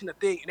dick. watching the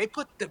thing and they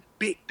put the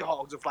big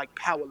dogs of like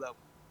power level.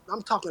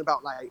 I'm talking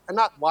about like I'm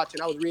not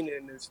watching. I was reading it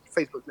in this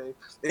Facebook thing.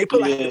 And they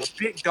put like Yeah. the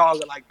big dog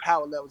of like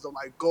power levels of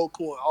like Goku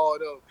and all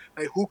them.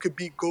 Like who could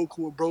beat Goku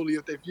and Broly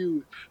if they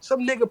fused? Some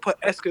nigga put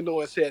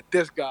Escanor and said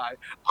this guy.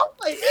 I'm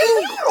like,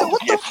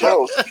 what the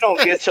fuck? You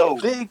don't get your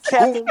Big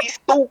Captain. goofy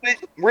stupid,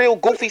 real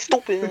goofy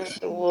stupid.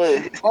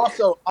 What?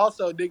 Also,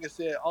 nigga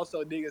said.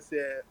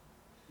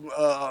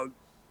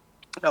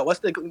 No, what's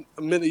the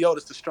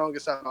Meliodas the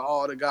strongest out of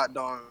all the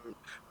goddamn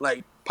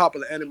like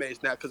popular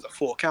animes now because of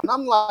full count.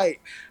 I'm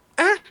like,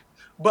 eh.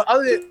 But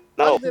other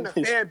No. than the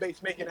fan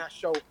base making that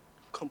show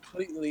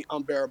completely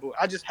unbearable,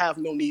 I just have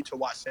no need to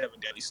watch Seven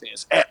Deadly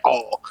Sins at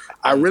all.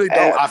 I really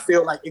don't. I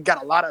feel like it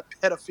got a lot of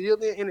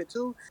pedophilia in it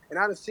too, and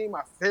I done seen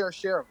my fair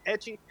share of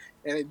ecchi,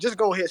 and just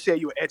go ahead and say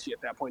you were ecchi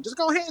at that point. Just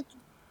go ahead,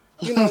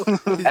 you know.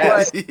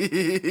 But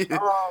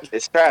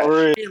It's trash.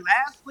 and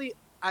lastly,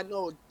 I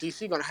know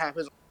DC gonna have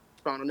his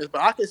on this,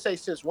 but I can say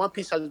since One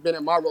Piece has been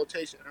in my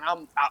rotation,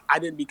 and I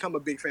didn't become a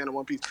big fan of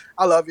One Piece.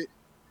 I love it.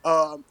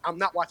 I'm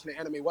not watching the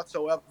anime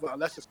whatsoever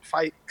unless it's a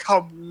fight.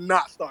 I'm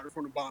not starting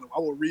from the bottom. I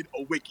will read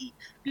a wiki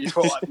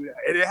before I do that,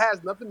 and it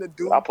has nothing to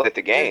do. I played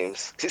the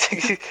games.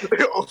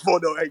 Oh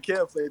no, I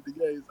can't play the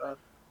games.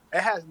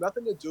 It has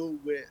nothing to do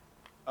with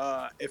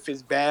if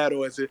it's bad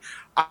or is it.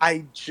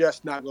 I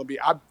just not gonna be.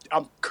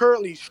 I'm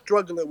currently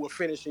struggling with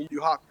finishing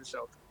Yu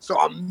Hakusho, so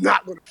I'm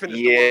not gonna finish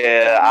the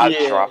Yeah,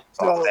 manga. I dropped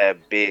off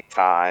that big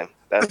time.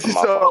 That's my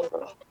fault,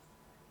 bro.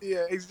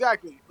 Yeah,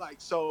 exactly. Like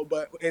so,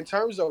 but in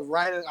terms of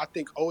writing, I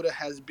think Oda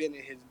has been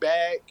in his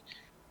bag.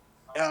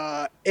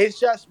 It's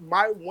just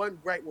my one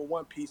gripe with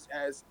One Piece,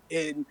 as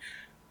in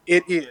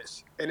it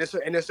is, and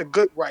it's a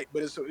good gripe,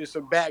 but it's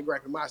a bad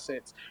gripe in my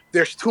sense.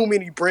 There's too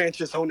many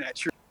branches on that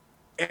tree.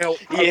 And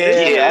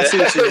I see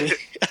what you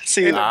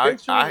mean.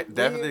 I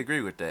definitely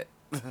agree with that.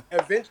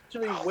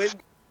 Eventually, when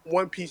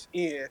One Piece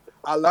ends,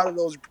 a lot of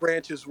those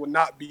branches will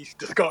not be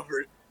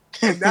discovered,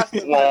 and that's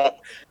the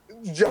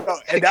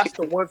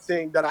one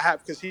thing that I have,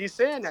 because he's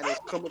saying that it's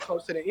coming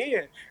close to the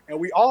end, and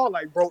we all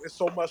like, bro, it's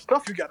so much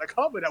stuff you got to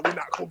cover that we're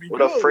not gonna be. Where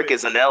the frick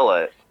is an L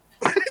at?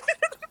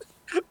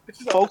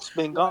 Folks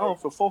been gone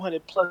for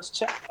 400 plus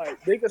chapters. Like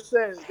this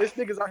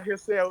nigga's out here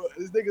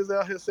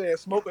saying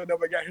Smoker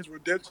never got his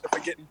redemption for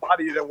getting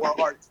bodied in one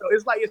arc. So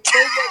it's like it's so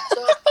much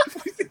stuff.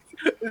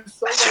 It's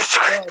so much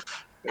stuff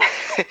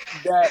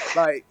that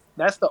like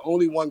that's the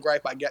only one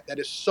gripe I get. That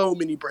is so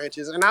many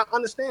branches, and I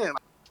understand. Like,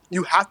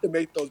 you have to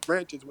make those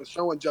branches. When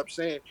Shonen Jump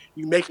saying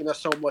you making us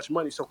so much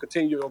money, so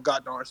continue your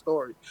goddamn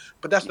story.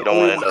 But that's You the don't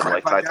only want to one end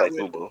up gripe like I Tai got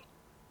Tai with Boo it.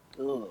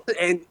 Boo.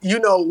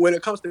 And when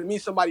it comes to me,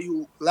 somebody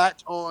who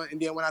latch on,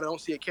 and then when I don't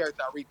see a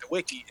character, I read the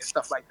wiki and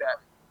stuff like that.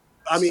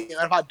 I mean,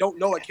 if I don't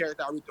know a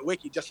character, I read the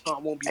wiki just so I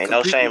won't be Ain't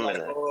no completely shame like,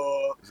 in it.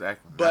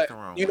 Exactly. But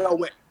Nothing wrong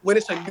with it. when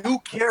it's a new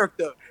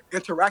character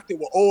interacting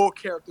with old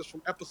characters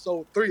from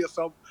episode 3 or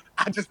something,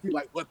 I just be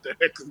like, what the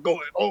heck is going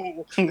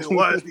on? And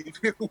why is these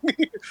people?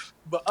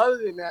 But other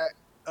than that,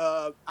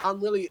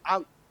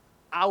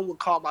 I would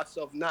call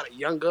myself not a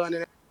young gun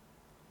and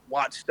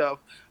watch stuff,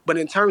 but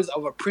in terms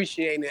of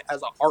appreciating it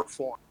as an art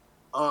form,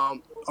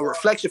 a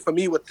reflection for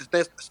me with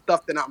the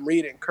stuff that I'm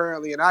reading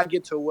currently, and I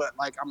get to what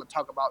like I'm gonna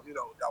talk about,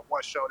 that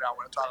one show that I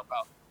want to talk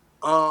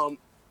about.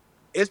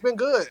 It's been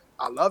good.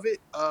 I love it.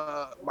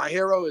 My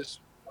hero is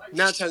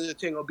 9 times out of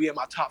 10 gonna be in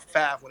my top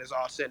 5 when it's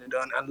all said and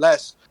done,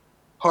 unless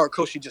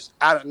Horikoshi just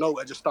out of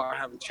nowhere just start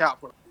having child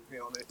pornography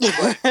on it.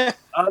 But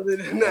other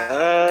than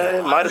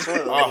that, Might as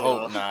well. I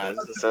hope not.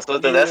 That's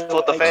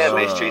what the fan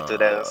base treats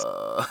it as.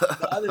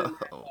 but other than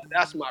that,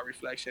 that's my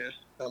reflection.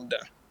 I'm done.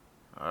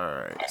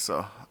 Alright,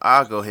 so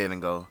I'll go ahead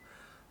and go.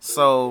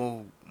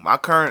 So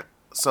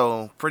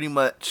pretty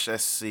much,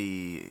 let's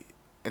see,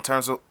 in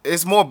terms of,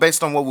 it's more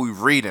based on what we're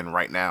reading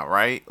right now,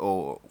 right?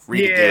 Or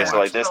reading Yeah. and So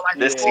like watching.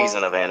 this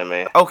season of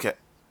anime. Okay,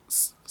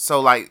 so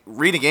like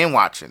reading and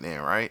watching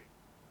then, right?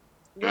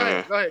 Go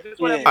ahead.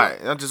 Just Yeah. Alright,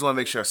 I just want to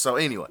make sure. So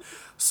anyway,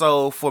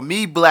 so for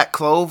me, Black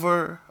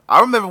Clover,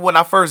 I remember when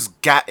I first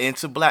got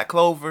into Black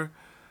Clover,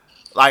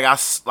 like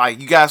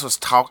you guys was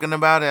talking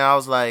about it, and I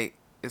was like,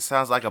 it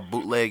sounds like a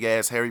bootleg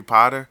ass Harry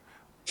Potter,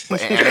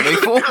 but in anime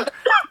form.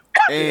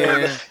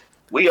 And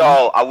We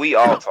all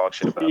talk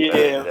shit about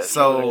Yeah. that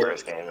So- when it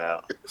first came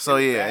out. so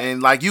yeah,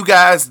 and like you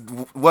guys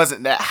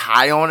wasn't that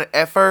high on it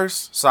at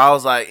first, so I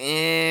was like,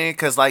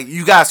 cause like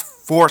you guys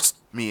forced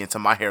me into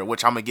My Hero,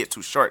 which I'm gonna get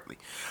to shortly.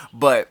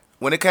 But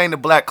when it came to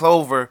Black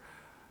Clover,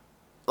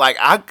 like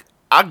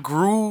I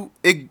grew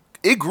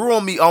it grew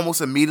on me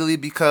almost immediately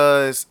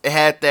because it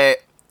had that.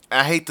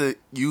 I hate to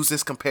use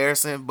this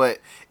comparison, but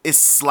it's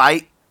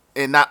slight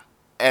and not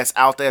as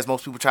out there as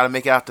most people try to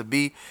make it out to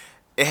be.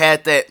 It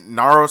had that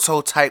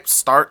Naruto type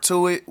start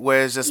to it,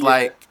 where it's just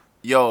like,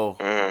 yo,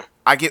 I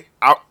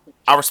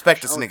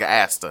respect this nigga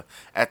Asta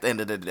at the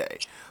end of the day.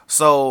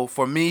 So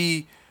for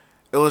me,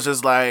 it was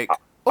just like,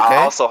 okay.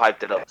 I also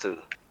hyped it up too.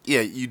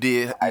 Yeah, you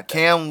did.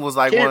 Cam was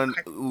like one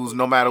who's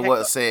no matter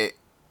what said,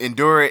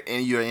 endure it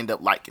and you end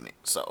up liking it.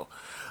 So,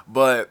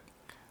 but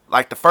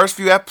like the first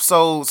few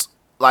episodes,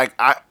 like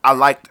I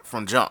liked it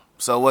from jump,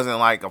 so it wasn't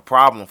like a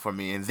problem for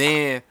me. And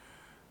then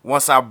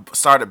once I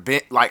started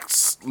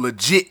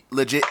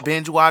legit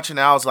binge watching,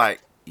 I was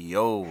like,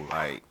 yo,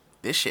 like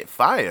this shit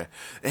fire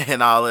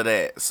and all of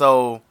that.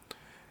 So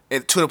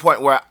to the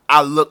point where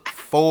I look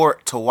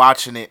forward to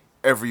watching it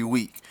every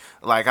week.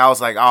 Like I was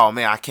like, oh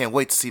man, I can't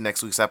wait to see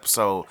next week's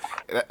episode.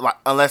 Like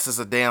unless it's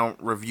a damn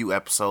review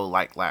episode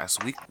like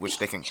last week, which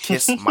they can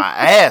kiss my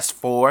ass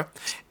for.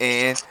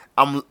 And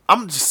I'm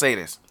just say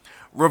this: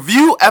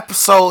 review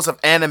episodes of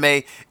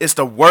anime is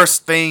the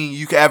worst thing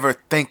you could ever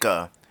think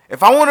of.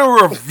 If I want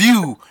to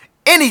review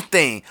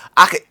anything,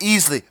 I could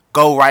easily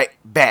go right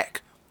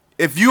back.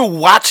 If you're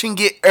watching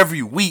it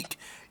every week,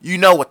 you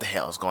know what the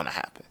hell is going to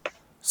happen.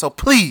 So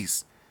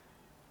please,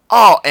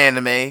 all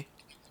anime,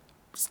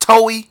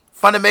 Toei,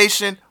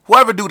 Funimation,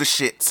 whoever do the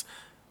shits,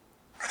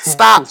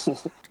 stop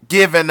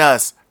giving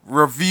us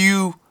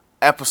review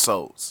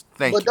episodes.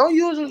 Thank But you. don't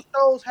usually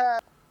shows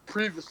have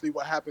previously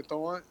what happened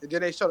on, and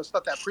then they show the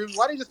stuff that previous.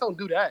 Why they just don't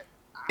do that?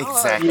 I don't know how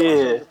Exactly.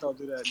 shows Yeah. just don't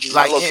do that, dude.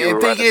 Like, look, you and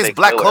were the about thing to is, say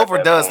Black filler at Clover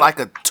that does point. like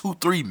a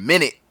 2-3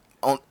 minute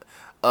on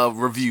a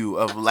review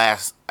of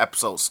last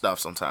episode stuff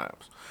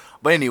sometimes.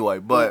 But anyway,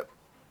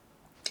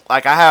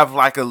 like I have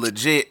like a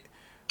legit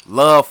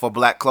love for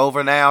Black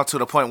Clover now to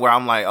the point where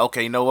I'm like,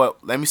 okay, you know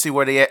what? Let me see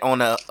where they at on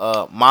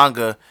the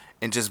manga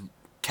and just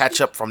catch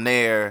up from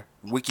there.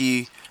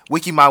 Wiki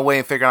my way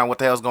and figure out what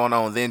the hell's going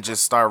on. Then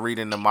just start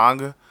reading the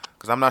manga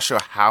because I'm not sure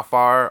how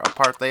far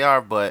apart they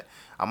are, but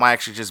I might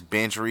actually just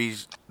binge read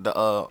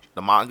the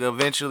manga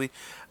eventually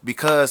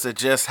because of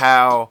just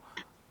how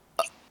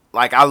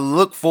like I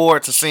look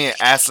forward to seeing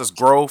Asta's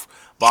growth,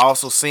 but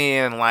also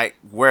seeing like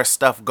where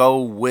stuff go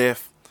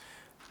with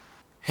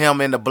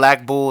him and the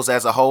Black Bulls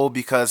as a whole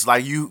because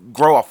like you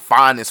grow a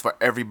fondness for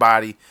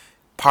everybody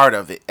part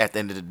of it at the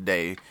end of the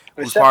day.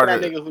 Who's Except part for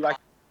of that it? nigga who like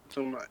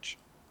too much.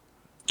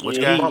 Which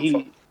Yeah, guy?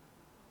 he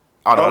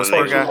Oh, the Oh, Whisper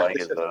fuck guy? you. Like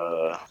his,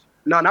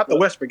 No, not the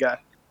Whisper guy.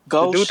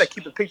 The dude Ghost. that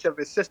keep a picture of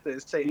his sister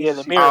and say Yeah,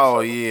 the she- mirror. Oh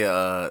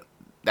yeah,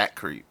 that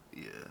creep.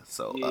 Yeah.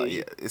 So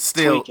yeah, it's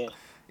still tweaking.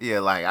 yeah.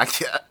 Like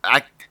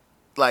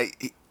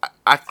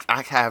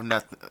I have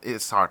nothing.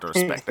 It's hard to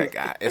respect that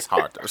guy. It's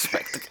hard to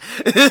respect.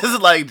 It's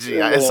like G.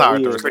 It's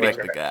hard to Yeah, respect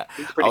the guy.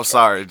 I'm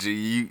sorry,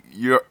 G.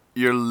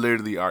 You're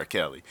literally R.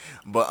 Kelly.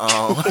 But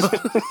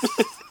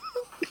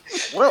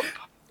Well,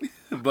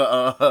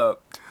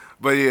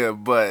 but yeah,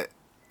 but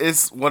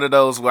it's one of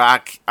those where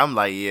I'm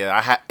like,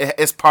 yeah,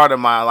 it's part of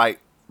my like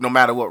no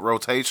matter what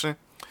rotation.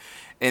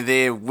 and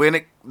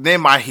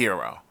then My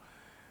Hero.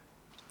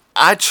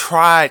 I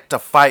tried to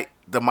fight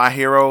the My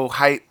Hero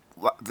hype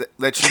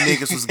that you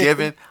niggas was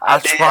giving. I I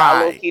did. I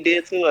low tried. key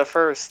did too at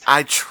first.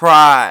 I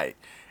tried.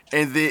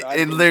 And then I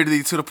and did.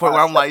 literally to the point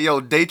where I'm like, yo,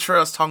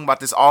 Daytrail's talking about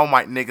this All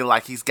Might nigga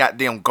like he's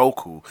goddamn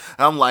Goku.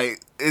 And I'm like,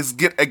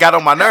 it got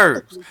on my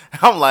nerves.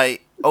 I'm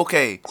like,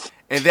 okay.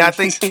 And then I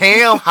think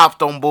Cam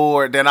hopped on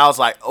board. Then I was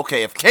like,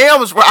 okay, if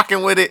Cam is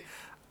rocking with it,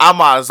 I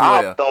might as I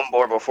well. hopped on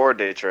board before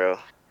Day Trail.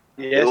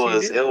 Yes,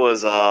 It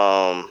was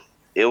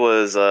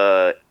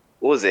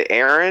what was it,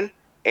 Aaron?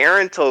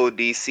 Aaron told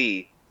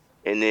DC,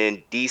 and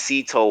then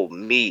DC told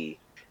me.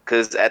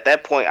 Cause at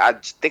that point I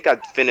think I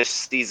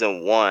finished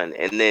season 1,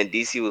 and then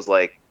DC was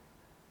like,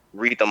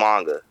 read the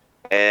manga.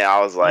 And I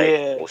was like,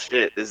 Yeah. well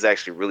shit, this is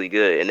actually really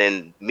good. And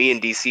then me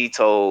and DC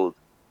told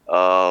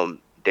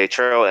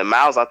Daytrail and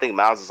Miles, I think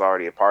Miles is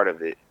already a part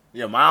of it.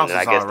 Yeah, And Miles then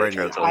I is guess already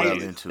Daytrail told well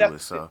you. into it.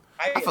 So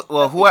I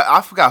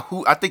I forgot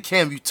who. I think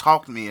Cam, you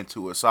talked me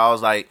into it. So I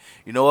was like,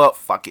 you know what?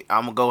 Fuck it.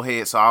 I'm gonna go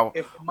ahead. So I'll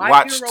if my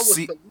watch. hero was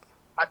the,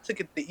 I took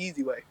it the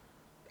easy way.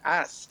 I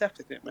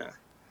accepted it, man.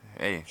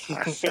 Hey,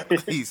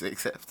 please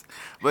accept.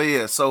 But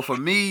yeah, so for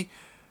me,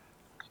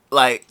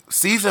 like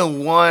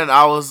season 1,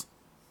 I was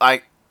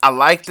like, I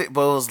liked it,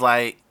 but it was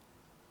like,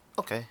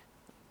 okay.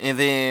 And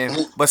then,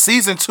 but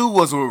season 2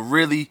 was what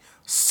really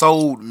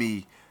sold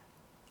me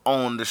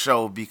on the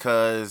show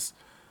because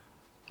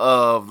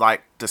of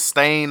like the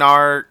Stain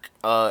arc.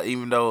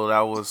 Even though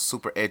that was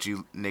super edgy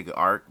nigga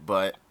arc,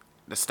 but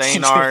the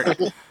Stain arc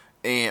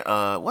and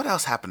what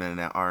else happened in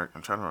that arc?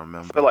 I'm trying to I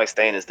remember. feel like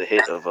Stain is the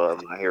hit of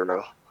My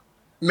Hero.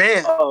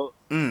 Man, Oh,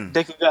 Mm.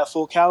 Deku got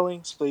full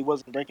cowling, so he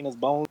wasn't breaking his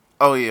bones.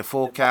 Oh yeah,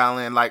 full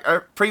Callan, like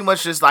pretty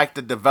much just like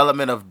the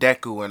development of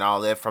Deku and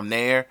all that from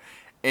there,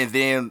 and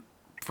then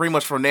pretty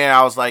much from there,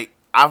 I was like,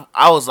 I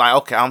was like,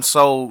 okay, I'm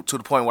so to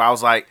the point where I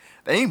was like,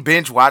 they ain't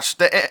binge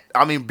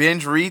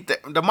read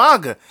the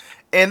manga,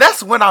 and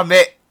that's when I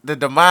met the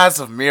demise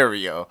of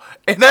Mirio,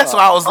 and that's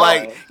why I was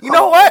like, you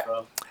know what,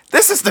 bro.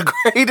 this is the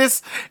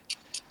greatest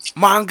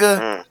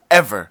manga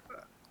ever.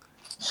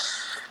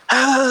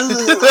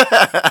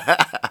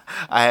 I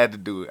had to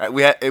do it.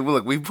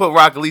 We put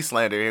Rock Lee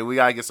slander in. We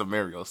gotta get some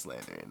Mario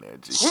slander in there.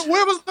 G.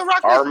 where was the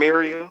Rock?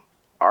 Armirio?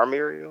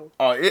 Armirio?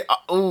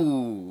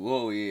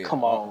 Oh yeah.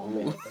 Come on,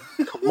 man.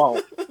 Come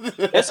on.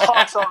 It's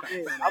Hawks all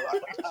day.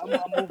 I'm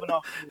moving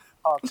off of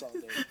Hawks all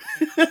day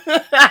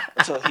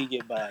until he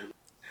get by.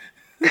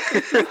 You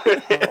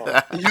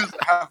used to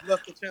have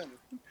left the channel.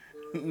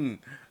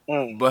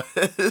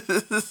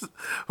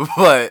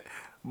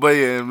 But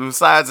yeah.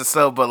 Besides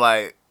itself, but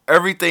like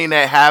everything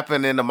that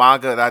happened in the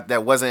manga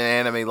that wasn't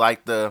anime,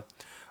 like the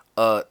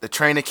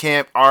training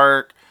camp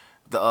arc,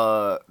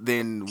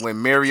 then when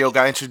Mario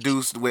got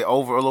introduced with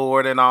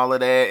Overlord and all of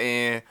that,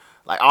 and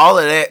like all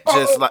of that,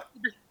 just like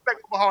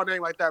Respect overhaul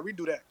name like that. We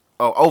do that.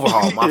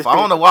 Overhaul. My fault. I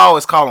don't know why I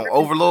always call him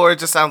Overlord. It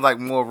just sounds like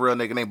more real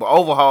nigga name, but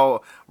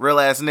Overhaul, real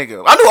ass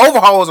nigga. I knew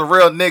Overhaul was a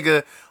real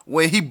nigga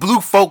when he blew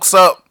folks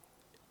up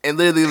and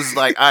literally was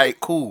like, all right,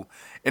 cool.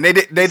 And they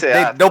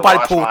nobody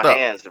pulled up.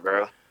 Hands,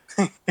 bro.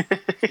 I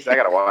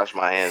gotta wash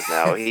my hands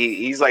now.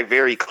 He's like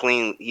very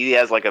clean. He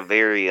has like a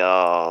very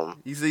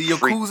He's a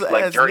Yakuza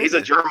ass nigga.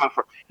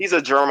 He's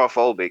a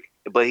germophobic,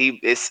 but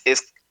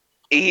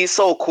he's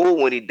so cool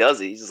when he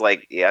does it. He's just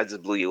like, yeah, I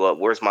just blew you up.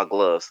 Where's my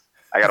gloves?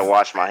 I gotta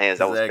wash my hands.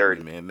 That was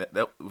dirty, man.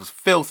 That was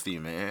filthy,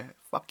 man.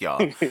 Fuck y'all.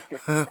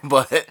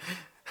 but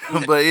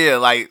yeah,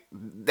 like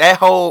that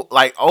whole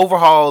like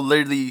Overhaul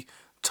literally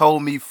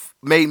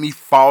made me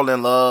fall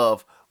in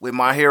love with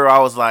My Hero. I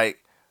was like,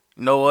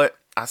 you know what?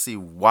 I see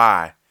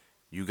why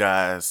you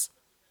guys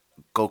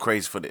go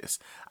crazy for this.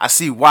 I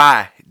see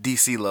why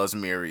DC loves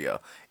Mirio,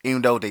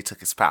 even though they took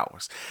his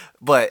powers.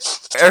 But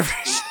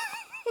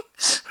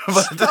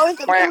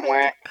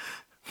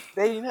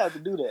They didn't have to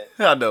do that.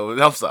 I know.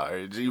 I'm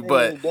sorry, G,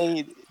 but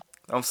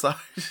I'm sorry,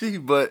 G,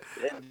 but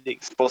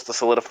he's supposed to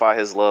solidify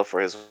his love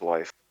for his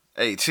wife.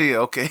 Hey,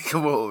 chill. Okay,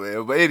 come on,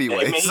 man. But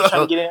anyway, hey, man, so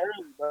trying to get in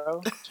early,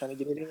 bro. Trying to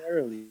get it in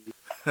early.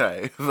 All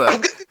right,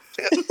 but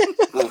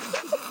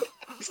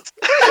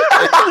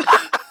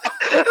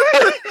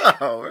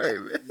all right,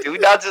 man. Do we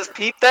not just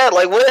peep that?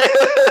 Like what?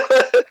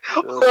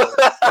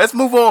 Let's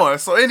move on.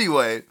 So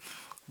anyway,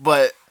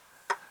 but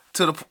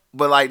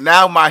like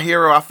now My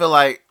Hero, I feel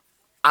like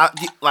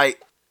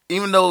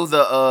even though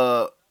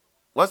the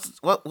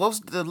what was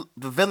the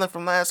villain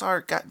from last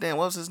arc? Goddamn,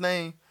 what was his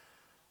name?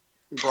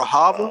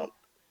 Brahava.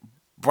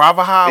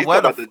 Bravaha. You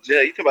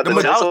talking about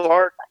the Gentle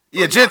arc?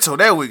 Yeah, Gentle.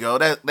 There we go.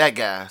 That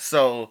guy.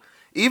 So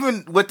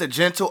even with the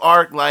Gentle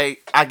arc,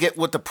 like I get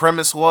what the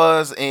premise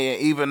was, and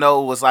even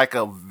though it was like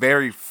a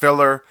very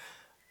filler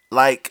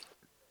like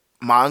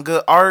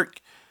manga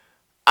arc,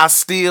 I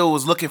still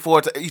was looking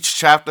forward to each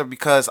chapter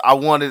because I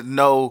wanted to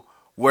know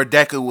where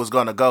Deku was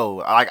gonna go.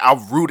 Like I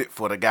rooted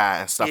for the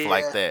guy and stuff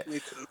like that.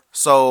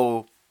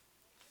 So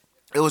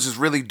it was just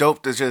really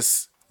dope to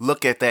just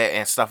look at that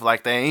and stuff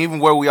like that. And even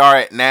where we are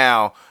at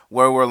now,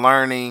 where we're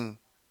learning,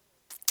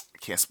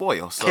 can't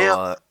spoil. So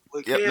Camp,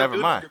 yep, never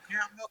mind.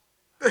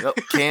 Yep,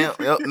 Camp.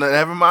 Yep, no,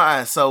 never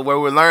mind. So where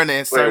we're learning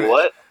Wait, certain.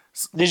 what?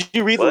 Did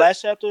you read the What?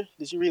 last chapter?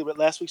 Did you read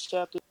last week's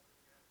chapter?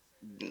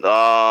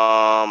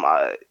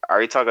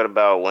 Are you talking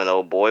about when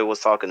old boy was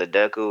talking to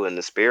Deku in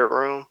the spirit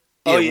room?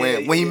 Yeah, Oh yeah,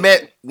 when you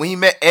yeah.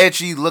 met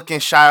Edgy looking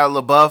Shia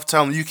LaBeouf,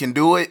 tell him you can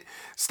do it.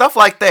 Stuff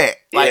like that.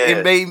 Like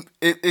Yeah,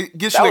 it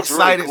gets that you was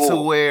really excited to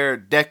cool. where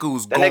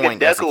Deku's That nigga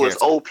going as a Deku is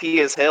character. OP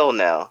as hell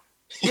now.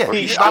 Yeah, Or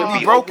he he's about to should be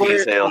be OP broken.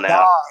 as hell Oh now.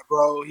 God,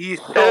 bro, he's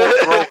so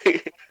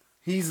broken.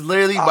 He's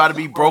literally Oh about to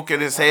be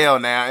broken as hell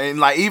now. And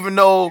like even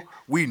though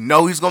we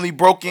know he's gonna be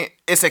broken,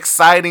 it's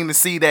exciting to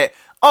see that,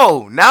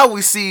 oh, now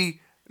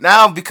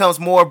it becomes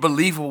more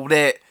believable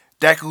that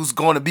Deku's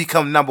gonna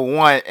become number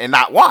one and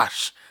not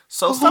Wash.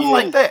 So stuff Yeah.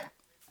 like that.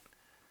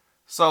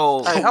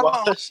 So Hey, hold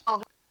on.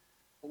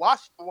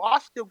 Wash.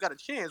 Wash still got a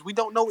chance. We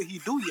don't know what he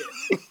do yet.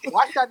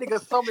 Watch that nigga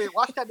summon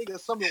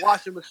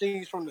washing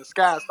machines from the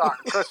sky and start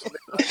crushing it.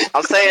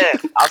 I'm saying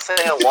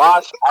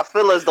Wash. I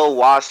feel as though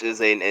Wash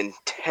is an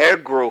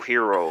integral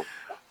hero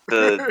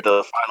to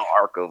the final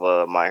arc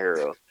of My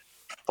Hero.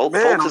 Man,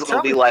 Folks I'm is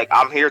gonna be telling like,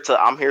 I'm here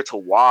to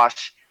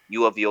wash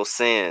you of your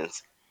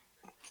sins.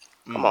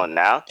 Come on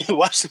now,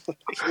 Wash.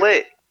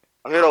 lit.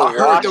 I'm here to you. I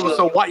heard wash there was you.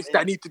 some whites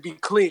that need to be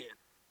cleared.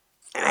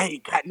 And I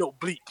ain't got no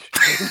bleach.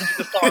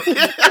 Just start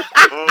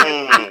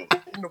Mm.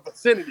 in the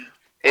vicinity.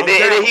 And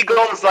then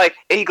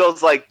he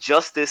goes like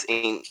justice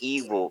and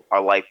evil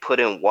are like put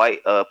in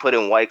white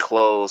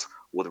clothes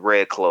with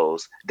red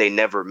clothes. They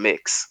never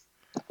mix.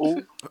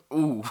 Ooh,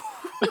 ooh.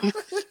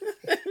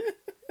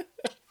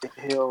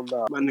 hell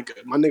no. My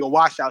nigga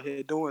Wash out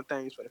here doing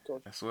things for the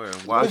culture. I swear,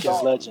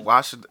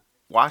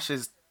 Wash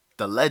is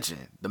the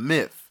legend, the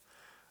myth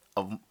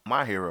of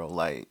My Hero.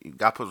 Like you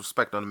gotta put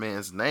respect on the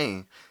man's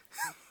name.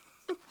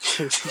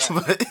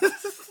 But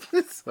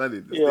it's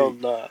funny to Hell see.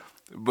 no.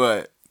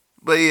 But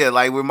yeah,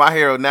 like with My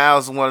Hero now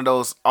is one of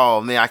those,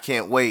 oh man, I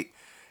can't wait.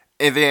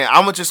 And then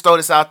I'm gonna just throw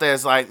this out there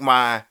as like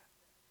I'm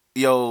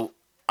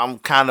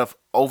kind of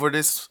over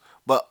this,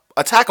 but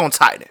Attack on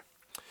Titan.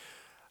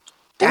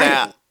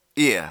 Now,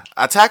 yeah,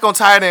 Attack on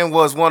Titan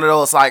was one of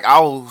those like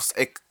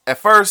at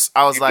first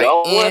I was You like,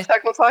 don't want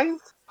Attack on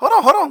Titans? hold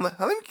on,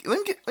 let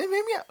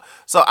me out.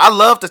 So I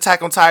loved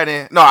Attack on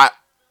Titan. No,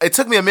 it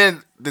took me a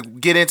minute to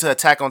get into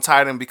Attack on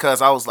Titan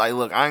because I was like,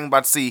 look, I ain't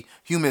about to see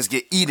humans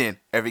get eaten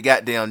every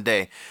goddamn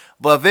day.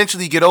 But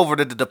eventually get over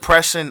the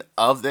depression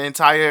of the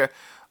entire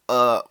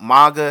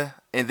manga,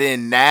 and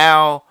then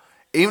now,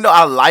 even though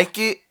I like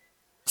it,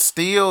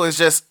 still it's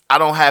just I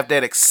don't have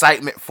that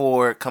excitement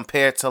for it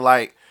compared to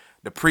like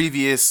the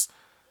previous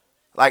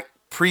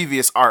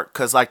arc,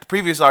 because like the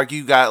previous arc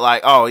you got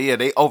like, oh yeah,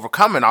 they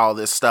overcoming all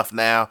this stuff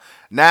now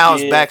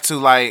it's Yeah. back to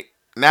like,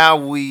 now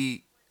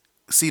we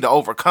see the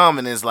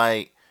overcoming is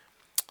like,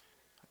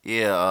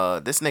 yeah,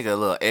 this nigga a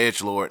little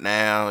edgelord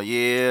now,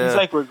 yeah, He's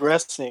like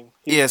regressing.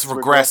 yeah, it's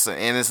regressing,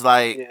 and it's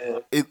like, Yeah.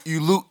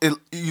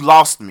 you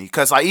lost me,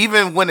 because like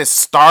even when it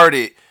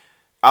started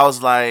I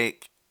was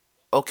like,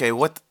 okay,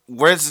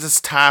 where's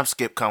this time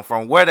skip come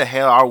from? Where the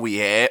hell are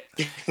we at?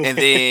 And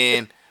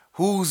then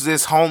who's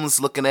this homeless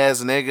looking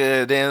ass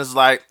nigga? Then it's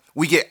like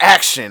we get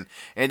action,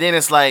 and then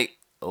it's like,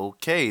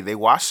 okay, they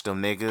watched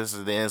them niggas,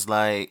 and then it's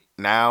like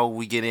now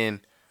we get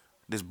in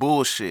this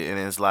bullshit, and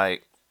it's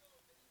like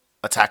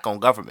attack on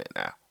government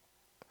now.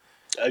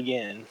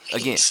 Again.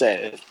 Again.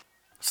 Sad.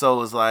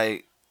 So it's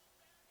like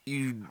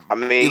you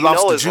You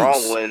lost the it's wrong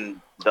juice.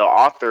 when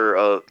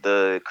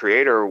the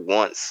creator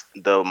wants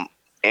the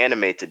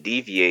anime to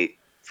deviate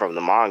from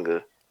the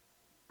manga.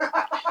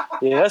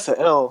 Yeah, that's an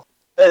L.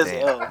 That is an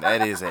Damn, L.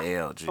 that is an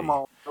LG. Come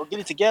on, bro, get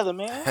it together,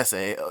 man. That's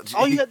an LG.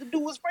 All you had to do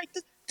was break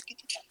this.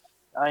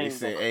 I They ain't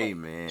said, gonna hey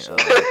complain. man,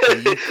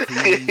 can you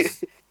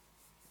please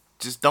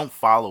just don't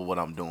follow what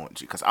I'm doing,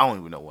 because I don't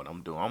even know what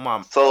I'm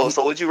doing. So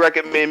would you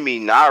recommend me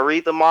not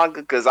read the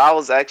manga? Because I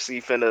was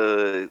actually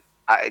finna,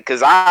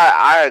 because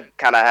I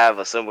kind of have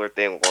a similar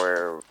thing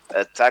where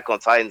Attack on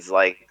Titans,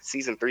 like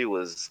season 3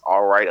 was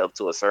all right up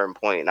to a certain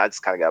point, and I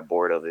just kind of got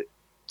bored of it.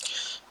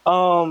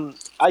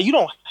 You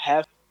don't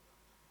have.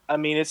 I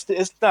mean, it's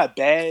not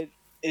bad.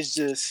 It's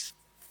just,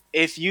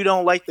 if you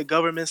don't like the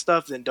government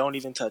stuff, then don't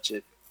even touch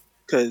it,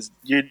 because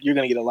you're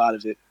gonna get a lot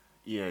of it.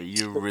 Yeah,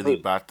 you're really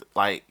about to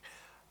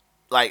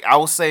like I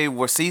would say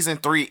where season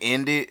 3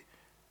 ended,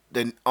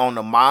 on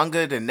the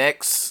manga, the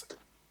next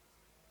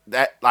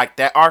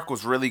that arc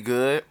was really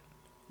good.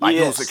 Like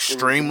it was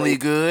extremely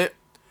good.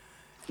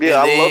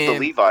 Yeah, And I love the then,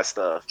 Levi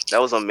stuff.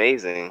 That was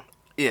amazing.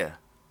 yeah,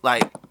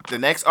 like the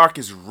next arc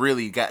is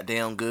really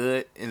goddamn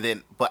good, and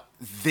then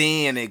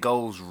it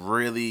goes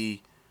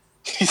really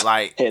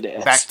like Head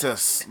ass. back to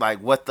like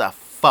what the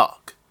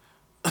fuck,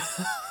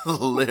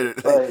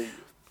 literally. Like,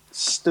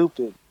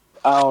 stupid.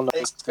 I don't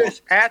know.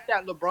 Chris, add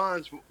that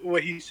LeBron's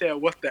what he said.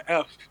 What the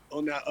F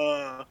on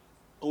that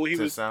when he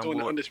To was doing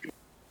the soundboard? undisputed.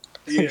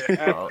 Yeah,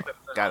 Oh,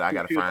 I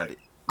gotta find it.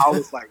 I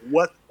was like,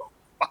 what?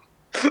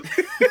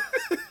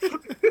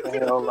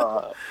 Hell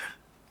no.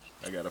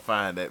 I gotta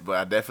find that, but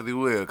I definitely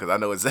will, because I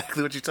know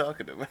exactly what you're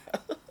talking about.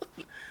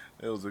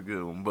 It was a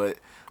good one, but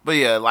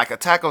yeah, like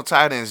Attack on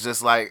Titan is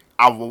just like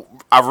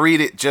I read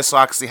it just so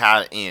I can see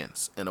how it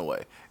ends in a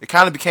way. It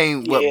kind of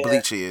became what Yeah,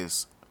 Bleach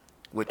is,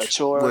 a which we'll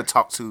chore.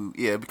 talk to.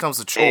 Yeah, it becomes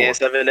a And chore.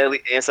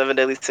 Seven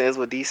Deadly Sins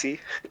with DC.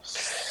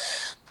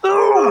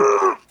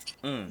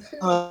 Mm.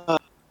 Uh,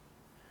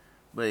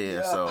 But yeah,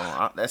 yeah,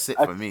 so that's it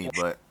I for me.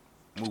 But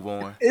move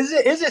on. Is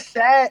it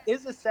sad?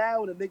 Is it sad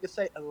when a nigga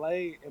say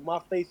Elaine and my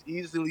face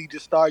easily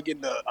just start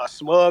getting a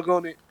smug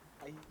on it?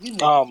 Like, you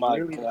Oh niggas my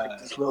really like god,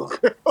 this little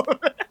girl.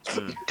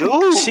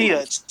 Mm. she Dude,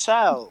 a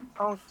child.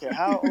 I don't care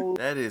how old.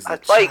 That is a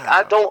I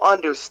child. don't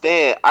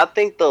understand. I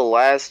think the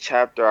last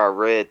chapter I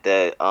read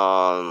that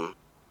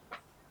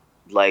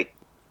like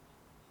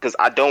because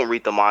I don't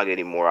read the manga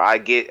anymore. I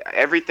get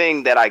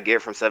everything that I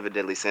get from Seven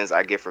Deadly Sins.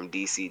 I get from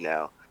DC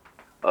now.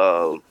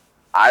 Um,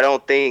 I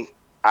don't think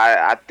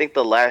I think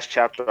the last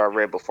chapter I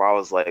read before I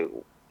was like,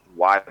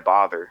 why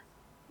bother?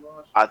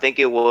 I think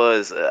it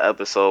was an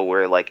episode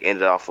where it like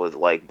ended off with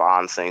like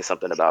Bond saying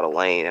something about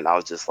Elaine, and I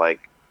was just like,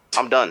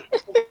 I'm done.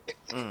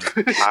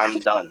 Mm. I'm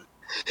done.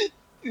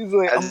 He's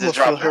like, I I'm just gonna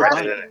feel dropped it her right Last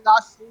body. there. thing I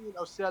seen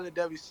of Sally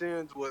Debbie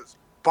Sins was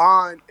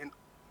Bond and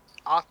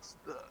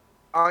Asta.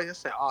 I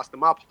just said Asta.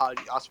 My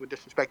apologies, Asta, for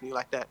disrespecting you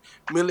like that.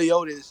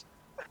 Meliodas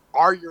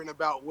arguing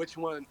about which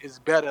one is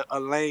better,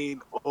 Elaine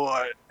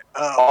or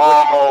what's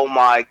his Oh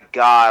my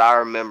god, I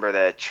remember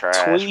that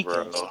trash,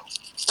 bro. Tweaking, name?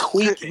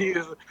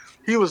 tweaking.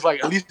 He was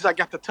like, at least I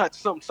got to touch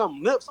some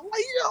lips. I'm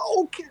like,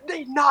 yo,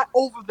 they not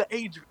over the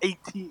age of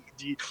 18,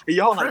 G. And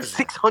y'all like Prison.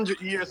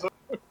 600 years old.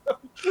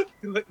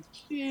 Like,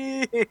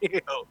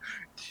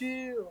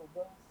 chill,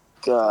 bro. My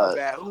God,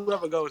 bad.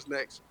 Whoever goes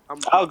next, I'll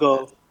my bad.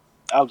 go.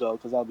 I'll go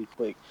because I'll be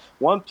quick.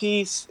 One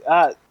Piece.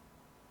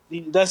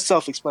 That's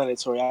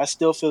self-explanatory. I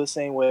still feel the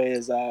same way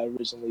as I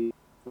originally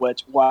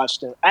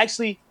watched it.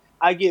 Actually,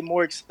 I get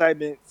more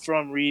excitement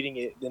from reading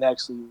it than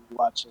actually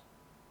watching.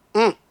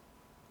 Mm.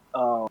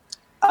 Um,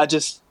 I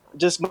just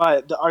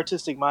the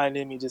artistic mind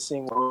in me, just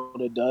seeing what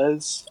it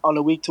does on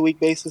a week-to-week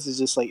basis is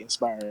just like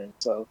inspiring.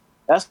 So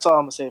that's all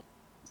I'm gonna say.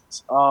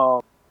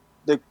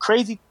 The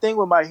crazy thing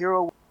with My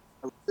Hero,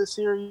 I love the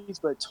series,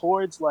 but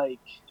towards like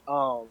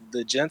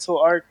the Gentle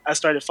arc, I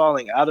started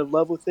falling out of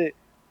love with it.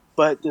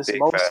 But this Big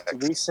most facts.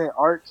 recent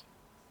arc,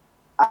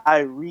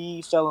 I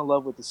fell in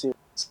love with the series.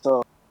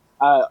 So,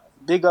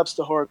 big ups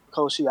to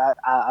Horikoshi.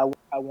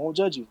 I won't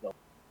judge you though.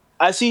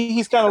 I see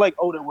he's kind of like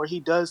Oda, where he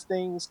does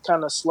things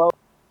kind of slow,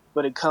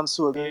 but it comes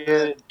to a Yeah.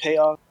 good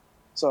payoff.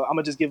 So I'm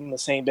gonna just give him the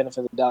same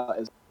benefit of the doubt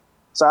as.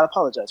 So I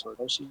apologize,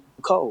 Horikoshi.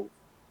 Cold.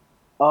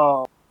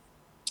 Um, But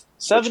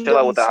Seven chill out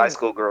Deadly with the high Sins.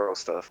 school girl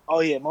stuff. Oh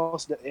yeah,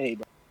 hey,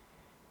 bro.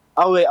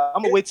 Oh wait,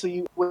 I'm gonna wait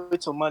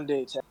till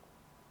Monday to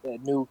have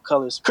that new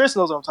colors. Chris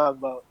knows what I'm talking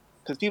about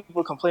because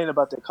people complain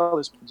about their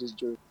colors just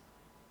drew.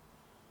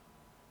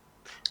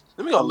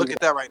 Let me go look at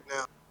that right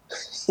now.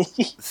 I'm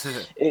It's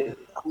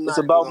not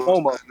even about gonna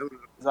Momo. lie.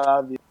 It's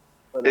obvious.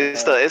 But,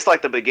 It's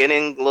like the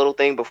beginning little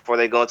thing before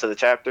they go into the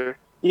chapter.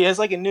 yeah, it's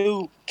like a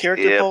new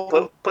character Yeah,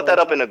 poll. put that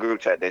up in the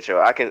group chat,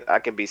 Decho. I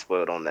can be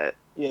spoiled on that.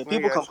 Yeah, I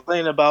people got you.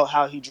 complain about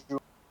how he drew,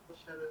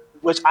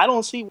 which I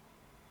don't see.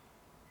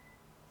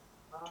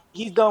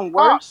 He's done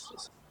Ah,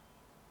 worse.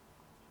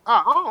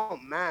 oh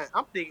man,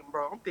 I'm thinking,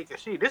 bro. I'm thinking,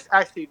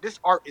 this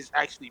art is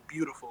actually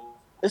beautiful.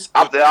 It's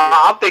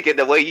I'm thinking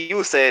the way you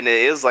were saying it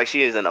is like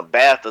she is in a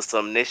bath or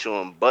some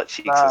issuing butt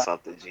cheeks or nah,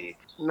 something. G.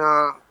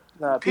 Nah,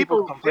 people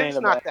people, complain it's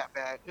about. not that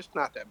bad. It's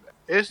not that bad.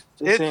 It's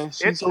They're it's saying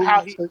she's it's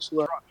how he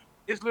homosexual. draw.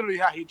 It's literally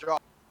how he draws.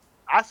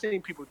 I've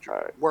seen people All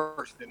right,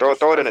 worse than this.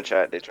 throw it in the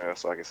chat, Decho,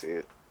 so I can see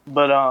it.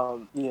 But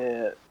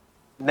yeah.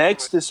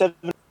 Next is 7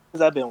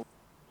 I've been.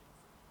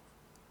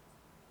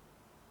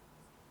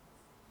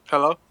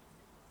 Hello.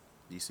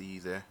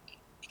 DC's there.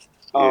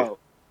 Yeah. Oh,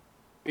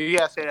 You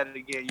gotta say that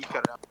again. You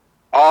cut it out.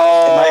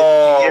 can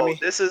you hear Oh, me?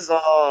 this is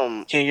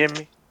Can you hear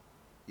me?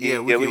 Yeah, yeah,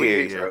 we we can hear hear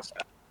you, you. bro.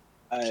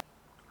 Alright.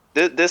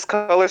 This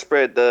color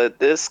spread,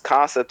 this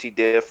concept he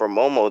did for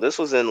Momo, this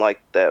was in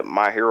like that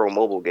My Hero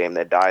mobile game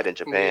that died in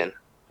Yeah. Japan.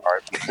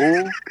 RP.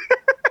 Ooh,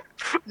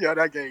 Yeah,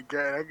 that game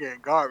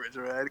garbage,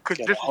 man. Could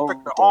gotta disrespect hold the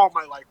that. All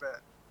Might like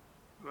that.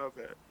 My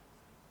bad.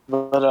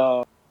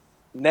 But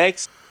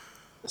next,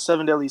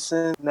 7 Deadly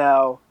Sins.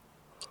 Now,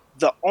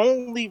 the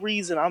only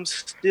reason I'm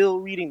still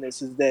reading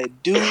this is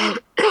that, dude,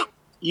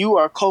 you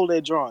are cold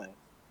at drawing.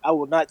 I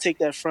will not take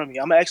that from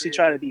you. I'm actually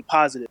trying to be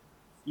positive.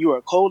 You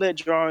are cold at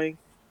drawing.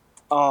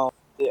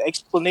 The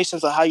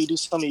explanations of how you do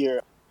some of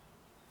your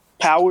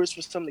powers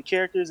for some of the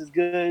characters is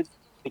good.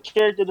 The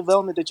character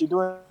development that you're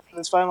doing in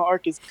this final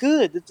arc is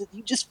good.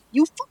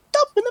 You fucked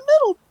up in the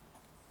middle.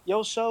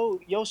 Your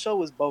show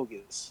was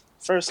bogus.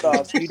 First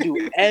off, you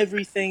do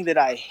everything that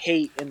I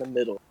hate in the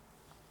middle.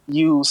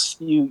 You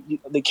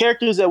the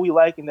characters that we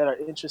like and that are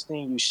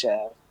interesting, you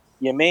shaft.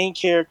 Your main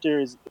character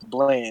is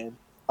bland.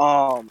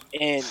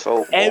 And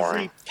So boring.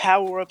 every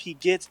power up he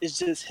gets is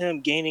just him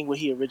gaining what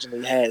he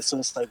originally had. So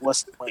it's like,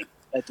 what's the point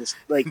at this?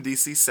 Like,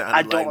 DC I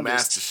sounded don't like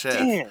Master Chef.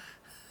 understand.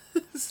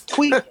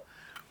 Tweak.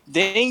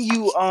 Then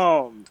you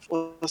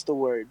what's the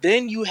word?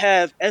 Then you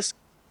have S.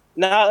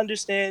 Now I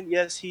understand.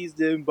 Yes, he's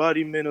the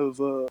embodiment of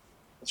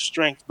of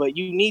strength, but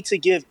you need to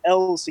give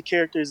L's to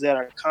characters that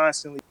are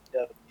constantly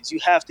W's. You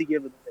have to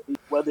give them at least,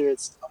 whether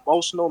it's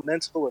emotional,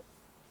 mental, or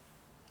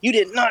you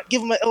did not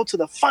give him an L to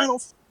the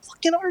final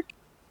fucking arc.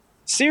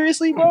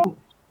 Seriously, bro?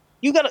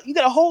 You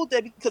gotta hold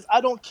that because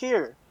I don't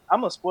care.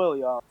 I'm gonna spoil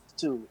y'all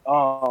too.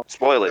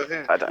 Spoil Go it.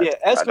 ahead. Yeah,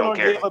 I don't Escanor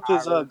care. gave up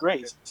his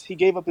grace. He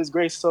gave up his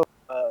grace. So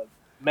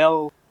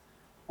Mel,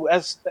 who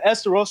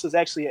Esteros is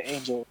actually an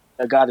angel,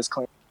 a goddess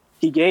claim.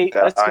 He gave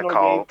I Escanor gave.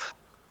 called.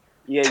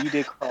 Yeah, you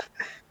did call.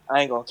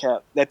 I ain't gonna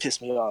cap. That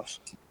pissed me off.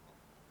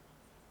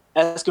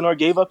 Escanor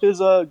gave up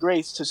his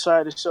grace to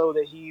try to show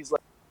that he's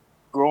like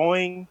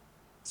growing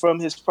from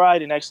his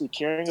pride and actually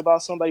caring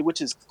about somebody,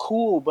 which is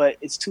cool, but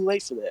it's too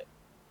late for that.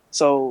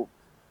 So,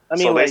 I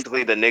So mean, like,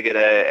 basically, the nigga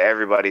that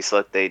everybody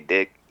sucked they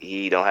dick,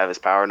 he don't have his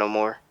power no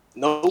more.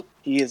 nope,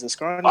 he is a Oh,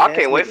 scrawny I ass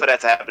can't wait nigga. for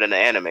that to happen in the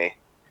anime.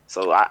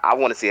 So I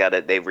want to see how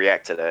that they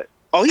react to that.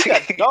 Oh, he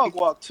got dog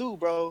walk too,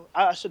 bro.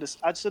 I should have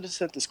sent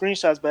the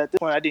screenshots, but at this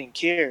point, I didn't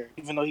care,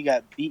 even though he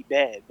got beat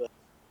bad. But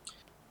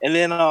and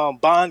then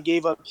Bond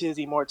gave up his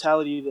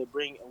immortality to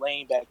bring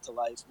Elaine back to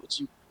life,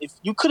 which if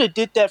you could have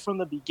did that from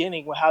the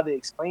beginning with how they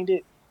explained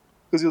it,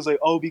 because he was like,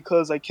 oh,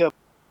 because I kept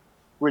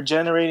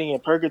regenerating in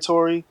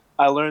purgatory,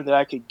 I learned that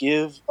I could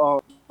give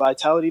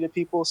vitality to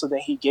people. So then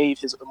he gave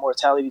his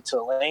immortality to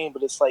Elaine.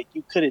 But it's like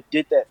you could have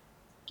did that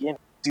again.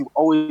 You've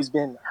always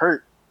been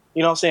hurt.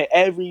 You know what I'm saying?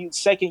 Every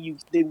second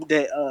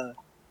that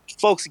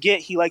folks get,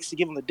 he likes to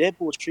give them the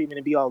Deadpool treatment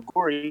and be all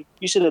gory.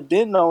 You should have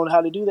been known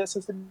how to do that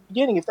since the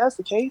beginning. If that's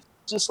the case,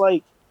 just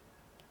like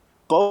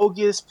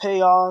bogus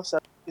payoffs,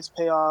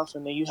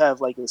 and then you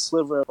have like a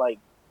sliver of like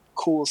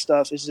cool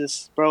stuff. It's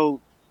just, bro,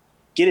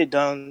 get it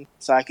done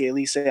so I can at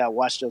least say I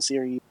watched your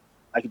series.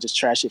 I could just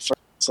trash it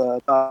first.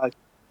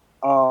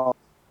 Um,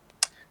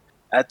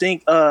 I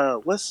think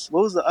what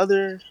was the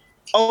other?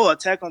 Oh,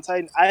 Attack on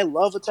Titan. I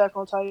love Attack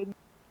on Titan.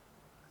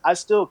 I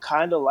still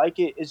kind of like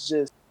it. It's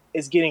just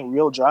it's getting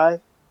real dry,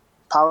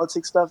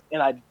 politics stuff,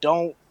 and I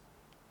don't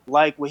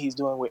like what he's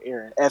doing with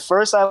Eren. At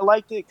first, I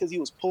liked it because he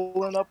was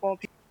pulling up on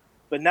people,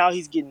 but now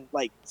he's getting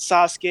like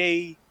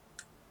Sasuke.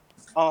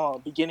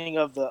 Beginning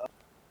of the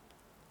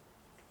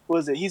what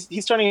was it?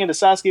 He's turning into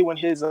Sasuke when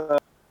his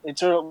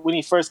internal when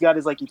he first got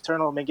his like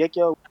eternal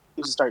Mangekyo,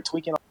 he just started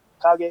tweaking on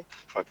Kage.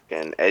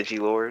 Fucking edgy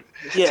lord.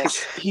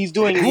 Yes, he's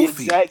doing the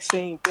Goofy. exact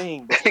same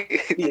thing, bro.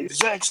 The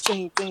exact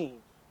same thing.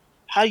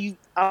 How you?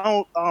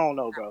 I don't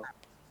know, bro.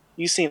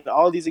 You've seen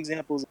all these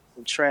examples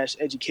of trash,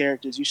 edgy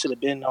characters. You should have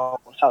been on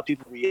how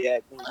people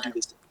react when you do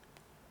this.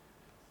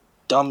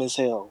 Dumb as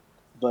hell.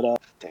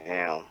 But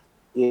Damn.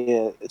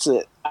 yeah, it's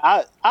a.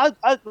 I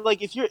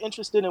like if you're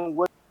interested in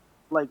what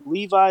like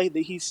Levi, that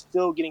he's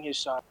still getting his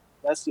shine.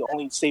 That's the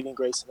only saving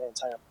grace in the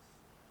entire.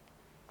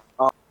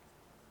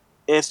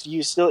 If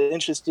you're still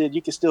interested,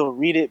 you can still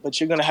read it, but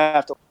you're gonna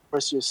have to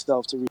force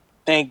yourself to read.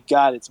 Thank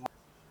God it's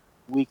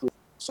weekly.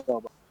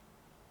 So,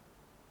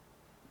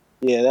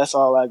 yeah, that's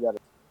all I got.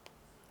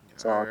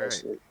 That's All all that right,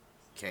 shit.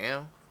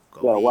 Cam,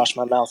 go Gotta ahead. wash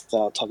my mouth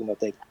out talking about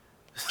that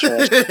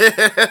trash,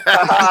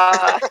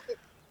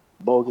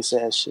 bogus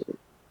ass shit.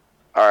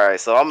 All right,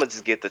 so I'm gonna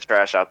just get the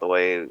trash out the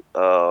way.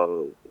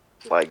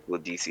 Like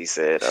what DC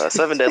said,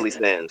 Seven Deadly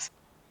Sins.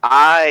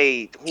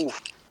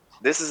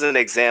 This is an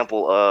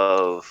example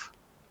of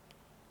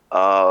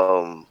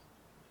um,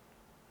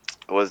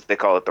 what they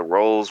call it, the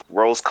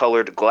rose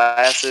colored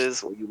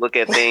glasses, where you look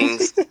at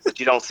things, but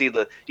you don't see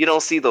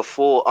the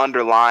full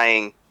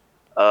underlying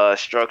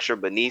structure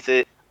beneath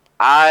it.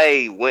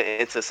 I went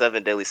into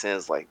Seven Deadly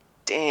Sins like,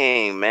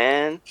 dang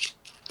man,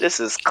 this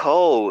is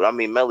cold. I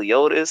mean,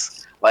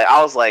 Meliodas, like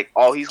I was like,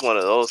 oh, he's one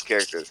of those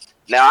characters.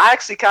 Now I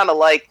actually kind of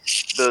like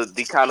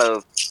the kind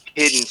of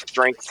hidden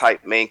strength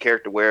type main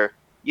character where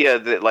yeah,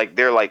 they're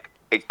like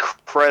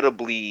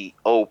incredibly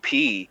OP,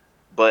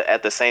 but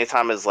at the same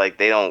time, it's like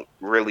they don't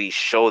really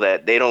show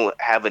that they don't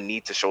have a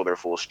need to show their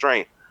full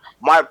strength.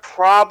 My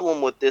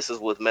problem with this is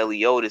with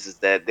Meliodas is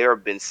that there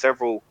have been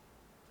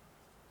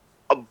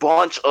a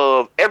bunch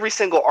of every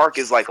single arc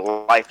is like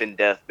life and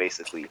death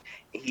basically.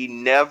 He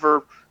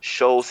never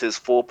shows his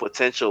full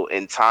potential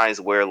in times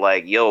where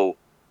like yo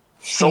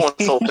so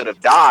and so could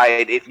have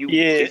died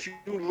Yeah, if you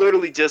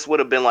literally just would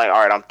have been like all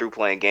right, I'm through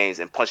playing games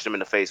and punched him in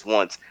the face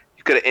once,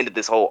 you could have ended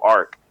this whole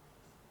arc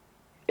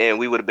and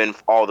we would have been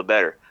all the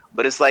better.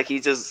 But it's like he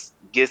just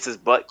gets his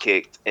butt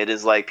kicked, and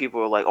it's like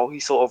people are like, "Oh,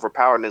 he's so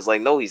overpowered," and it's like,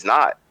 no, he's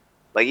not.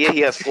 Like, yeah, he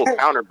has full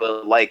counter,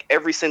 but like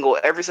every single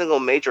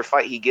major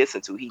fight he gets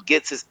into, he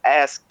gets his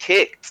ass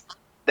kicked.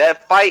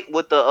 That fight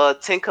with the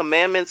Ten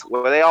Commandments,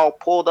 where they all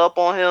pulled up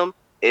on him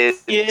and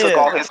took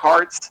all yeah. his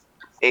hearts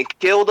and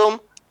killed him,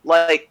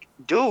 like,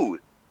 dude,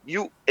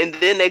 you. And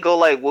then they go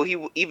like, well,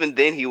 he even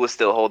then he was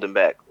still holding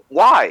back.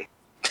 Why?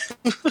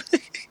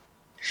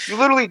 You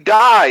literally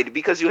died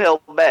because you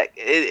held back.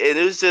 It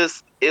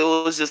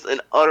was just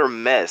an utter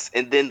mess.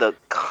 And then the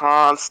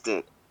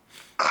constant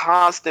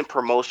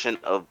promotion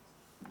of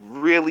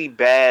really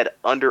bad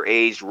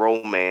underage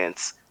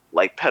romance,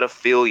 like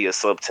pedophilia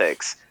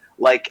subtext.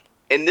 Like,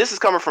 and this is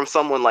coming from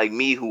someone like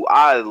me who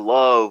I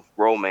love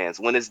romance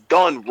when it's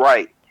done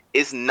right.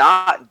 is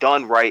not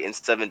done right in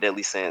Seven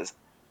Deadly Sins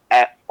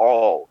at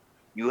all.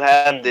 You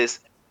have Mm. this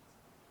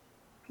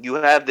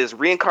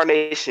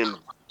reincarnation.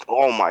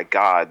 Oh my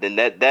god! Then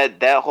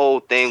that whole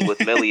thing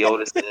with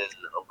Meliodas and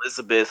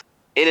Elizabeth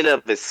in and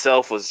of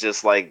itself was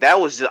just like that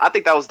was just I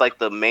think that was like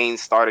the main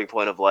starting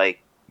point of like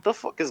the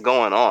fuck is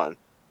going on?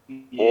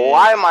 Yeah.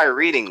 Why am I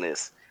reading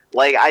this?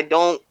 Like I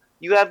don't.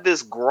 You have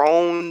this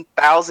grown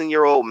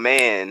 1,000-year-old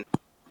man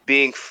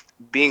being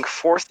being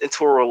forced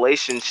into a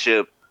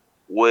relationship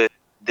with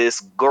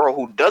this girl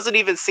who doesn't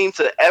even seem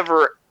to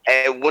ever,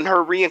 and when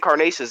her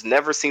reincarnations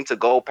never seem to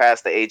go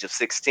past the age of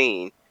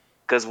 16,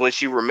 because when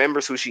she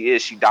remembers who she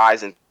is, she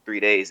dies in 3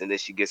 days and then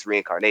she gets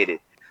reincarnated.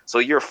 So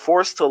you're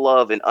forced to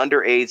love an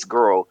underage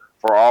girl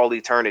for all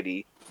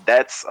eternity.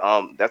 That's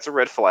a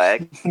red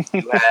flag.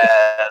 You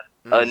have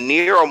a Mm.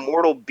 near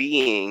immortal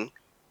being,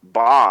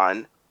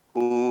 Bond,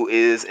 who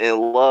is in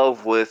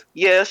love with,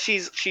 yeah,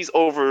 she's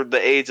over the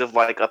age of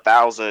like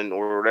 1,000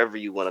 or whatever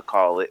you want to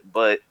call it,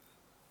 but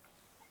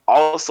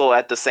also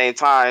at the same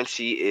time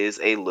she is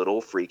a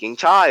little freaking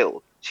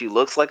child. She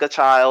looks like a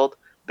child,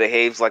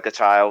 behaves like a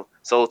child,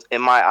 so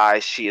in my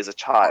eyes she is a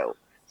child.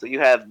 So you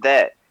have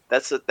that.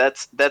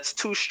 That's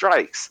two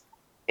strikes.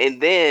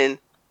 And then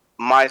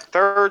my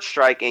third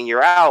strike and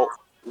you're out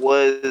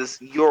was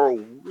your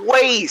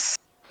waste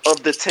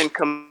of the Ten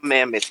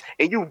Commandments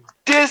and you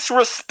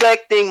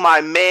disrespecting my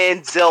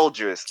man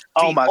Zeldris,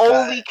 Oh the my god.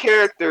 only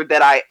character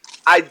that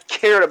I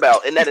cared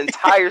about in that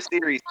entire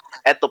series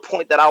at the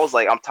point that I was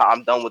like,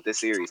 I'm done with this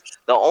series.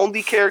 The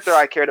only character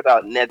I cared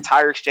about in that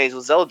entire exchange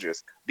was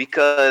Zeldris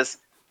because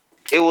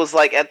it was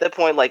like at that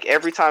point, like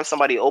every time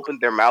somebody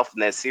opened their mouth in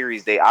that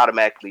series, they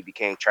automatically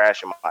became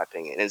trash, in my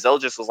opinion. And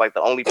Zeldris was like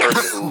the only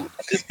person who,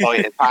 at this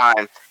point in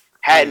time,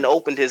 hadn't Mm.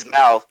 opened his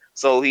mouth.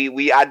 So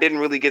I didn't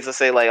really get to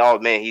say like, oh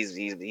man,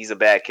 he's a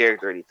bad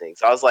character or anything.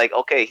 So I was like,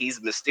 okay, he's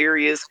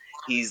mysterious.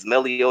 He's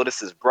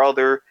Meliodas'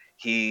 brother.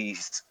 He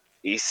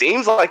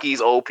seems like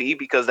he's OP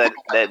because that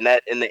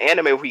in the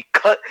anime where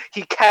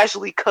he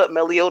casually cut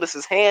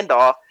Meliodas' hand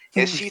off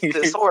and sheathed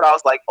his sword. I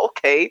was like,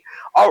 okay,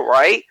 all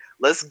right,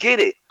 let's get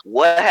it.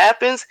 What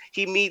happens?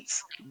 He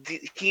meets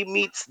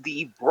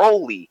the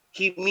Broly.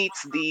 He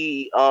meets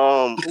the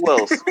who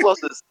else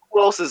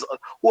is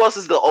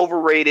the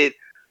overrated,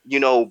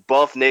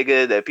 buff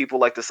nigga that people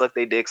like to suck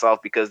their dicks off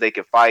because they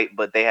can fight,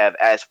 but they have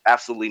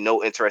absolutely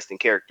no interest in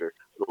character.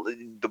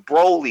 The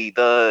Broly,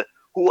 the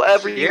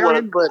whoever you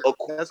want Jaren, but to.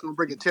 that's gonna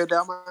bring a tear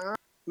down my eye.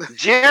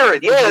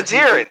 Jared, yeah,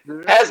 Jared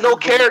has no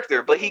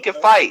character, but he can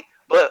fight.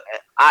 But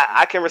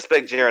I can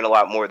respect Jaren a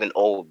lot more than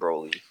old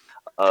Broly.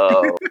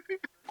 Uh,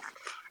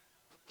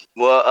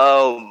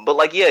 but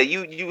like, yeah,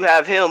 you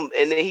have him,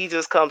 and then he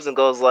just comes and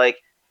goes like,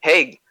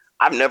 "Hey,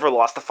 I've never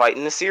lost a fight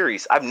in the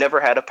series. I've never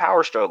had a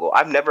power struggle.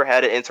 I've never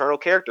had an internal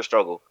character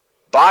struggle."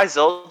 Buys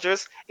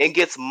Eldris and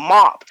gets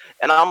mopped,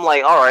 and I'm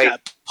like, "All right,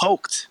 Got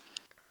poked.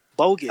 I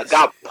Bogus.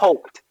 got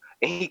poked,"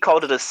 and he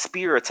called it a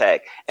spear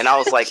attack, and I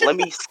was like, let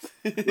me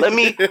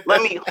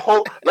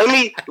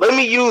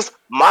use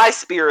my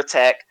spear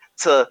attack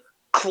to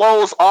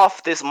close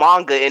off this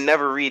manga and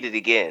never read it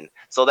again.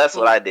 So that's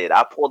what I did.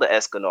 I pulled the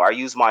Escanor. I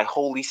used my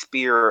holy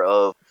spear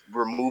of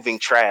removing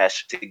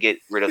trash to get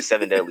rid of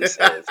Seven Deadly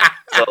Sins.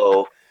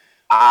 So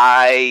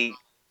I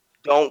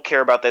don't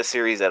care about that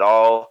series at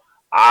all.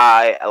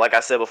 Like I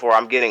said before,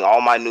 I'm getting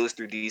all my news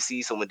through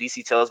DC. So when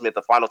DC tells me that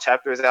the final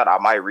chapter is out, I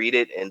might read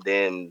it and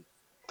then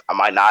I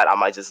might not. I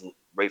might just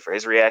wait for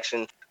his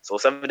reaction. So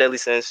Seven Deadly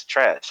Sins,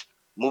 trash.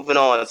 Moving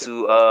on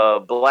to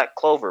Black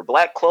Clover.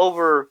 Black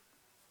Clover.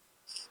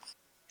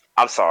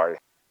 I'm sorry.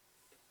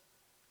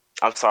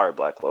 I'm sorry,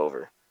 Black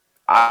Clover.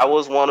 I Uh-oh.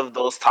 was one of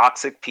those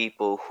toxic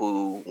people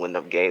who, when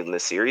the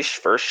series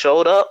first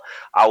showed up,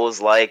 I was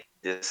like,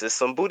 "This is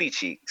some booty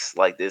cheeks.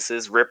 Like this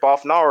is rip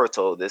off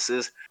Naruto. This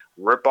is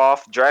rip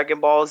off Dragon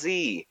Ball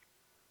Z.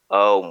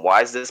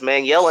 Why is this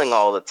man yelling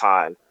all the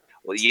time?"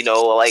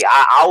 Well, like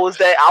I was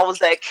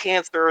that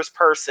cancerous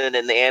person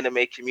in the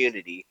anime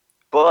community.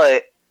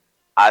 But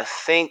I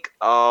think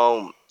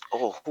who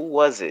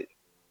was it?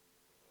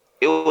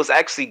 It was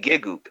actually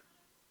Gigoop.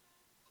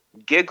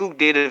 Gigoop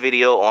did a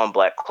video on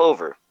Black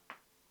Clover.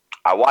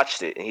 I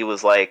watched it and he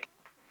was like,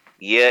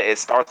 "Yeah, it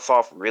starts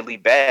off really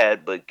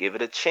bad, but give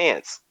it a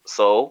chance."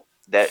 So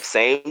that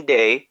same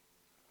day,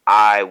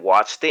 I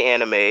watched the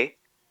anime.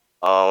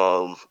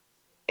 Um,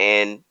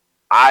 And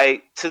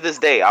to this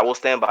day, I will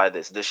stand by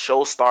this. The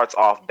show starts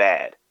off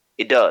bad.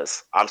 It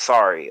does. I'm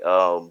sorry,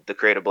 the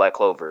creator of Black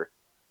Clover.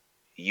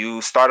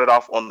 You started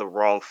off on the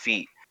wrong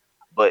feet.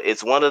 But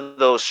it's one of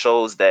those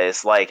shows that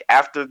it's like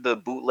after the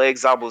bootleg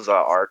Zabuza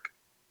arc,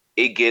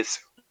 it gets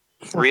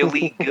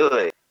really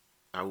good.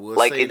 I will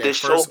Like say the that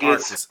show first arc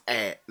gets was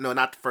ass. No,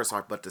 not the first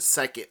arc, but the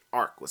second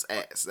arc was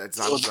ass. That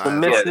The Zabuza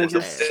myth arc yeah, was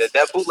niggas. ass.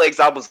 that bootleg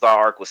Zabuza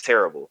arc was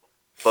terrible.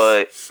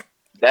 But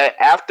that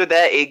after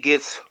that it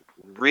gets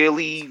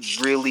really,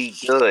 really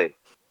good.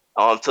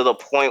 To the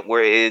point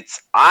where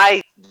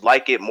I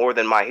like it more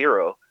than My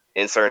Hero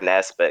in certain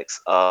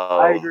aspects.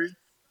 I agree.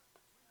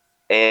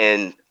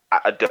 And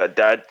I,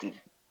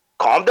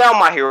 calm down,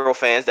 My Hero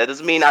fans. That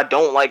doesn't mean I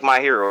don't like My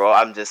Hero.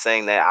 I'm just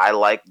saying that I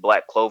like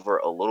Black Clover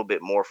a little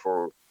bit more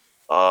for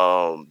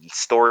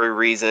story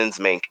reasons,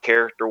 main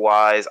character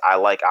wise. I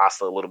like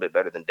Asta a little bit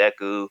better than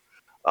Deku.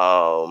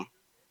 Um,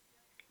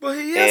 But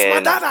he is my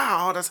and dada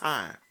all the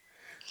time.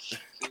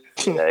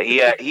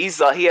 yeah, he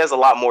has a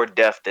lot more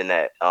depth than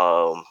that.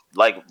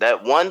 Like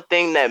that one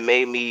thing that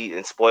made me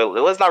and spoil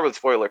it was not really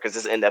spoiler because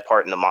it's in that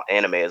part in the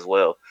anime as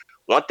well.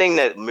 One thing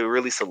that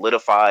really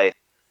solidified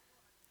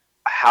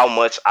how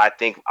much I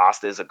think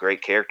Asta is a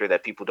great character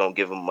that people don't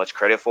give him much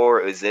credit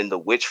for is in the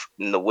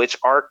witch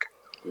arc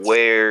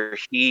where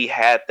he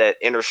had that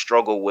inner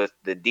struggle with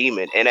the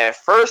demon. And at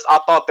first I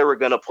thought they were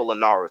gonna pull a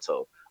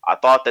Naruto. I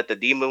thought that the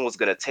demon was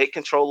gonna take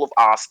control of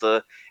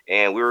Asta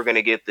and we were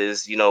gonna get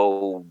this,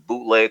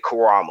 bootleg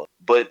Kurama.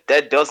 But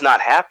that does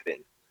not happen.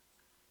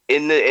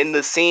 In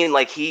the scene,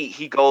 like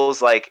he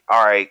goes like,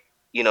 all right,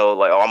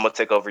 like, oh, I'm gonna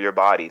take over your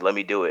body, let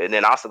me do it. And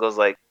then Asta goes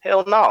like,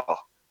 hell no.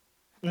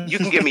 You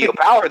can give me your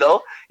power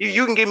though.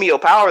 You can give me your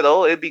power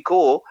though. It'd be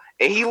cool.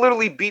 And he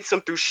literally beats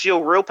him through sheer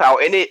real power.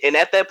 And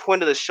at that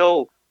point of the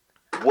show,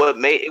 what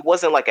made it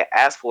wasn't like an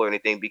ass for or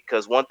anything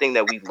because one thing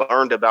that we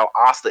learned about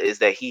Asta is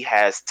that he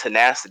has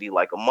tenacity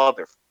like a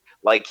mother.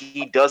 Like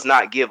he does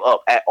not give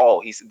up at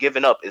all. He's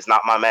giving up is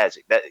not my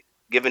magic. That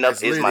giving up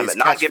That's is my literally his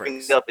not giving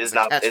catchphrase. up It's is a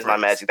not is my catchphrase.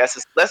 magic.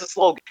 That's a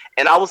slogan.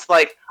 And I was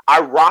like,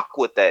 I rock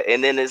with that.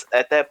 And then it's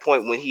at that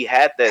point when he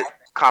had that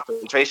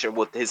confrontation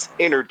with his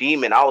inner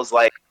demon, I was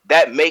like,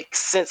 that makes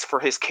sense for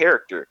his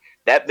character.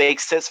 That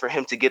makes sense for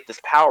him to get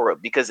this power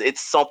up because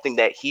it's something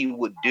that he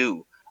would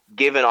do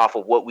given off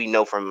of what we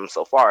know from him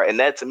so far. And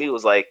that to me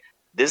was like,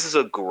 this is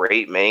a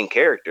great main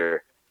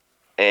character.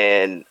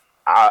 And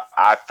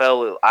I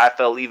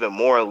fell even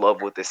more in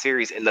love with the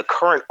series and the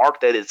current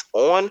arc that it's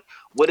on,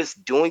 what it's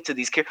doing to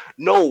these characters.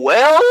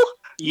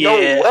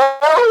 Yeah.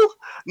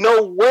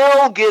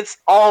 Noelle gets,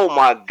 oh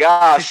my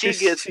gosh, she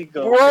gets She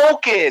go crazy.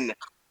 broken.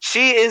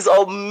 She is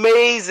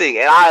amazing,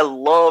 and I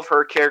love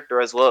her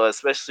character as well,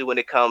 especially when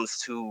it comes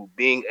to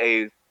being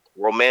a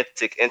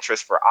romantic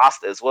interest for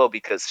Asta as well,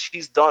 because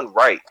she's done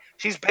right.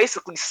 She's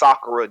basically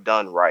Sakura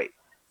done right,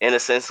 in a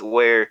sense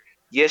where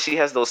yes, she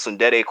has those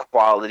tsundere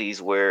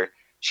qualities where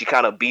she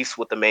kind of beefs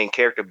with the main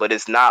character, but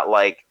it's not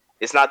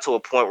to a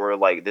point where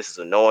like this is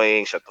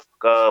annoying, shut the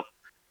fuck up,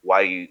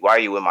 why are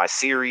you in my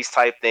series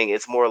type thing.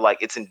 It's more like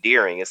it's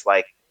endearing. It's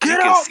like you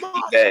Get can off see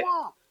my that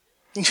swamp.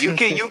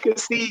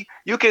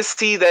 you can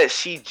see that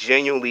she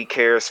genuinely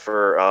cares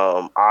for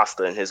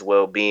Asta and his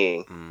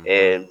well-being.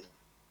 Mm-hmm.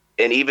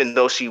 And even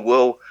though she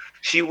will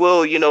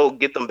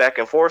get them back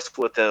and forth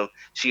with him,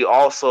 she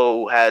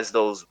also has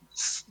those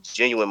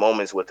genuine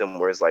moments with him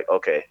where it's like,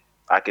 okay,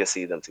 I can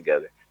see them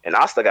together. And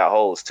Asta got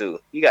hoes too.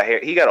 He got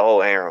a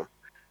whole harem.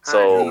 He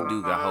So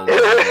do got hoes in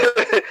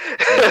him.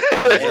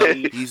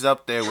 Hey. He's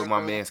up there with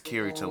my man's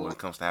Kirito when it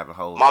comes to having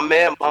hoes my in his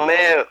man, my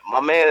series.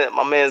 man,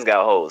 my man's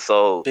got hoes.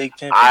 So Big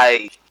pimpin'.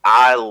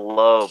 I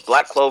love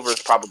Black Clover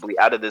is probably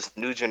out of this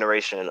new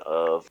generation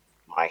of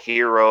My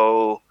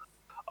Hero,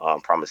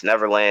 Promise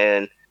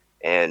Neverland,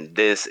 and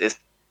this is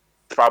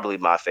probably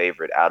my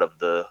favorite out of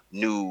the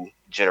new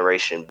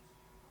generation.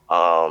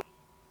 Um,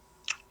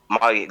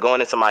 my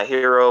going into My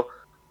Hero,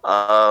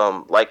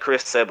 like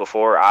Chris said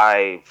before,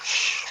 I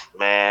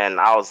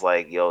was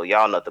like, yo,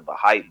 y'all nothing but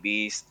hype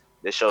beast.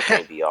 This show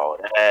can't be all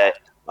that.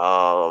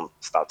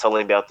 Stop telling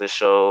me about this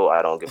show.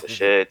 I don't give a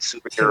shit.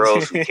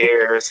 Superheroes, who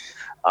cares?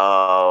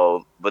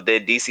 But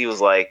then DC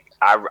was like,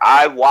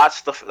 I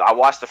watched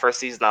the first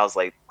season. I was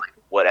like,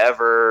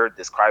 whatever.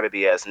 This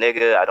crybaby ass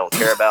nigga. I don't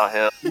care about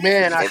him.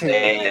 Man, I And can't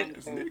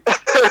then stand him.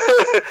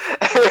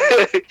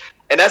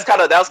 and that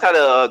was kind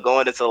of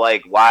going into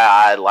like why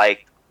I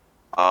liked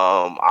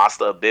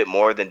Asta a bit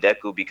more than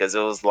Deku because it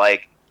was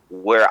like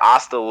where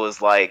Asta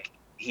was like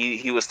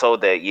he was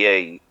told that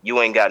yeah you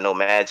ain't got no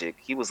magic.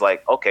 He was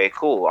like okay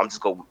cool I'm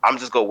just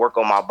go work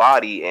on my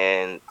body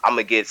and I'm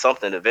gonna get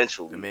something The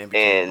eventually man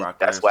became and Brock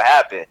that's what Lesnar.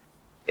 happened.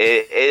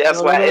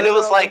 That's No, no, what no, and it no,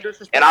 was no. Don't like and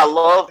disrespect I my man like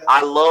love that.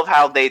 I love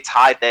how they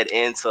tied that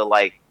into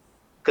like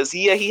because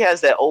yeah, he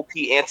has that OP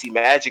anti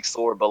magic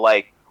sword, but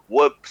like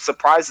what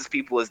surprises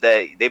people is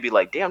that they be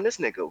like, "Damn, this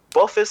nigga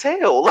buff as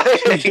hell!"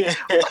 Like,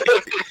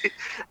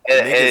 The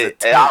nigga's a and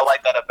tank.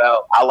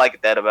 I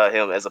like that about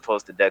him as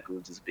opposed to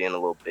Deku just being a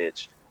little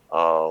bitch.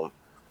 Um,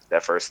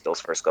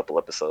 those first couple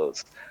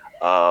episodes,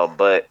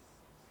 but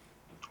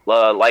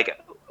like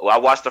I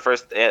watched the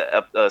first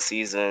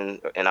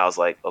season and I was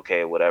like,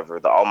 okay, whatever.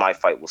 The All Might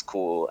fight was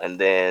cool, and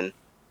then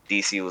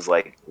DC was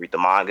like, read the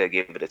manga,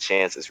 give it a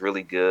chance. It's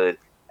really good,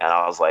 and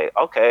I was like,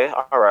 okay,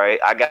 all right.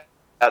 I got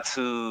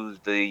to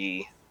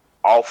the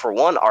All for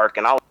One arc,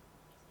 and I was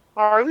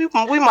all right,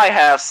 we might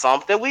have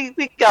something. We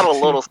got a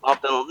little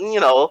something.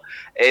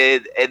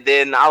 And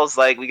then I was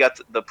like, we got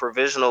the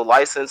provisional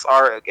license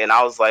arc, and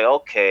I was like,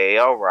 okay,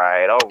 all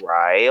right,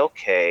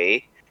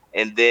 okay.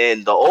 And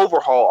then the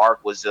overhaul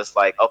arc was just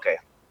like, okay,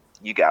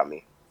 you got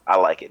me. I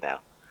like it now.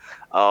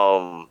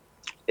 Um,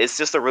 it's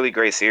just a really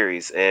great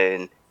series,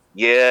 and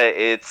yeah,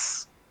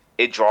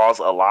 it draws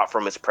a lot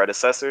from its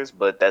predecessors,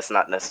 but that's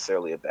not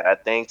necessarily a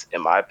bad thing,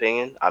 in my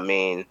opinion. I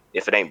mean,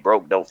 if it ain't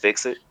broke, don't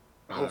fix it.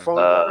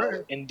 Hopefully, Uh,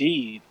 right.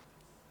 Indeed.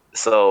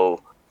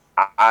 so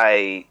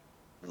I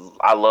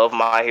I love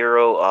My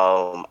Hero.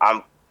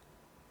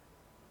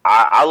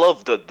 I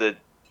love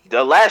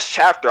the last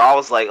chapter. I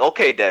was like,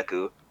 okay,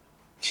 Deku,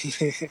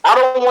 I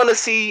don't want to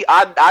see.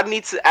 I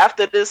need to,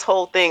 after this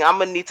whole thing. I'm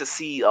gonna need to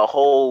see a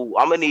whole.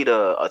 I'm gonna need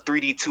a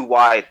 3D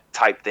 2Y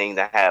type thing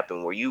to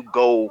happen where you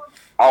go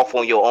off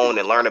on your own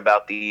and learn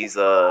about these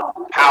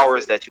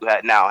powers that you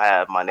now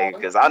have, my nigga.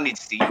 Because I need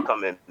to see you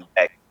coming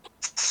back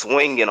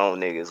swinging on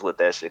niggas with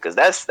that shit. Because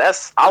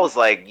that's. I was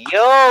like,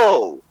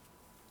 yo.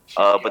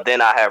 But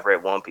then I have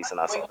read One Piece and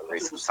I saw the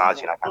race of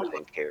Sanji and I kind of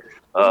didn't care.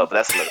 But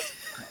that's another.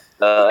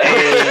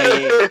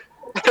 Hey,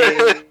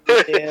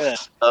 yeah.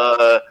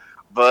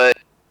 But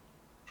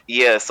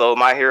yeah, so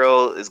My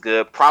Hero is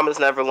good. Promise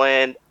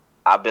Neverland,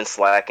 I've been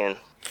slacking.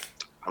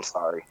 I'm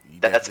sorry. You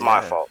That's definitely my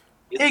have. fault.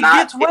 It's It not.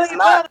 gets way It's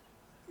not.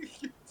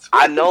 better.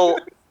 I know.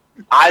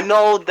 I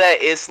know that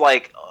it's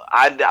like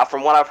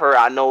from what I've heard,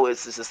 I know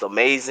it's just this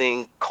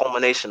amazing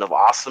culmination of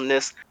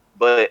awesomeness.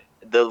 But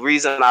the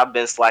reason I've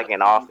been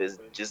slacking off is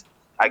just,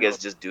 I guess,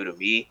 just due to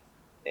me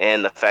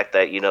and the fact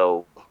that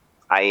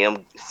I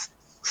am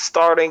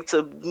starting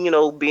to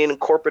be in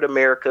corporate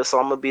America, so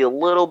I'm gonna be a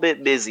little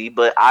bit busy,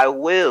 but I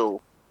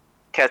will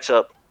catch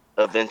up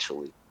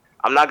eventually.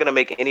 I'm not gonna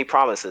make any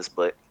promises,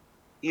 but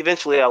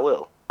eventually I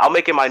will. I'll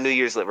make it my New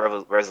Year's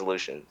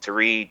resolution to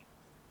read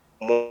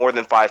more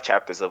than 5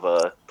 chapters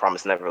of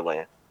Promise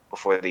Neverland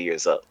before the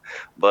year's up.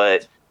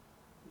 But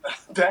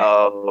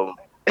um,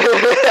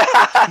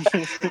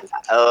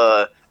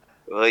 uh,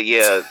 but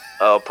yeah,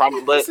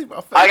 but See my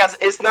I face. guess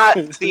it's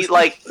not, see,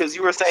 like, because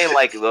you were saying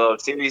like the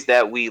series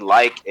that we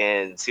like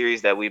and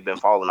series that we've been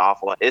falling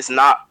off on. It's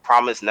not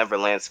Promise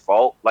Neverland's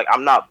fault. Like,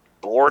 I'm not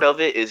bored of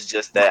it. It's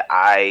just that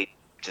I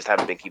just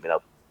haven't been keeping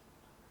up.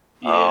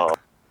 Yeah.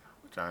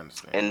 Which I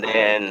understand. And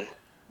then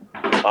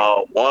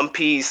One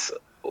Piece.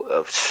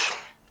 Uh,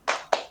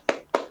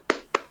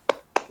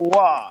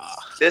 Wow.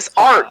 this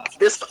Wow.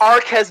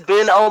 arc has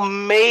been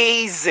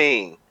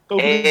amazing. Oh,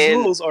 this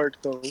And Zulo's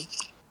arc though.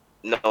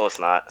 no, it's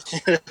not.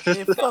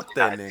 Man, fuck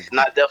that nigga.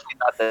 Not definitely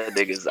not that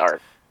nigga's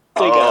arc.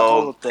 They gotta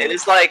hold And that.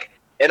 it's like,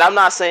 and I'm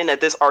not saying that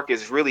this arc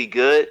is really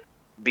good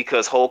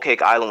because Whole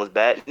Cake Island was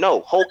bad. No,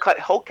 Whole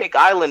Cake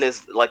Island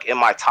is like in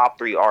my top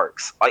 3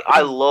 arcs. Like,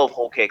 I love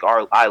Whole Cake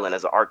Island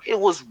as an arc. It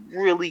was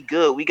really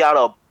good. We got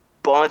a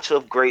bunch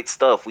of great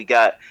stuff. We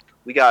got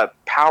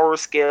power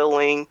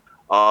scaling.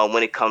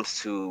 When it comes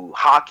to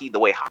hockey, the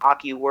way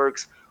hockey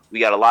works, we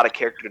got a lot of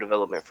character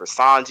development for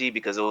Sanji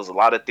because there was a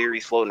lot of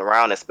theories floating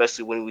around,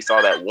 especially when we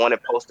saw that wanted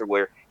poster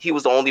where he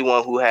was the only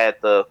one who had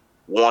the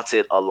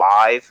wanted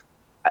alive.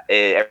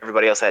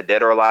 Everybody else had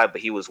dead or alive,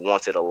 but he was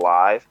wanted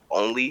alive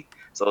only.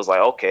 So it was like,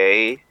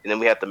 okay. And then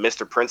we had the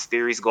Mr. Prince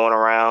theories going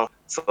around.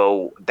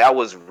 So that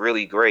was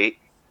really great.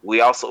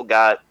 We also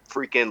got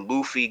freaking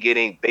Luffy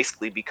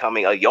basically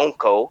becoming a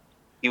Yonko.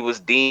 He was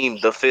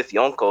deemed the 5th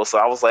Yonko. So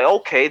I was like,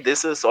 okay,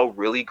 this is a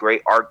really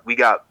great arc. We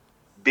got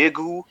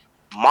Bigu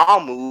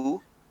Mamu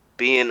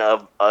being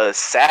a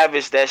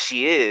savage that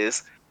she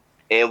is.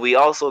 And we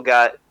also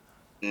got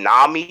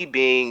Nami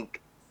getting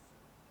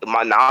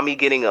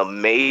a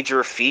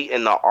major feat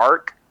in the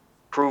arc,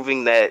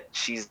 proving that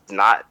she's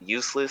not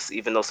useless,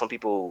 even though some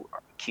people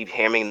keep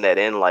hammering that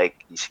in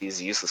like she's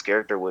a useless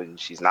character when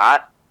she's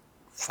not.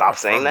 Far Stop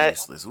saying from that.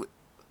 useless.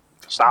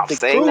 Stop The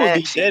saying crew would that.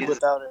 be dead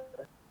without her.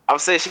 I'm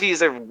saying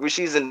she's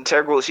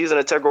integral. She's an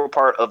integral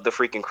part of the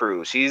freaking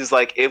crew. She's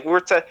like, if we're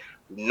to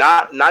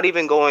not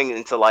even going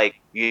into like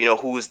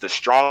who is the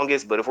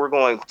strongest, but if we're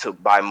going to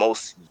by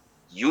most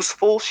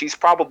useful, she's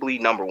probably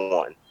number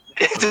one.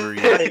 Agreed.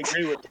 I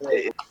agree with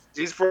that.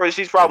 She's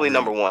probably Agreed.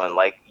 number one.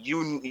 Like,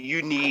 you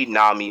need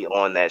Nami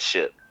on that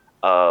ship.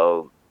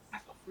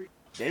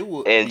 They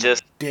would And be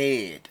just,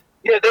 dead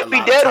yeah, a they'd be lot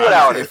of dead times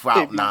without her.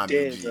 They'd without be Nami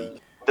dead, G. bro.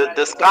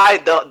 The Sky,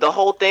 the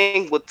whole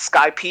thing with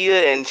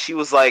Skypea, and she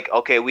was like,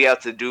 okay, we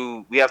have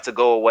to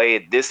go away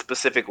this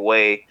specific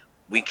way.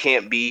 We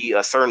can't be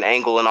a certain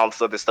angle and all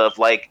this other stuff.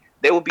 Like,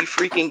 they would be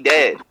freaking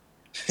dead.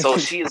 So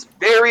she is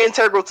very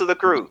integral to the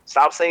crew.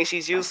 Stop saying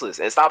she's useless,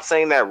 and stop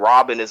saying that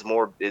Robin is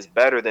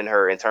better than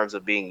her in terms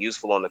of being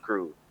useful on the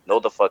crew. No,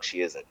 the fuck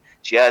she isn't.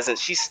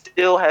 She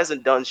still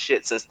hasn't done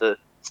shit since the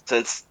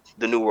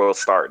New World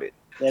started.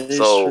 That is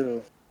So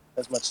true.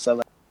 As much as I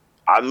like.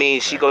 I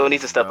mean, she gonna need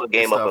to It's step her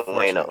game the up in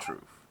unfortunate Wano.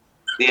 truth.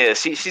 Yeah,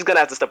 she's gonna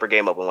have to step her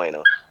game up in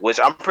Wano, which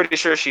I'm pretty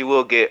sure she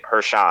will get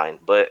her shine.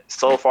 But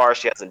so far,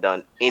 she hasn't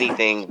done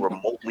anything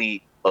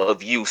remotely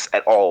of use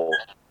at all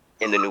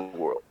in the New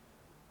World.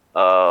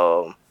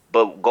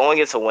 But going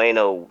into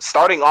Wano,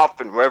 starting off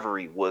in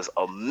Reverie was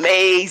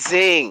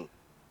amazing.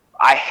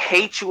 I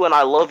hate you and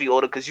I love you,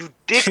 Oda, because you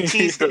dick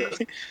teased us.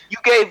 You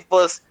gave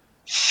us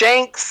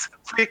Shanks,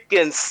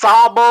 freaking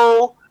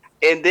Sabo,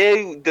 and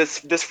then this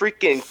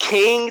freaking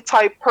king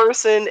type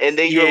person, and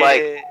then you're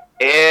like,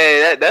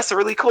 yeah, that's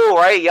really cool,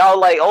 right? Y'all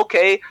like,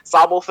 okay,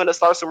 Sabo finna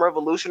start some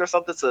revolution or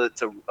something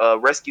to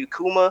rescue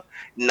Kuma.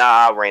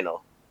 Nah,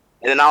 Reno.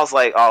 And then I was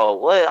like, oh,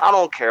 what? I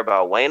don't care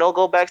about Wano.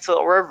 Go back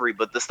to Reverie.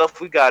 But the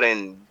stuff we got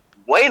in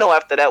Wano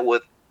after that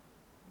with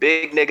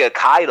big nigga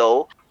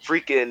Kaido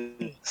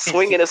freaking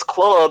swinging his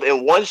club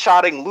and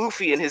one-shotting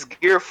Luffy in his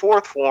Gear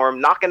 4th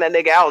form, knocking that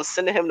nigga out and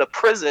sending him to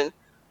prison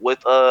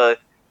with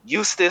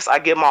Eustace, I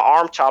get my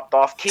arm chopped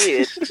off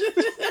kid.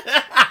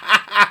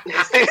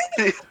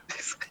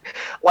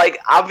 Like,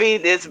 I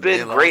mean, it's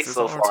been great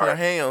so far.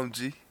 Ham,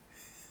 G.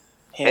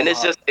 And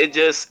it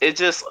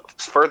just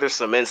further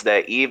cements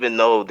that even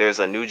though there's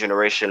a new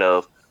generation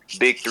of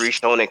big three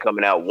shonen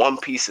coming out, One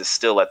Piece is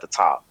still at the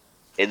top.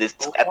 And it's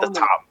at the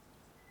top.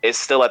 It's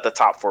still at the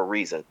top for a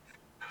reason.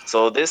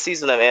 So this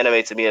season of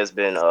anime to me has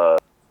been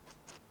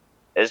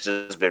it's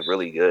just been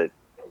really good.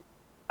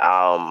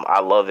 I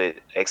love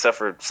it, except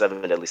for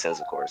Seven Deadly Sins,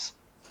 of course,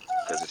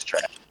 because it's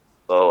trash.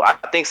 So I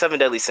think Seven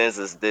Deadly Sins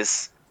is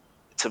this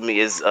to me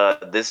is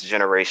this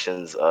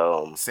generation's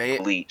Say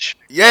it. Bleach.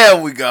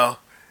 Yeah, we go.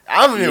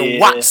 I don't even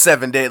watch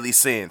Seven Deadly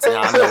Sins. Yeah,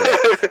 I know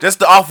that.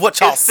 Just off what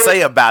y'all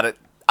say about it,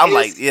 I'm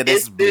like, yeah,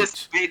 this is Bleach.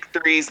 This Big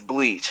Three's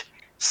Bleach.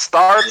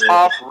 Starts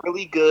off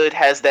really good,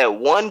 has that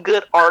one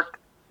good arc,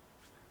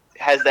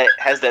 has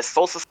that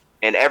social,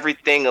 and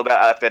everything about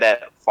after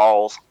that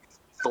falls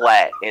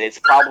flat, and it's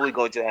probably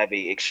going to have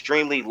a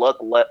extremely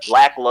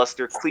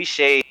lackluster,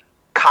 cliche,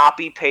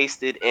 copy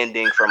pasted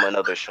ending from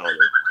another shonen.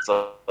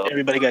 So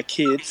everybody got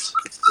kids.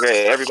 Yeah,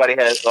 everybody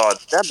has. Oh,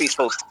 that'd be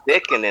so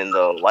sickening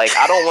though. Like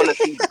I don't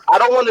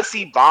want to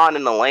see Bond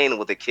in the lane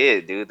with a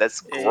kid, dude.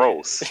 That's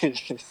gross. Hey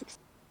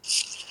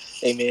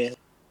man,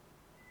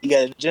 you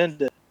got an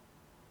agenda.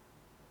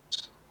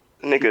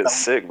 Nigga is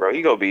sick, bro.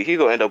 He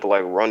gonna end up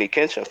like Ronnie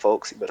Kenshin,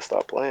 folks. You better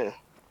stop playing.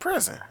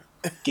 Prison.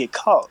 Get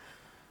caught.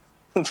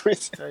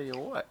 Prison. Tell you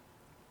what.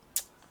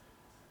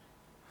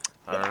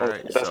 All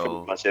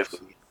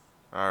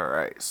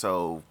right,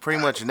 so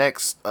pretty much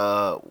next.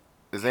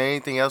 Is there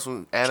anything else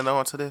we added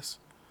on to this?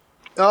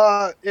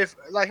 If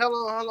like how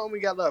long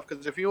we got left?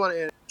 Because if you want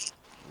to end,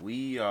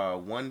 we are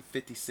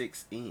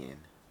 156 in.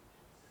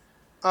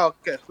 Oh,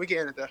 okay, we can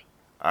end it there.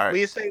 All right.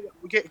 We stay there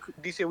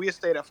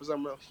for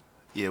something else.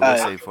 Yeah, we'll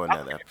save for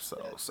another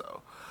episode.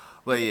 So,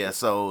 but yeah,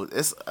 so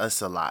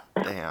it's a lot.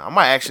 Damn, I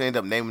might actually end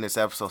up naming this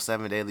episode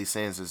 "7 Deadly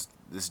Sins" is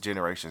this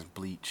generation's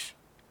Bleach.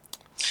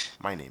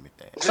 Might name it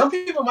that. Some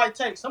people might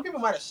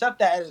accept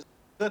that as a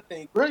good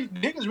thing. Really,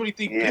 niggas really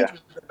think Bleach was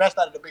the best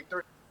out of the big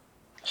three.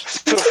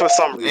 For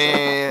some reason.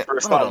 Man,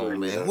 hold on,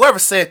 man. Whoever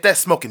said that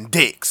smoking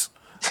dicks.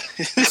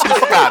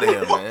 Fuck out of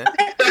here, man.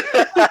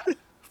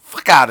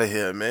 Fuck out of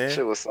here, man.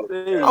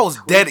 I was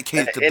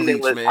dedicated to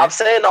Bleach, man. I'm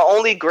saying the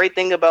only great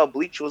thing about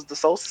Bleach was the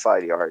Soul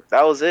Society arc.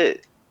 That was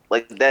it.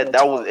 Like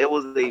it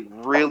was a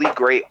really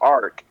great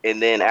arc. And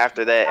then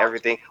after that,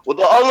 everything. Well,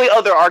 the only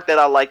other arc that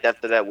I liked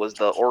after that was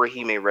the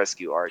Orihime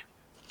rescue arc.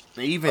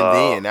 Even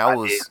then, that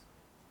was.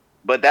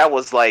 But that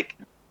was like.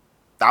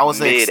 That was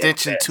an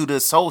extension to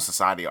the Soul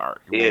Society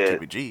arc. Yeah,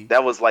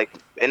 that was like,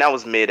 and that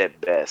was mid at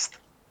best.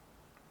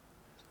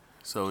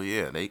 So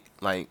yeah, they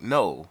like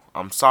no.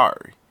 I'm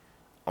sorry,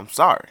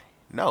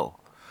 no,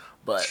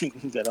 but you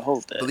gotta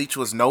hold that. Bleach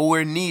was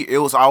nowhere near. It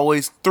was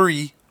always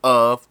 3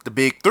 of the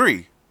big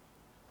 3.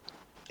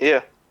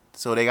 Yeah.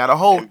 So they gotta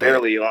hold that.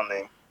 Barely on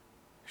there.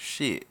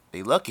 Shit,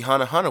 they lucky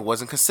Hunter x Hunter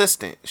wasn't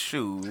consistent.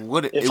 Shoot, it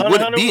wouldn't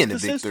be in the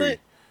big 3.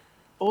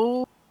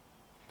 Oh.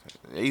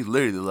 They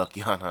literally lucky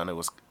Hunter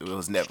x Hunter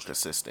was never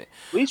consistent.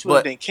 Bleach would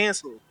have been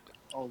canceled.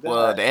 Oh,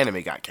 well, the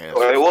anime got canceled.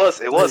 Well,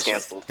 it was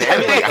canceled. The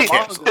anime got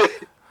canceled.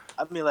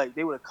 I mean, like,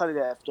 they would have cut it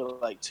after,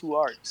 like, 2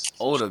 arcs.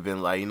 I would have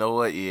been like, you know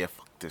what? Yeah,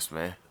 fuck this,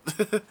 man.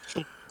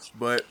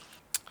 But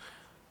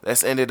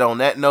let's end it on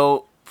that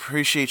note.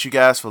 Appreciate you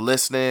guys for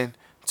listening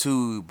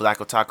to Black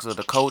Otakus of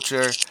the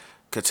Culture.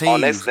 Continue.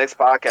 Next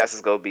podcast is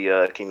going to be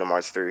Kingdom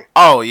Hearts 3.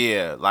 Oh,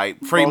 yeah. Like,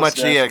 pretty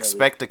much,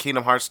 expect the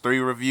Kingdom Hearts 3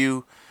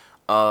 review.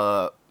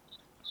 So,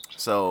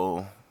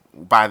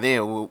 by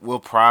then,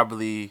 we'll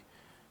probably...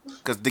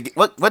 Because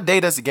what day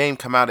does the game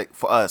come out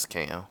for us,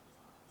 Cam?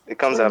 It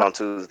comes out on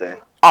Tuesday.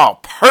 Oh,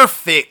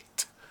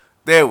 perfect.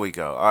 There we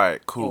go. All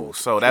right, cool.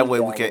 So that way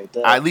we can,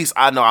 at least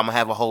I know I'm going to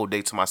have a whole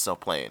day to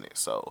myself playing it.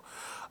 So,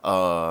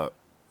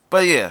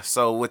 but yeah,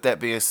 so with that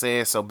being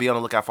said, so be on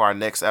the lookout for our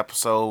next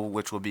episode,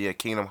 which will be a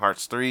Kingdom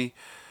Hearts 3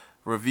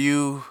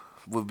 review,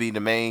 will be the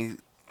main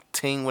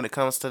thing when it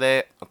comes to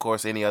that. Of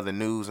course, any other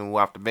news and we'll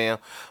have to bam.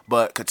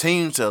 But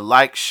continue to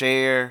like,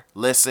 share,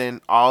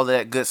 listen, all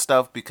that good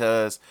stuff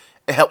because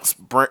it helps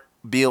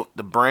build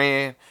the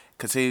brand,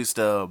 continues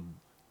to,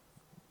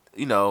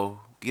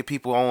 get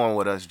people on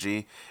with us,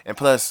 G. And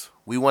plus,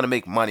 we want to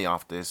make money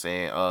off this,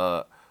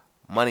 and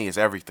money is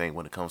everything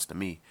when it comes to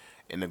me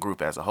in the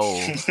group as a whole.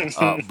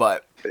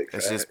 But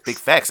it's just big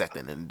facts at the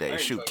end of the day.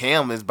 Shoot,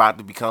 Cam is about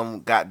to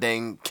become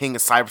goddamn king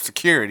of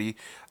cybersecurity.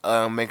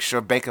 Make sure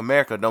Bank of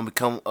America don't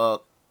become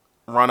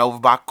run over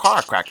by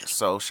car crackers.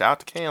 So shout out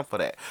to Cam for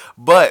that.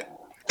 But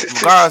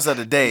regardless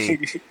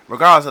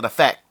of the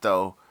fact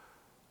though,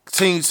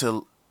 continue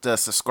to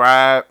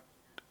subscribe.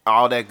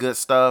 All that good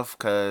stuff,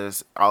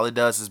 because all it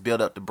does is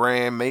build up the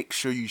brand. Make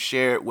sure you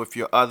share it with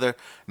your other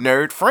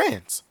nerd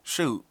friends.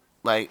 Shoot,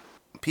 like,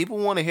 people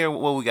want to hear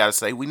what we gotta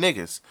say. We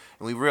niggas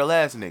and we real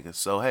ass niggas.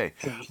 So hey,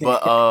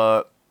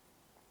 but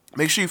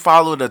make sure you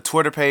follow the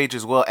Twitter page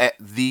as well at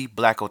the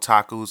Black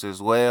Otakus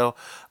as well.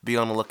 Be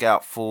on the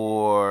lookout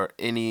for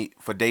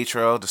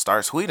Daytrail to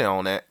start tweeting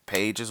on that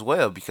page as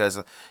well,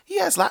 because he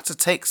has lots of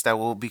takes that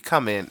will be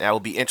coming that will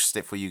be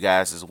interested for you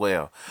guys as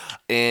well.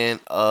 And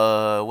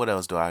what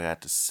else do I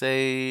got to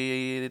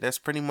say? That's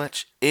pretty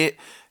much it.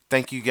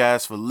 Thank you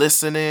guys for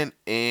listening,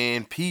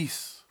 and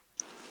peace.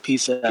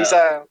 Peace out. Peace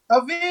out.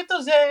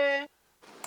 Avito, Zé.